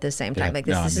pro-life all at the same time.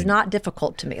 This is not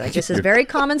difficult to me. Like this is very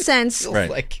common sense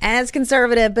and it's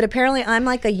conservative, but apparently I'm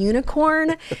like a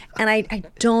unicorn, and I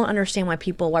don't understand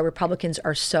why Republicans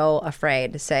are so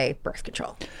afraid to say birth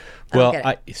control.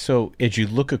 Well, so as you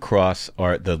look across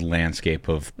the landscape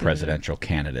of presidential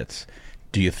candidates,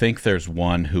 do you think there's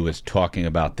one who is talking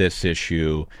about this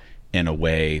issue in a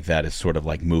way that is sort of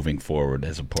like moving forward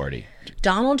as a party?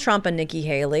 Donald Trump and Nikki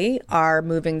Haley are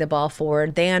moving the ball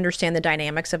forward. They understand the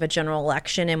dynamics of a general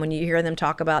election. And when you hear them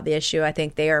talk about the issue, I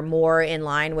think they are more in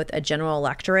line with a general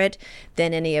electorate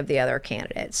than any of the other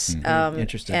candidates.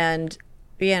 Interesting. And,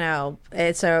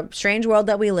 it's a strange world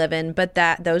that we live in, but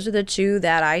those are the two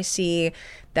that I see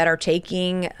that are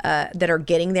that are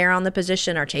getting there on the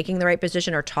position, are taking the right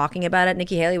position, are talking about it.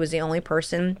 Nikki Haley was the only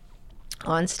person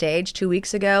on stage 2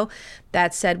 weeks ago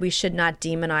that said we should not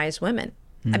demonize women.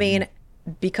 I mean,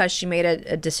 because she made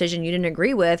a decision you didn't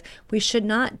agree with, we should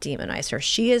not demonize her.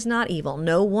 She is not evil.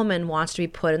 No woman wants to be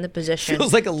put in the position.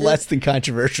 Feels like a less than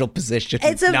controversial position.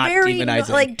 It's a very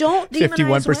don't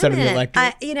demonize 51% women. Of the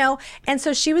electorate. And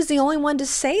so she was the only one to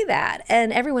say that,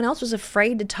 and everyone else was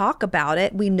afraid to talk about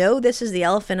it. We know this is the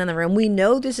elephant in the room. We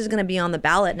know this is going to be on the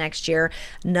ballot next year.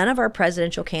 None of our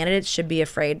presidential candidates should be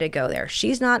afraid to go there.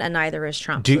 She's not, and neither is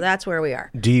Trump. So that's where we are.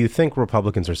 Do you think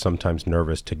Republicans are sometimes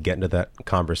nervous to get into that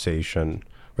conversation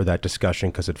or that discussion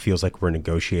because it feels like we're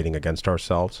negotiating against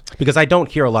ourselves? Because I don't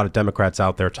hear a lot of Democrats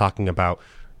out there talking about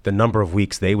the number of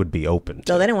weeks they would be open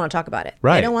to. So they don't want to talk about it.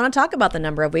 Right. They don't want to talk about the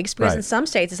number of weeks because in some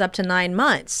states it's up to 9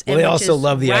 months. Well, they also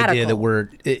love the idea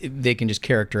that they can just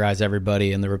characterize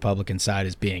everybody in the Republican side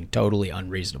as being totally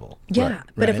unreasonable. Yeah,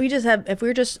 but if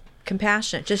we're just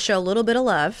compassionate, just show a little bit of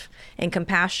love and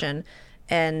compassion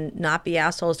and not be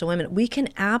assholes to women, we can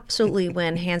absolutely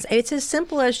win hands. It's as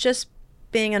simple as just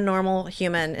being a normal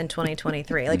human in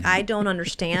 2023. Like, I don't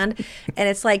understand. And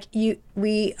it's like I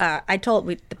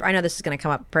know this is going to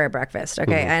come up prayer breakfast.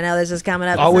 Okay. I know this is coming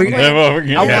up.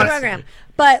 Program. Program.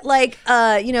 But like,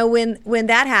 when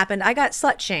that happened, I got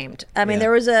slut shamed. I mean,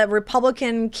 there was a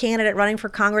Republican candidate running for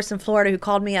Congress in Florida who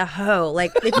called me a hoe.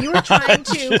 Like, if you were trying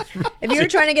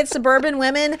to get suburban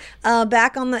women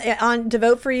back to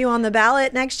vote for you on the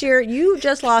ballot next year, you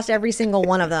just lost every single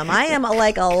one of them. I am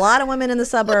like a lot of women in the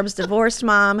suburbs, divorced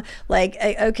mom. Like,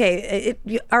 okay,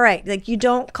 all right. Like, you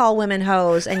don't call women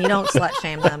hoes and you don't slut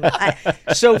shame them.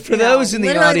 So for those in the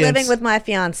audience, literally living with my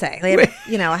fiance, they have,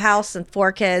 a house and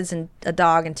 4 kids and a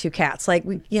dog and 2 cats. Like,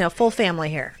 full family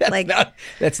here.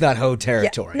 That's not hoe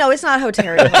territory. Yeah, no, it's not hoe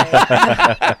territory.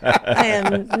 I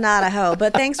am not a hoe,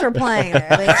 but thanks for playing there.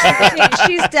 Like,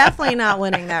 she's definitely not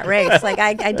winning that race. Like,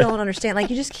 I don't understand. Like,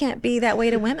 you just can't be that way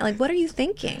to women. Like, what are you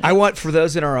thinking? I want, for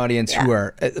those in our audience who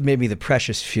are maybe the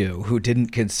precious few who didn't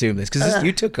consume this, because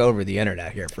you took over the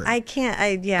internet here for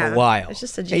a while. It's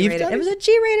just a G-rated. It was a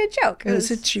G-rated joke. It was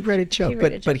a G-rated joke.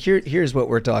 But here's what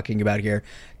we're talking about here.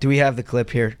 Do we have the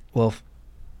clip here, Wolf?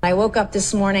 I woke up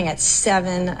this morning at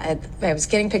 7. I was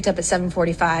getting picked up at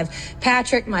 7:45.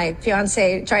 Patrick, my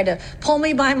fiance, tried to pull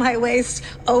me by my waist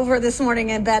over this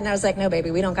morning in bed, and I was like, no, baby,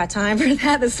 we don't got time for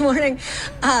that this morning.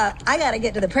 I got to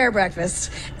get to the prayer breakfast,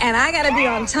 and I got to be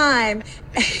on time,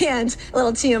 and a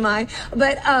little TMI.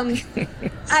 But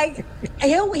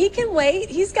he can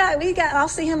wait. I'll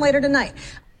see him later tonight.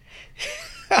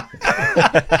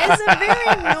 It's a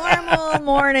very normal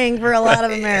morning for a lot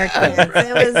of Americans. Right.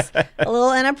 It was a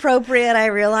little inappropriate. I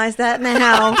realize that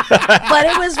now, but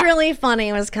it was really funny.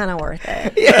 It was kind of worth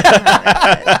it.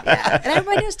 Yeah. And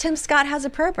everybody knows Tim Scott has a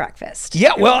prayer breakfast.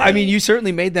 Yeah, well, I mean, you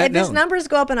certainly made that known. If his numbers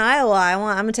go up in Iowa, I'm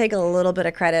going to take a little bit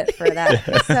of credit for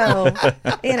that. So,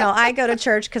 I go to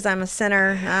church because I'm a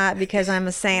sinner, not because I'm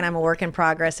a saint. I'm a work in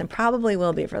progress and probably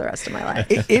will be for the rest of my life.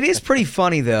 It is pretty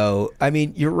funny, though. I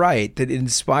mean, you're right that it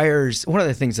inspires. One of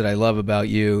the things that I love about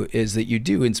you is that you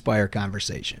do inspire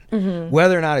conversation,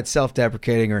 whether or not it's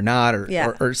self-deprecating or not,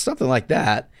 or something like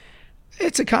that.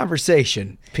 It's a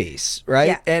conversation piece,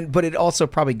 right? Yeah. But it also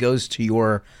probably goes to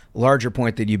your larger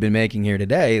point that you've been making here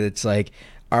today. That's like,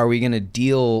 are we going to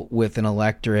deal with an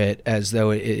electorate as though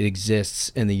it exists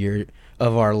in the year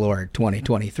of our Lord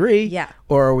 2023? Yeah.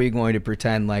 Or are we going to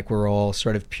pretend like we're all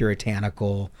sort of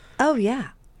puritanical? Oh, yeah.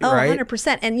 Oh, right?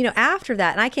 100%. And, after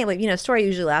that, and I can't believe, story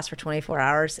usually lasts for 24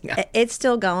 hours. It's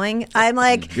still going. I'm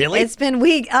like, really? It's been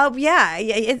weeks. Oh, yeah.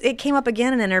 It came up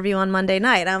again in an interview on Monday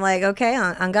night. I'm like, okay,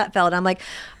 on Gutfeld. I'm like,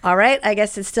 all right, I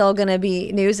guess it's still going to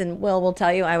be news. And Will will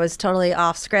tell you I was totally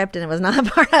off script and it was not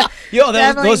part of. Yo,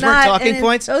 those weren't talking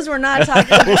points? Those were not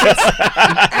talking points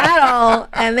at all.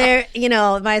 And there,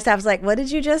 my staff was like, what did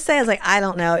you just say? I was like, I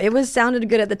don't know. It sounded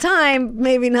good at the time.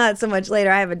 Maybe not so much later.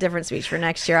 I have a different speech for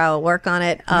next year. I will work on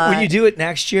it. When you do it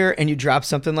next year and you drop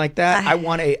something like that, I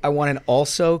want an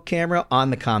also camera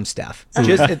on the comm staff.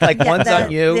 Just like one's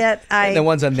on you and then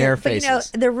one's on their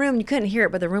faces. The room, you couldn't hear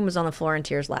it, but the room was on the floor in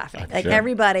tears laughing. Like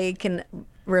everybody can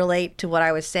relate to what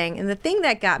I was saying. And the thing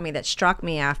that struck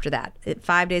me after that,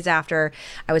 5 days after,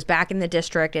 I was back in the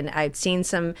district and I'd seen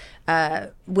some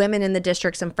women in the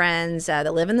district, some friends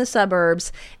that live in the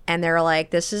suburbs, and they're like,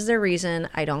 this is the reason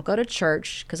I don't go to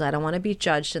church because I don't want to be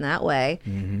judged in that way.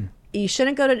 Mm-hmm. You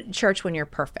shouldn't go to church when you're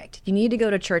perfect. You need to go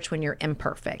to church when you're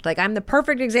imperfect. Like, I'm the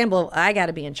perfect example of I got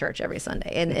to be in church every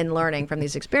Sunday and learning from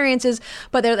these experiences.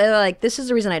 But they're like, this is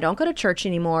the reason I don't go to church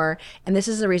anymore. And this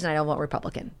is the reason I don't vote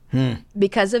Republican.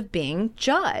 Because of being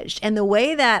judged. And the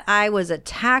way that I was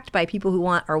attacked by people who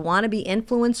want to be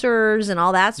influencers and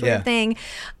all that sort of thing,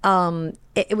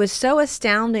 it was so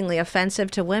astoundingly offensive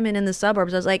to women in the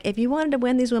suburbs. I was like, if you wanted to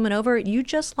win these women over, you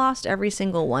just lost every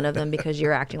single one of them because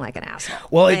you're acting like an asshole.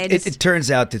 Well, it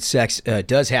turns out that sex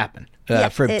does happen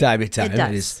from time to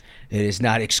time. It is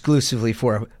not exclusively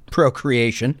for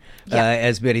procreation,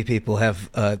 as many people have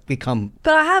become.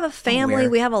 But I have a family. Aware.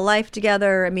 We have a life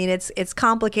together. I mean, it's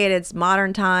complicated. It's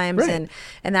modern times and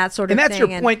that sort of thing. And that's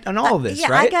your point on all of this,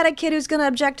 right? I got a kid who's going to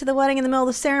object to the wedding in the middle of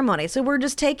the ceremony. So we're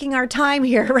just taking our time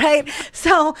here, right?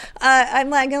 So I'm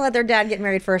going to let their dad get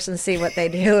married first and see what they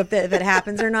do, if it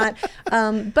happens or not.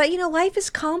 But, life is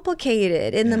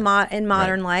complicated in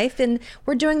modern life. And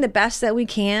we're doing the best that we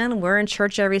can. We're in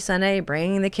church every Sunday,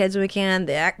 bringing the kids we can.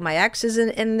 My ex is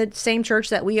in the same church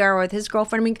that we are with his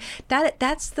girlfriend. I mean,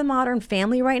 that's the modern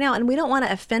family right now, and we don't want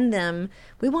to offend them.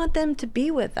 We want them to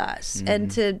be with us and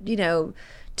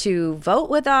to vote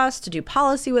with us, to do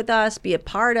policy with us, be a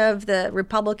part of the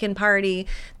Republican Party.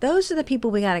 Those are the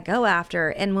people we got to go after.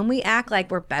 And when we act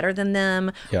like we're better than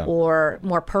them or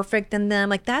more perfect than them,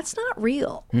 like, that's not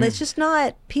real. It's just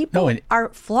not. People are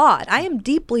flawed. I am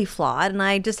deeply flawed, and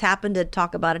I just happen to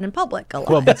talk about it in public a lot.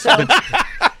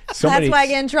 Well, That's why I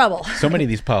get in trouble. So many of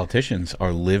these politicians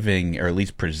are living, or at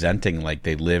least presenting like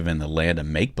they live in the land of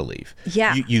make-believe.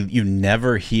 Yeah. You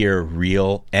never hear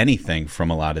real anything from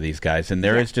a lot of these guys. And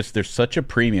there's such a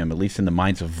premium, at least in the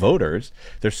minds of voters,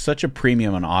 there's such a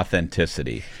premium on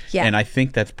authenticity. Yeah. And I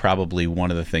think that's probably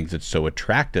one of the things that's so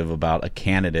attractive about a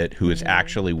candidate who is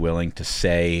actually willing to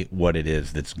say what it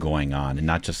is that's going on and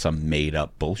not just some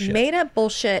made-up bullshit. Made-up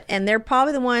bullshit, and they're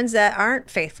probably the ones that aren't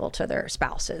faithful to their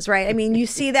spouses, right? I mean, you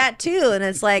see that too, and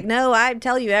it's like, no, I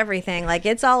tell you everything. Like,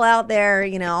 it's all out there.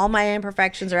 You know, all my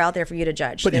imperfections are out there for you to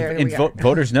judge. But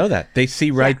voters know that. They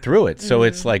see right through it. So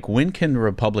it's like, when can the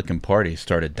Republican Party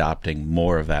start adopting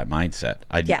more of that mindset?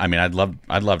 I mean, I'd love to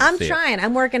see it. I'm trying.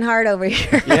 I'm working hard over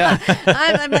here. Yeah.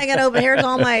 I'm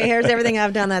like, here's everything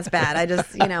I've done that's bad. I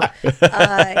just,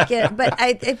 but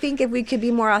I think if we could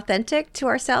be more authentic to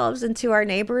ourselves and to our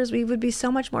neighbors, we would be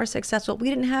so much more successful.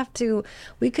 We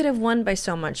could have won by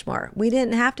so much more. We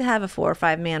didn't have to have a 4 or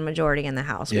 5 man majority in the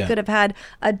House. We could have had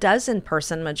a 12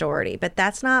 person majority, but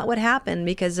that's not what happened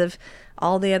because of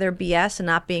all the other BS and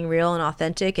not being real and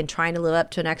authentic and trying to live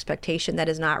up to an expectation that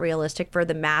is not realistic for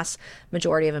the mass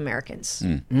majority of Americans.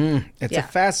 It's a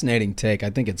fascinating take. I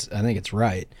think it's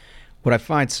right. What I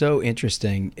find so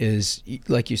interesting is,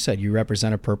 like you said, you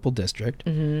represent a purple district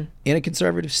in a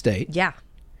conservative state. Yeah.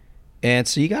 And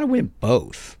so you got to win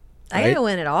both. I got to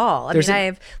win it all. I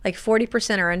have like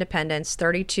 40% are independents,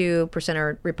 32%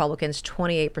 are Republicans,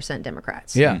 28%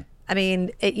 Democrats. Yeah. I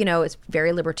mean, it's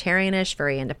very libertarianish,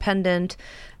 very independent.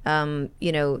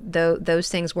 Those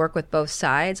things work with both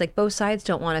sides. Like, both sides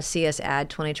don't want to see us add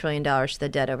 $20 trillion to the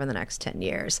debt over the next 10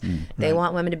 years. They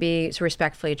want women to be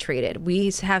respectfully treated.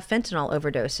 We have fentanyl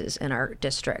overdoses in our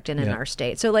district and in our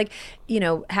state. So,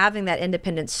 having that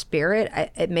independent spirit,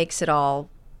 it makes it all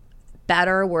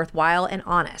better, worthwhile, and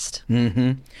honest.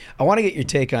 I want to get your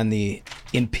take on the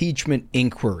impeachment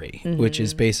inquiry, which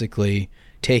is basically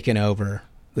taken over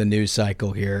the news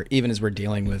cycle here, even as we're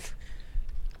dealing with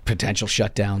potential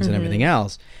shutdowns and everything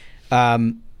else.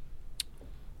 I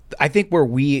think where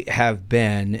we have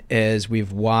been is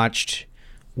we've watched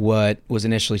what was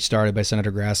initially started by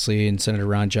Senator Grassley and Senator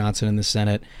Ron Johnson in the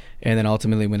Senate, and then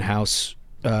ultimately when House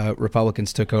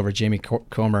Republicans took over, Jamie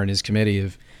Comer and his committee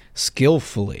have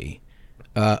skillfully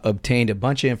obtained a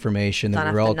bunch of information that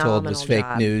we were all told was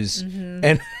fake news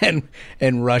and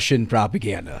Russian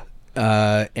propaganda.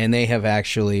 And they have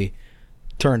actually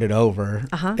turned it over,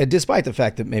 despite the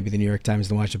fact that maybe the New York Times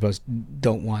and the Washington Post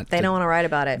don't want to write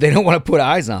about it. They don't want to put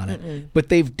eyes on it. But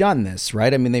they've done this,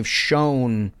 right? I mean, they've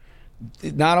shown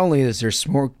not only is there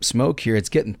smoke here, it's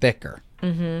getting thicker.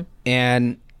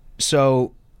 And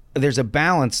so there's a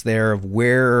balance there of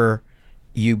where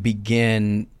you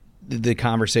begin the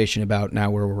conversation about now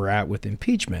where we're at with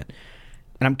impeachment.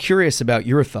 And I'm curious about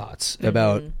your thoughts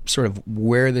about sort of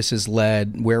where this has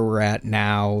led, where we're at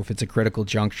now, if it's a critical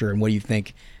juncture, and what do you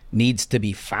think needs to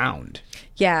be found?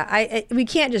 Yeah, we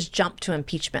can't just jump to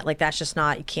impeachment. Like, that's just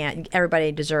not, you can't.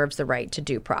 Everybody deserves the right to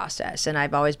due process. And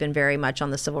I've always been very much on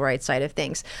the civil rights side of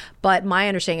things. But my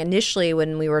understanding initially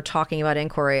when we were talking about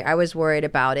inquiry, I was worried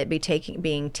about it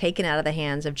being taken out of the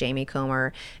hands of Jamie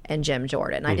Comer and Jim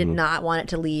Jordan. I did not want it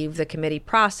to leave the committee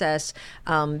process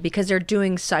because they're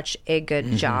doing such a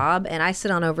good job. And I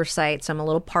sit on oversight, so I'm a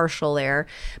little partial there.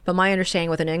 But my understanding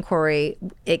with an inquiry,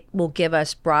 it will give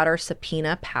us broader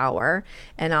subpoena power,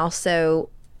 and also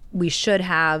we should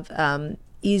have an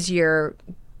easier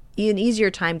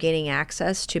time gaining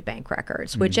access to bank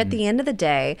records, which at the end of the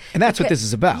day... And that's what this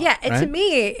is about. Yeah, right? To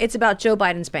me, it's about Joe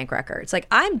Biden's bank records. Like,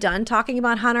 I'm done talking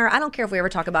about Hunter. I don't care if we ever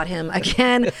talk about him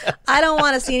again. I don't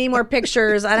want to see any more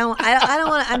pictures. I don't want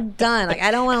to... I'm done. Like,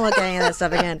 I don't want to look at any of that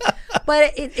stuff again.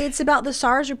 But it's about the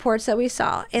SARS reports that we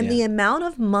saw. And the amount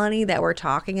of money that we're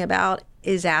talking about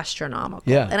is astronomical.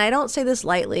 Yeah. And I don't say this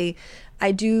lightly.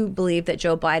 I do believe that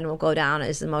Joe Biden will go down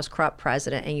as the most corrupt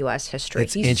president in U.S. history.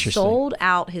 He's sold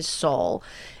out his soul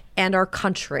and our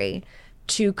country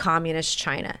to communist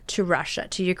China, to Russia,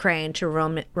 to Ukraine, to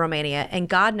Romania, and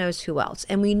God knows who else.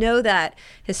 And we know that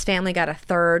his family got a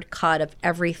third cut of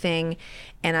everything.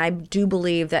 And I do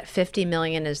believe that $50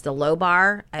 million is the low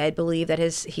bar. I believe that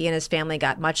he and his family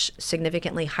got much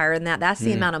significantly higher than that. That's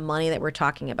the amount of money that we're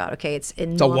talking about. Okay, it's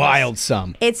enormous. It's a wild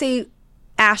sum. It's a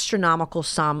astronomical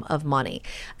sum of money.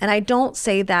 And I don't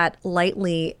say that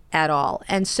lightly at all.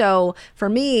 And so for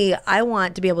me, I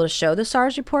want to be able to show the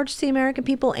SARS reports to the American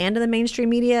people and to the mainstream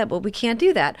media, but we can't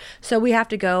do that. So we have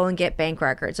to go and get bank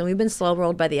records. And we've been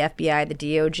slow-rolled by the FBI, the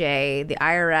DOJ, the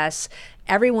IRS.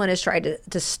 Everyone has tried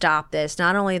to stop this.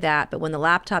 Not only that, but when the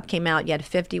laptop came out, you had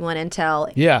 51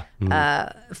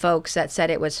 Intel folks that said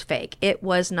it was fake. It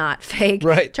was not fake.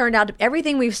 Right. Turned out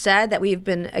everything we've said that we've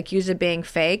been accused of being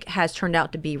fake has turned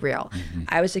out to be real.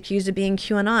 I was accused of being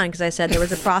QAnon because I said there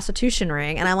was a prostitution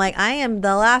ring. And I'm like, I am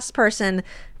the last person.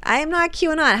 I am not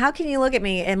QAnon. How can you look at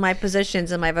me and my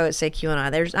positions and my votes say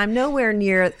QAnon? I'm nowhere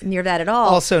near that at all.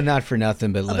 Also, not for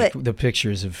nothing, but like the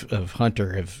pictures of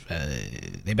Hunter have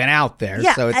they've been out there,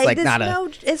 so it's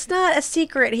it's not a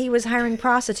secret. He was hiring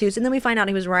prostitutes, and then we find out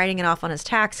he was writing it off on his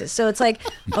taxes. So it's like,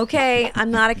 okay, I'm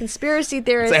not a conspiracy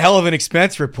theorist. It's a hell of an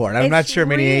expense report. I'm not sure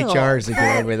many HRs that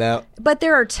get away without. But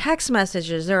there are text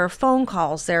messages, there are phone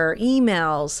calls, there are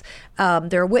emails.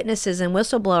 There are witnesses and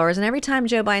whistleblowers, and every time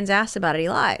Joe Biden's asked about it, he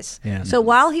lies. Yeah. So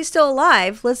while he's still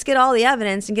alive, let's get all the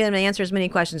evidence and get him to answer as many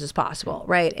questions as possible,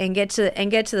 right? And get to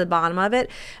the bottom of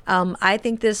it. I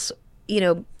think this,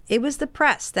 it was the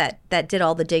press that did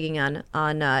all the digging on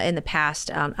in the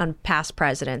past on past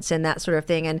presidents and that sort of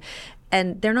thing,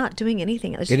 and they're not doing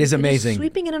anything. It is amazing.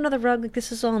 Sweeping it under the rug like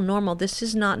this is all normal. This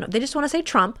is not. They just want to say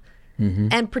Trump.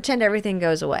 And pretend everything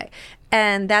goes away.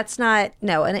 And that's not,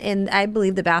 no. And I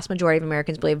believe the vast majority of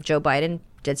Americans believe Joe Biden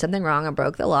did something wrong and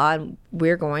broke the law, and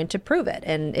we're going to prove it.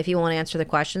 And if you want to answer the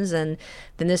questions, then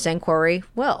this inquiry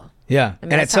will. Yeah. I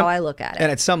mean, that's how I look at it.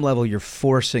 And at some level, you're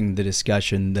forcing the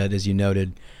discussion that, as you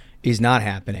noted, is not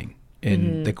happening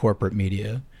in the corporate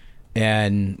media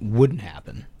and wouldn't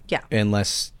happen. Yeah.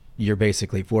 Unless you're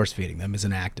basically force feeding them as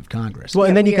an act of Congress. Well,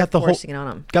 and then you got the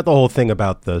whole thing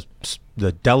about the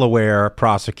Delaware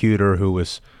prosecutor who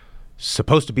was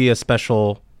supposed to be a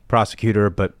special prosecutor,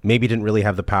 but maybe didn't really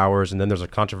have the powers. And then there's a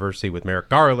controversy with Merrick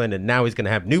Garland, and now he's going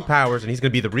to have new powers, and he's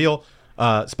going to be the real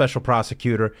special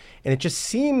prosecutor. And it just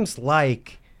seems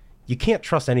like you can't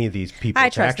trust any of these people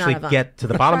to actually get to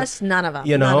the bottom. Trust none of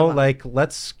them. Like,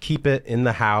 let's keep it in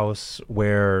the House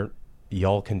where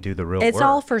y'all can do the real work. It's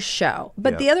all for show.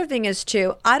 But the other thing is,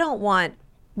 too, I don't want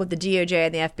what the DOJ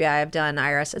and the FBI have done,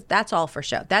 IRS, that's all for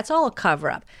show. That's all a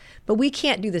cover-up. But we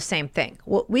can't do the same thing.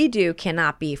 What we do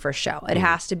cannot be for show. It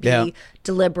has to be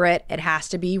deliberate. It has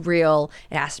to be real.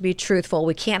 It has to be truthful.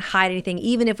 We can't hide anything.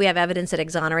 Even if we have evidence that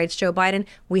exonerates Joe Biden,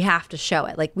 we have to show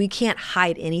it. Like, we can't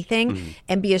hide anything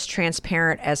and be as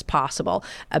transparent as possible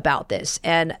about this.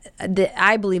 And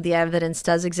I believe the evidence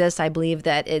does exist. I believe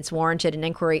that it's warranted. An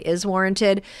inquiry is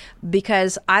warranted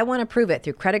because I want to prove it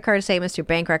through credit card statements, through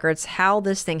bank records, how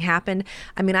this thing happened.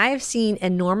 I mean, I have seen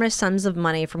enormous sums of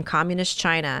money from communist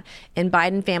China in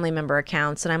Biden family member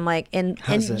accounts, and I'm like, and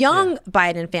young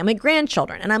Biden family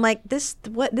grandchildren, and I'm like,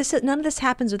 none of this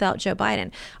happens without Joe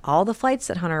Biden. All the flights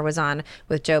that Hunter was on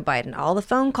with Joe Biden, all the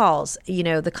phone calls,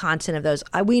 the content of those.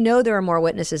 We know there are more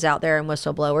witnesses out there and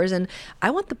whistleblowers, and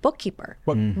I want the bookkeeper.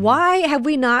 Why have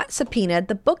we not subpoenaed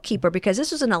the bookkeeper? Because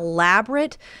this was an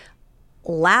elaborate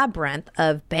labyrinth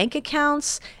of bank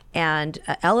accounts and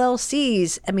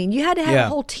LLCs. I mean, you had to have a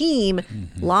whole team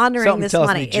laundering this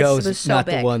money. It was so not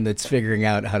big. The one that's figuring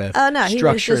out how to he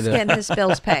was just getting his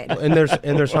bills paid. And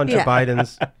there's Hunter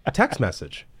Biden's text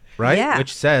message, right?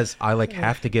 Which says, I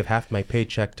have to give half my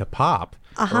paycheck to Pop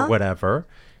or whatever.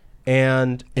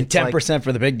 And 10%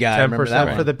 for the big guy.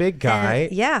 10% for the big guy.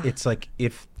 It's like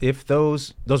if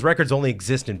those records only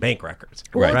exist in bank records.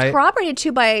 Well, it's corroborated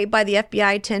too by the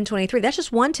FBI 1023. That's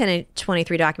just one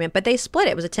 1023 document, but they split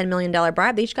it. It was a $10 million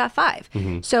bribe. They each got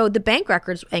 5. So the bank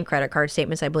records and credit card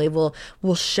statements, I believe, will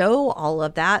show all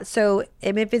of that. So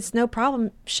if it's no problem,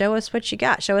 show us what you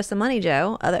got. Show us the money,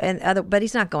 Joe. But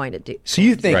he's not going to do. So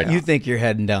you think you're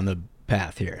heading down the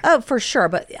path here? Oh, for sure.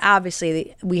 But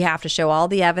obviously, we have to show all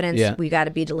the evidence. We got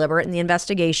to be deliberate in the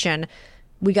investigation.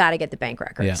 We got to get the bank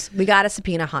records. We got to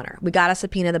subpoena Hunter. We got to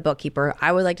subpoena the bookkeeper.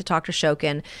 I would like to talk to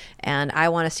Shokin, and I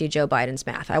want to see Joe Biden's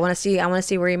math. I want to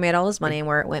see where he made all his money and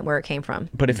where it went, where it came from.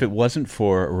 But if it wasn't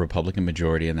for a Republican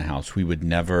majority in the House, we would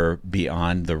never be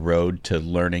on the road to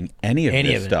learning any of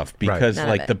this stuff because,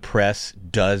 the press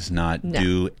does not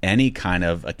do any kind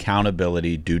of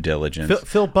accountability, due diligence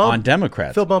on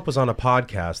Democrats. Phil Bump was on a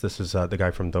podcast. This is the guy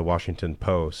from the Washington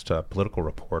Post, political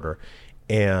reporter.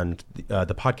 And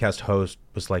the podcast host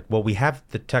was like, "Well, we have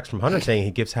the text from Hunter saying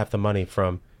he gives half the money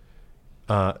from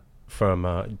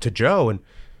to Joe, and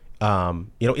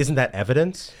isn't that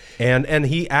evidence?" And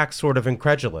he acts sort of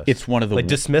incredulous. It's one of the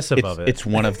dismissive of it. It's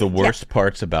one of the worst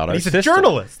parts about it. He's a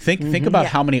journalist. Think about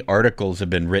how many articles have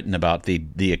been written about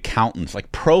the accountants,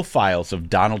 like profiles of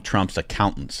Donald Trump's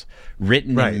accountants,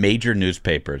 written in major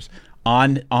newspapers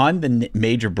on the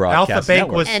major broadcast Alpha Bank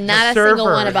network. was and the not a server, single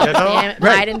one about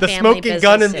Biden the family smoking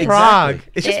gun in businesses. Prague.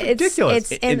 Exactly. It's just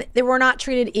ridiculous. And they were not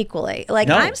treated equally. Like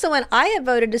No. I'm someone I have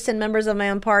voted to send members of my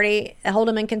own party, hold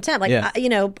them in contempt. Like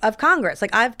of Congress.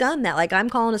 Like I've done that. Like I'm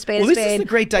calling a spade a spade. This is the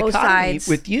great both dichotomy sides.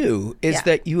 with you is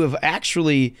that you have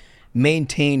actually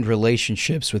maintained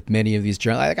relationships with many of these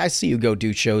journalists. Like I see you go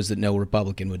do shows that no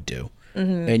Republican would do,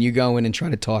 and you go in and try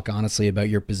to talk honestly about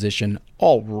your position,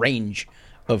 all range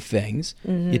of things.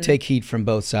 You take heat from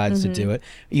both sides to do it.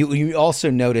 You also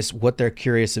notice what they're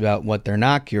curious about, what they're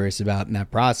not curious about in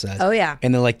that process. Oh, yeah.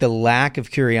 And then like the lack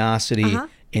of curiosity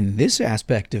in this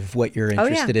aspect of what you're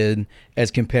interested in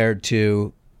as compared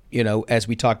to, as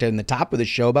we talked in the top of the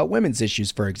show about women's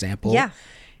issues, for example,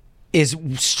 is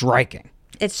striking.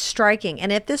 It's striking.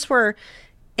 And if this were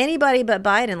anybody but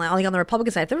Biden, like on the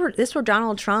Republican side, if this were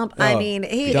Donald Trump, it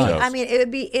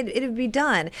would be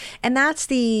done. And that's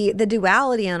the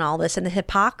duality in all this and the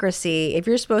hypocrisy. If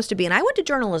you're supposed to be, and I went to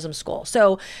journalism school,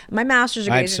 so my master's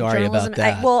degree is in journalism.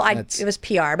 It was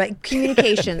PR, but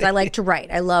communications. I like to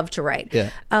write. I love to write.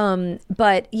 Yeah.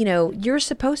 But you're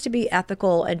supposed to be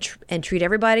ethical and treat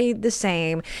everybody the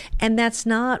same, and that's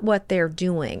not what they're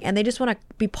doing. And they just want to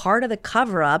be part of the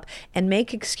cover up and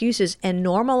make excuses and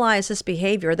normalize this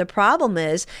behavior. The problem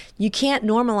is you can't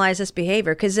normalize this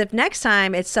behavior because if next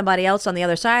time it's somebody else on the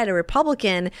other side, a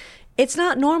Republican, it's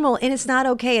not normal and it's not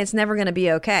okay. It's never going to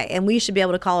be okay. And we should be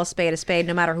able to call a spade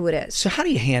no matter who it is. So how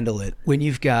do you handle it when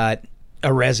you've got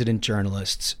a resident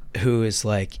journalist who is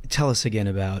like, tell us again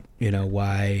about,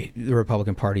 why the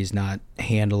Republican Party is not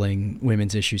handling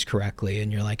women's issues correctly.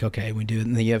 And you're like, okay, we do it.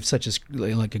 And then you have such a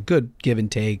good give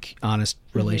and take, honest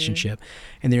relationship.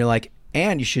 And then you're like,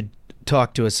 and you should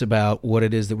talk to us about what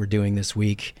it is that we're doing this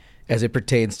week as it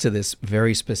pertains to this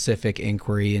very specific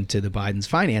inquiry into the Biden's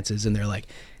finances. And they're like,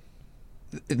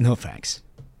 no, thanks.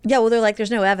 Yeah, well, they're like,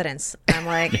 there's no evidence. I'm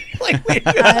like,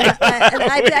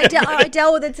 I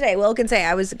dealt with it today. Will can say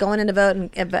I was going in to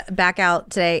vote and back out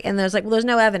today, and there's like, well, there's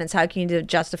no evidence. How can you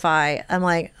justify? I'm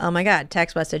like, oh my God,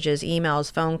 text messages,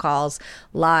 emails, phone calls,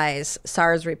 lies,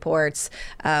 SARS reports,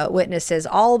 witnesses,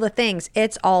 all the things.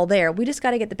 It's all there. We just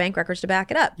got to get the bank records to back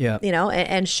it up. Yeah,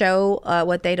 and show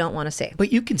what they don't want to see.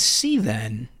 But you can see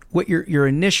then. What your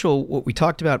initial, what we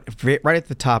talked about right at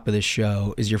the top of the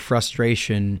show is your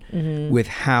frustration with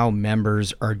how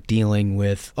members are dealing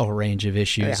with a range of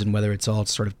issues and whether it's all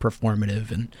sort of performative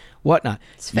and whatnot.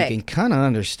 It's you fake. can kind of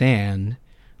understand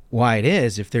why it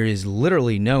is if there is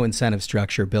literally no incentive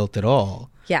structure built at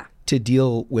all to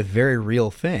deal with very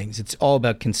real things. It's all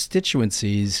about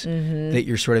constituencies that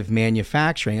you're sort of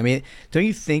manufacturing. I mean, don't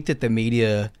you think that the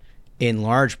media in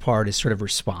large part is sort of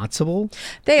responsible?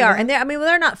 They are. And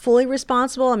they're not fully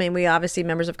responsible. I mean, we obviously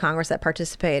members of Congress that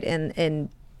participate in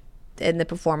the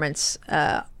performance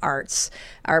arts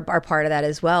are part of that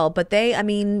as well. But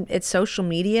it's social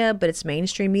media, but it's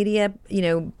mainstream media,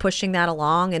 pushing that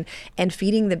along and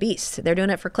feeding the beast. They're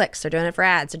doing it for clicks. They're doing it for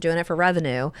ads. They're doing it for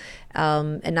revenue,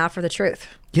 and not for the truth.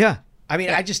 Yeah. I mean,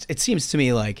 it seems to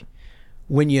me like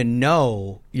when you're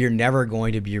never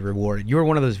going to be rewarded, you're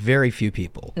one of those very few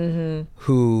people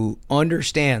who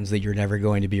understands that you're never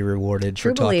going to be rewarded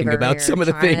for talking about some of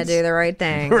the things. Trying to do the right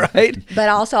thing, right? But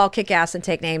also, I'll kick ass and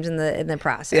take names in the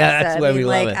process. Yeah, that's why we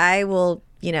love it. I will,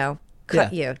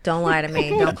 cut you. Don't lie to me.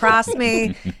 Don't cross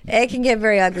me. It can get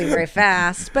very ugly very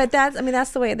fast. But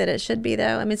that's the way that it should be,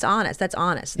 though. I mean, it's honest. That's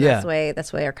honest. Yeah.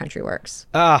 That's the way our country works.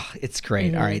 It's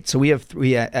great. All right. So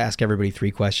we ask everybody 3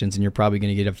 questions, and you're probably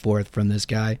going to get a 4th from this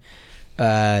guy.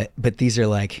 But these are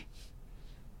like,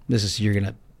 you're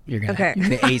gonna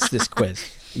ace this quiz.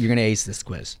 You're gonna ace this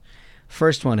quiz.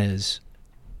 First one is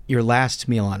your last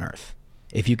meal on Earth.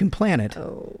 If you can plan it,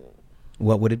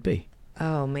 what would it be?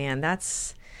 Oh man,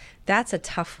 that's a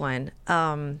tough one.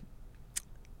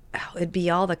 It'd be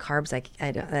all the carbs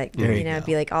I don't like. It'd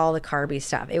be like all the carby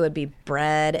stuff. It would be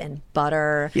bread and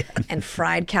butter and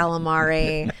fried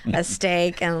calamari, a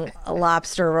steak and a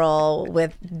lobster roll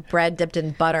with bread dipped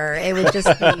in butter. It would just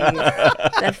be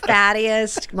the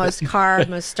fattiest, most carb,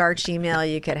 most starchy meal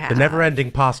you could have. The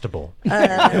never-ending pasta bowl.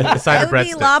 It would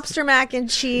be lobster mac and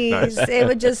cheese. It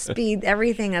would just be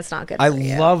everything that's not good for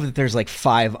you. I love that there's like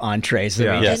 5 entrees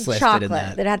that we just listed chocolate. in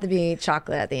that. There'd have to be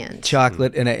chocolate at the end.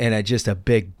 Chocolate and just a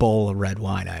big bowl of red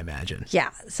wine, I imagine. Yeah,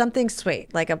 something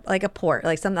sweet, like a port,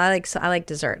 like something. I like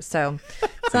dessert, so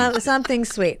something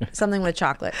sweet, something with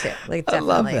chocolate too. Like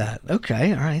definitely. I love that.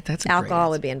 Okay, all right, that's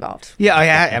alcohol would be involved. Yeah,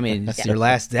 I mean, it's your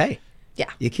last day. Yeah,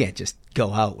 you can't just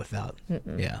go out without.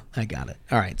 Yeah, I got it.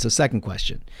 All right, so second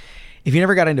question: if you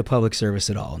never got into public service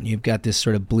at all, and you've got this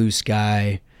sort of blue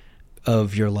sky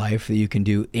of your life that you can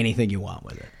do anything you want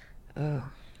with it,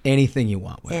 anything you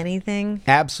want with. Anything?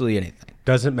 Absolutely anything.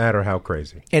 Doesn't matter how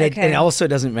crazy. And it also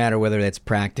doesn't matter whether it's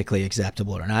practically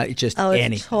acceptable or not. It's just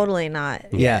anything. It's totally not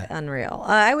unreal.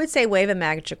 I would say wave a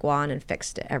magic wand and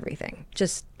fix everything.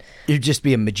 You'd just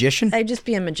be a magician? I'd just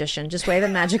be a magician. Just wave a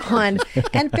magic wand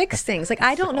and fix things. Like,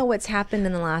 I don't know what's happened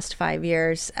in the last 5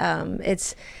 years.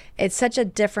 It's such a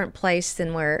different place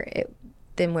than where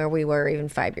we were even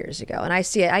 5 years ago. And I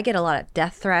see it. I get a lot of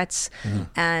death threats,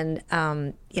 and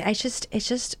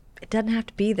it doesn't have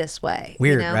to be this way.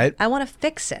 Weird, right? I want to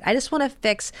fix it. I just want to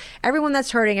fix everyone that's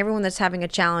hurting, everyone that's having a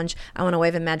challenge. I want to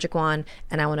wave a magic wand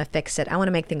and I want to fix it. I want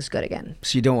to make things good again.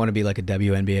 So you don't want to be like a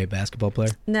WNBA basketball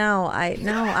player? No, I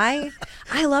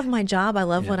love my job. I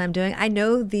love what I'm doing. I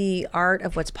know the art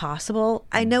of what's possible.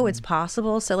 I know it's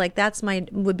possible. So like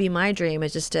would be my dream,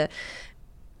 is just to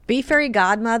be fairy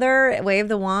godmother, wave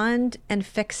the wand, and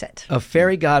fix it. A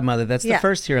fairy godmother. That's the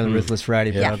first here on the Ruthless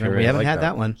Variety program. Sure we haven't like had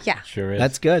that one. Yeah. Sure is.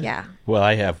 That's good. Yeah. Well,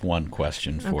 I have one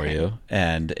question for you.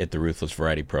 And at the Ruthless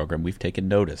Variety program, we've taken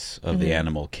notice of the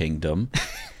animal kingdom.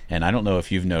 And I don't know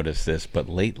if you've noticed this, but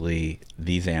lately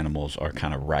these animals are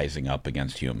kind of rising up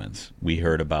against humans. We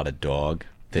heard about a dog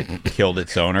that killed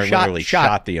its owner, literally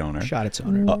shot the owner. Shot its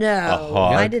owner. No, a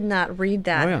hog, I did not read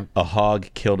that. Oh, yeah. A hog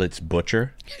killed its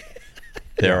butcher.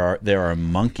 There are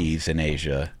monkeys in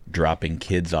Asia dropping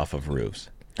kids off of roofs.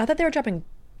 I thought they were dropping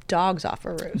dogs off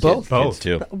of roofs. Both kids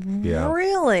too. Yeah.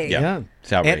 Really? Yeah.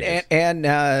 It's outrageous. And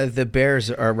the bears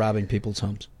are robbing people's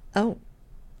homes. Oh.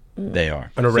 They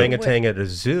are. An orangutan at a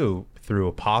zoo threw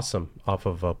a possum off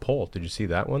of a pole. Did you see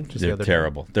that one? They're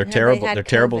terrible. They're Have terrible. They had They're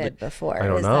terrible. COVID before. I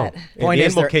don't Is know.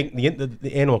 that-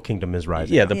 The animal kingdom is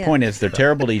rising. Yeah, the point is they're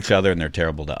terrible to each other and they're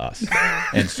terrible to us.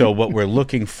 And so what we're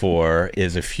looking for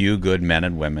is a few good men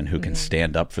and women who can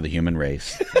stand up for the human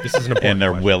race. This is an important and they're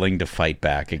question. willing to fight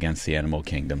back against the animal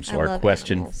kingdom. So I our love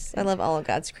question animals. I love all of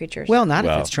God's creatures. Well, not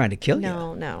if it's trying to kill you.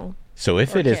 No. So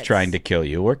if Or it is kids. trying to kill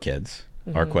you or kids,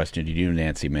 our question to you,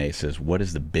 Nancy Mace, is what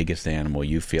is the biggest animal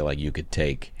you feel like you could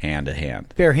take hand to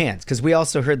hand? Bare hands, because we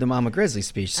also heard the Mama Grizzly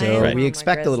speech, I so love we Mama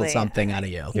expect a little Grizzly. something out of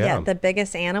you. Yeah, the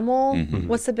biggest animal.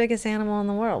 What's the biggest animal in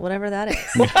the world? Whatever that is.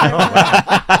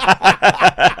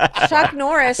 Chuck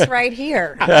Norris right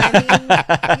here.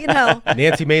 I mean,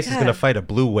 Nancy Mace is going to fight a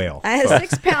blue whale. I have a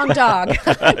 6-pound dog.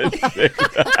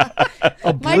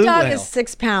 My blue dog whale. is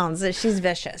 6 pounds. She's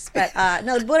vicious. But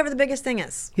no, whatever the biggest thing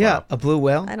is. Yeah, a blue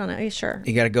whale. I don't know. Are you sure?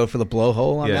 You got to go for the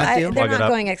blowhole on that deal? They're Plug it not up.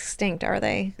 going extinct, are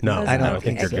they? No, Those I are don't not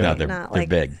think they're extinct. good. No, Not they're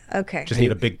big. Okay. Just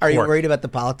need a big Are you port. worried about the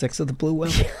politics of the blue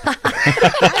whale?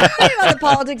 I don't know about the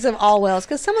politics of all whales,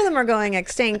 because some of them are going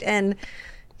extinct, and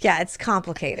yeah, it's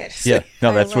complicated. Yeah, no,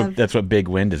 I that's love- what Big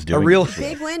Wind is doing.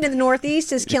 Big wind in the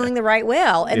Northeast is killing the right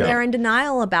whale, and they're in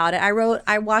denial about it.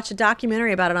 I watched a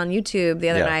documentary about it on YouTube the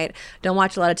other night. Don't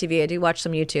watch a lot of TV. I do watch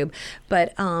some YouTube,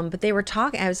 but they were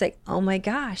talking. I was like, oh my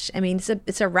gosh! I mean,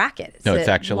 it's a racket. It's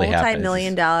actually happening.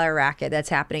 multi-million-dollar racket that's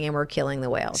happening, and we're killing the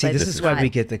whales. See, this is why we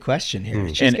get the question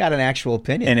here. She's got an actual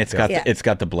opinion, and it's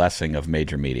got the blessing of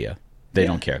major media. They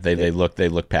don't care. They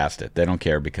look past it. They don't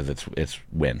care because it's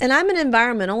wind. And I'm an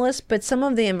environmentalist, but some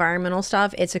of the environmental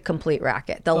stuff, it's a complete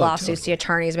racket. The lawsuits, the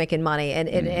attorneys making money,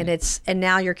 and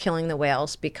now you're killing the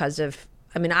whales because of.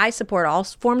 I mean, I support all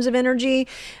forms of energy,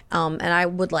 and I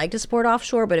would like to support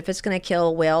offshore. But if it's going to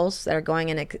kill whales that are going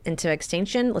into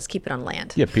extinction, let's keep it on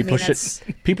land. Yeah, people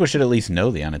should at least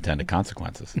know the unintended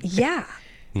consequences. Yeah.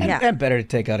 Yeah. And better to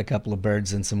take out a couple of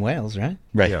birds than some whales, right?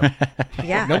 Right.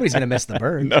 Yeah. Nobody's going to miss the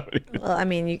bird. Well, I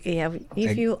mean,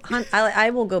 if you hunt,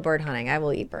 I will go bird hunting. I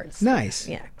will eat birds. Nice.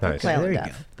 Yeah. Nice. Quail There and you dove.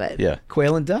 go. But Yeah.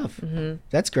 Quail and dove. Mm-hmm.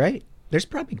 That's great. There's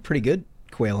probably pretty good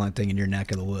quail hunting in your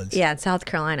neck of the woods. yeah, in South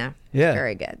Carolina. Yeah.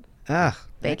 Very good.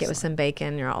 Bake it with some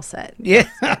bacon. You're all set. Yeah,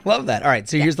 I love that. All right,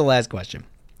 so here's the last question.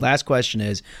 Last question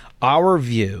is, our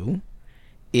view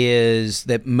is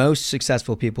that most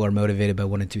successful people are motivated by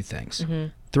one of two things.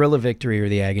 Thrill of victory or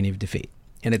the agony of defeat.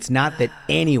 And it's not that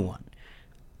anyone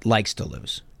likes to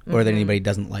lose or that anybody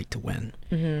doesn't like to win.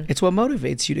 It's what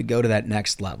motivates you to go to that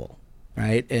next level,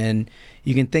 right? And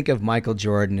you can think of Michael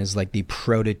Jordan as like the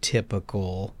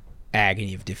prototypical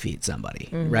agony of defeat somebody,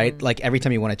 right? Like every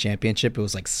time he won a championship, it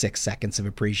was like 6 seconds of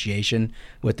appreciation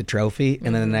with the trophy.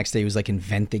 And then the next day he was like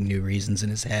inventing new reasons in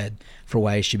his head for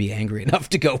why he should be angry enough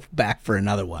to go back for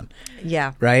another one.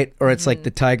 Yeah. Right? Or it's like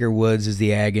the Tiger Woods is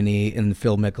the agony and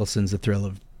Phil Mickelson's the thrill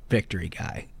of victory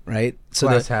guy, right? So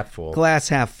Glass the half full. glass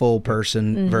half full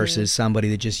person versus somebody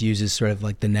that just uses sort of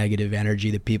like the negative energy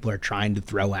that people are trying to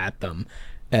throw at them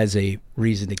as a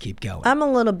reason to keep going. I'm a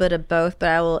little bit of both, but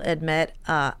I will admit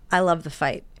I love the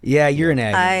fight. Yeah, you're an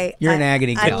agony. You're an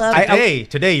agony gal.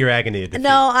 Today you're agony.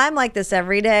 No, I'm like this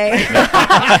every day.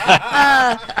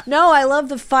 No, I love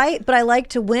the fight, but I like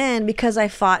to win because I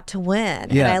fought to win.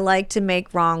 Yeah. And I like to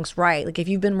make wrongs right. Like if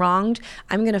you've been wronged,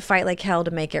 I'm going to fight like hell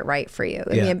to make it right for you.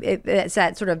 I mean, it's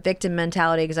that sort of victim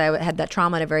mentality because I had that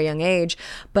trauma at a very young age.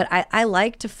 But I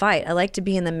like to fight. I like to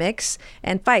be in the mix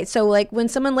and fight. So like when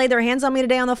someone laid their hands on me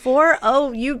today on the floor,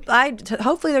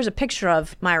 hopefully there's a picture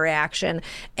of my reaction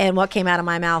and what came out of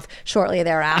my mouth shortly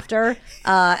thereafter,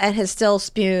 and has still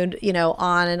spewed,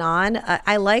 on and on.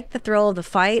 I like the thrill of the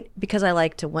fight because I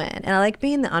like to win, and I like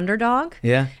being the underdog.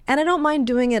 Yeah. And I don't mind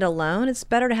doing it alone. It's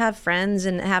better to have friends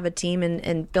and have a team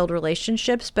and build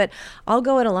relationships, but I'll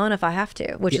go it alone if I have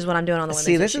to, which is what I'm doing on the women's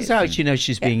this issues. is how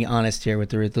she's being honest here with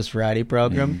the Ruthless Variety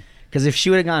program. Because if she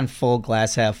would have gone full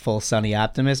glass half full Sunny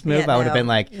Optimist move, I would have been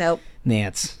like, nope.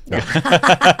 Nance. No,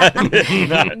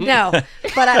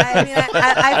 but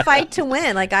I fight to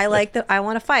win. Like I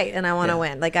want to fight and I want to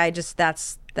win. Like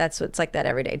that's what's like that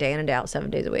every day, day in and day out,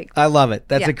 7 days a week. I love it.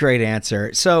 That's a great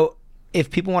answer. So if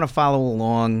people want to follow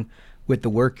along with the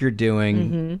work you're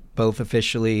doing, both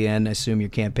officially and assume your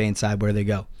campaign side, where do they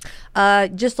go?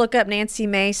 Just look up Nancy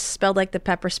Mace, spelled like the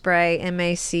pepper spray,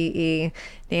 MACE,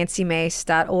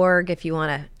 nancymace.org if you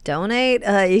want to donate.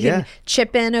 You can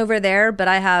chip in over there, but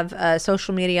I have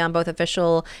social media on both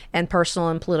official and personal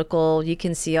and political. You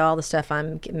can see all the stuff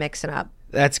I'm mixing up.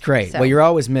 That's great. Well, you're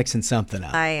always mixing something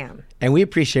up. I am. And we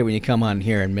appreciate when you come on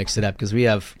here and mix it up because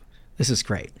this is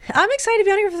great. I'm excited to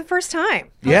be on here for the first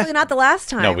time. Hopefully not the last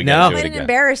time. No, we got to do it I again. didn't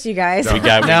embarrass you guys. We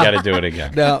got to do it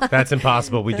again. No, that's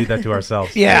impossible. We do that to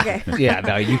ourselves. Yeah. Okay. Yeah,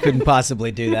 no, you couldn't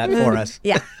possibly do that for us.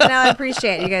 Yeah. No, I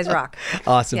appreciate it. You guys rock.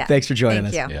 Awesome. Yeah. Thanks for joining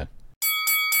us. Thank you.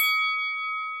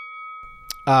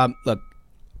 Yeah. Look,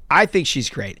 I think she's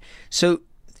great. So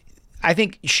I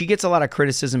think she gets a lot of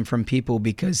criticism from people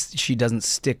because she doesn't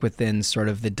stick within sort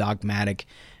of the dogmatic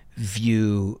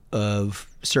view of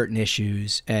certain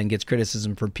issues and gets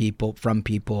criticism from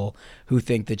people who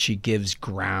think that she gives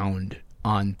ground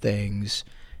on things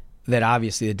that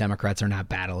obviously the Democrats are not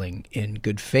battling in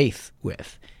good faith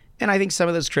with. And I think some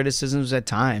of those criticisms at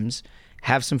times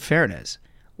have some fairness.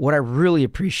 What I really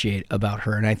appreciate about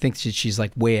her, and I think she's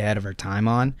like way ahead of her time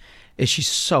on, is she's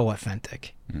so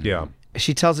authentic. Yeah.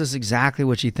 She tells us exactly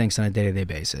what she thinks on a day-to-day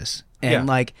basis. And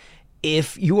like,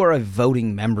 if you are a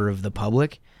voting member of the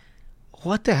public,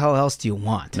 what the hell else do you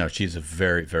want? No, she's a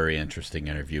very, very interesting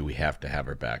interview. We have to have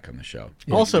her back on the show.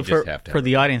 Also, for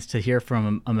the audience to hear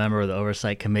from a member of the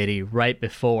Oversight Committee right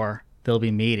before they'll be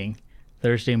meeting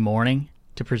Thursday morning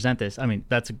to present this, I mean,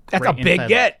 that's a big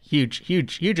get.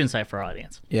 Huge insight for our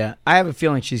audience. Yeah, I have a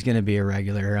feeling she's going to be a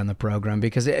regular here on the program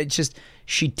because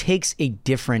she takes a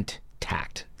different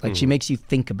tact. Like she makes you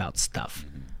think about stuff,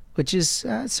 which is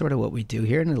sort of what we do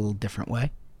here in a little different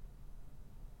way.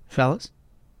 Fellas?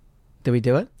 Did we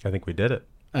do it? I think we did it.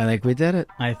 I think we did it.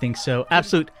 I think so.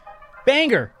 Absolute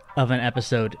banger of an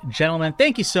episode. Gentlemen,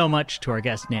 thank you so much to our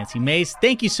guest, Nancy Mace.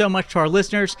 Thank you so much to our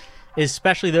listeners,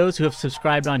 especially those who have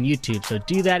subscribed on YouTube. So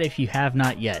do that if you have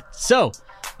not yet. So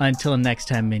until next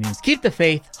time, minions, keep the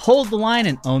faith, hold the line,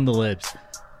 and own the libs.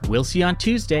 We'll see you on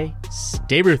Tuesday.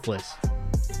 Stay ruthless.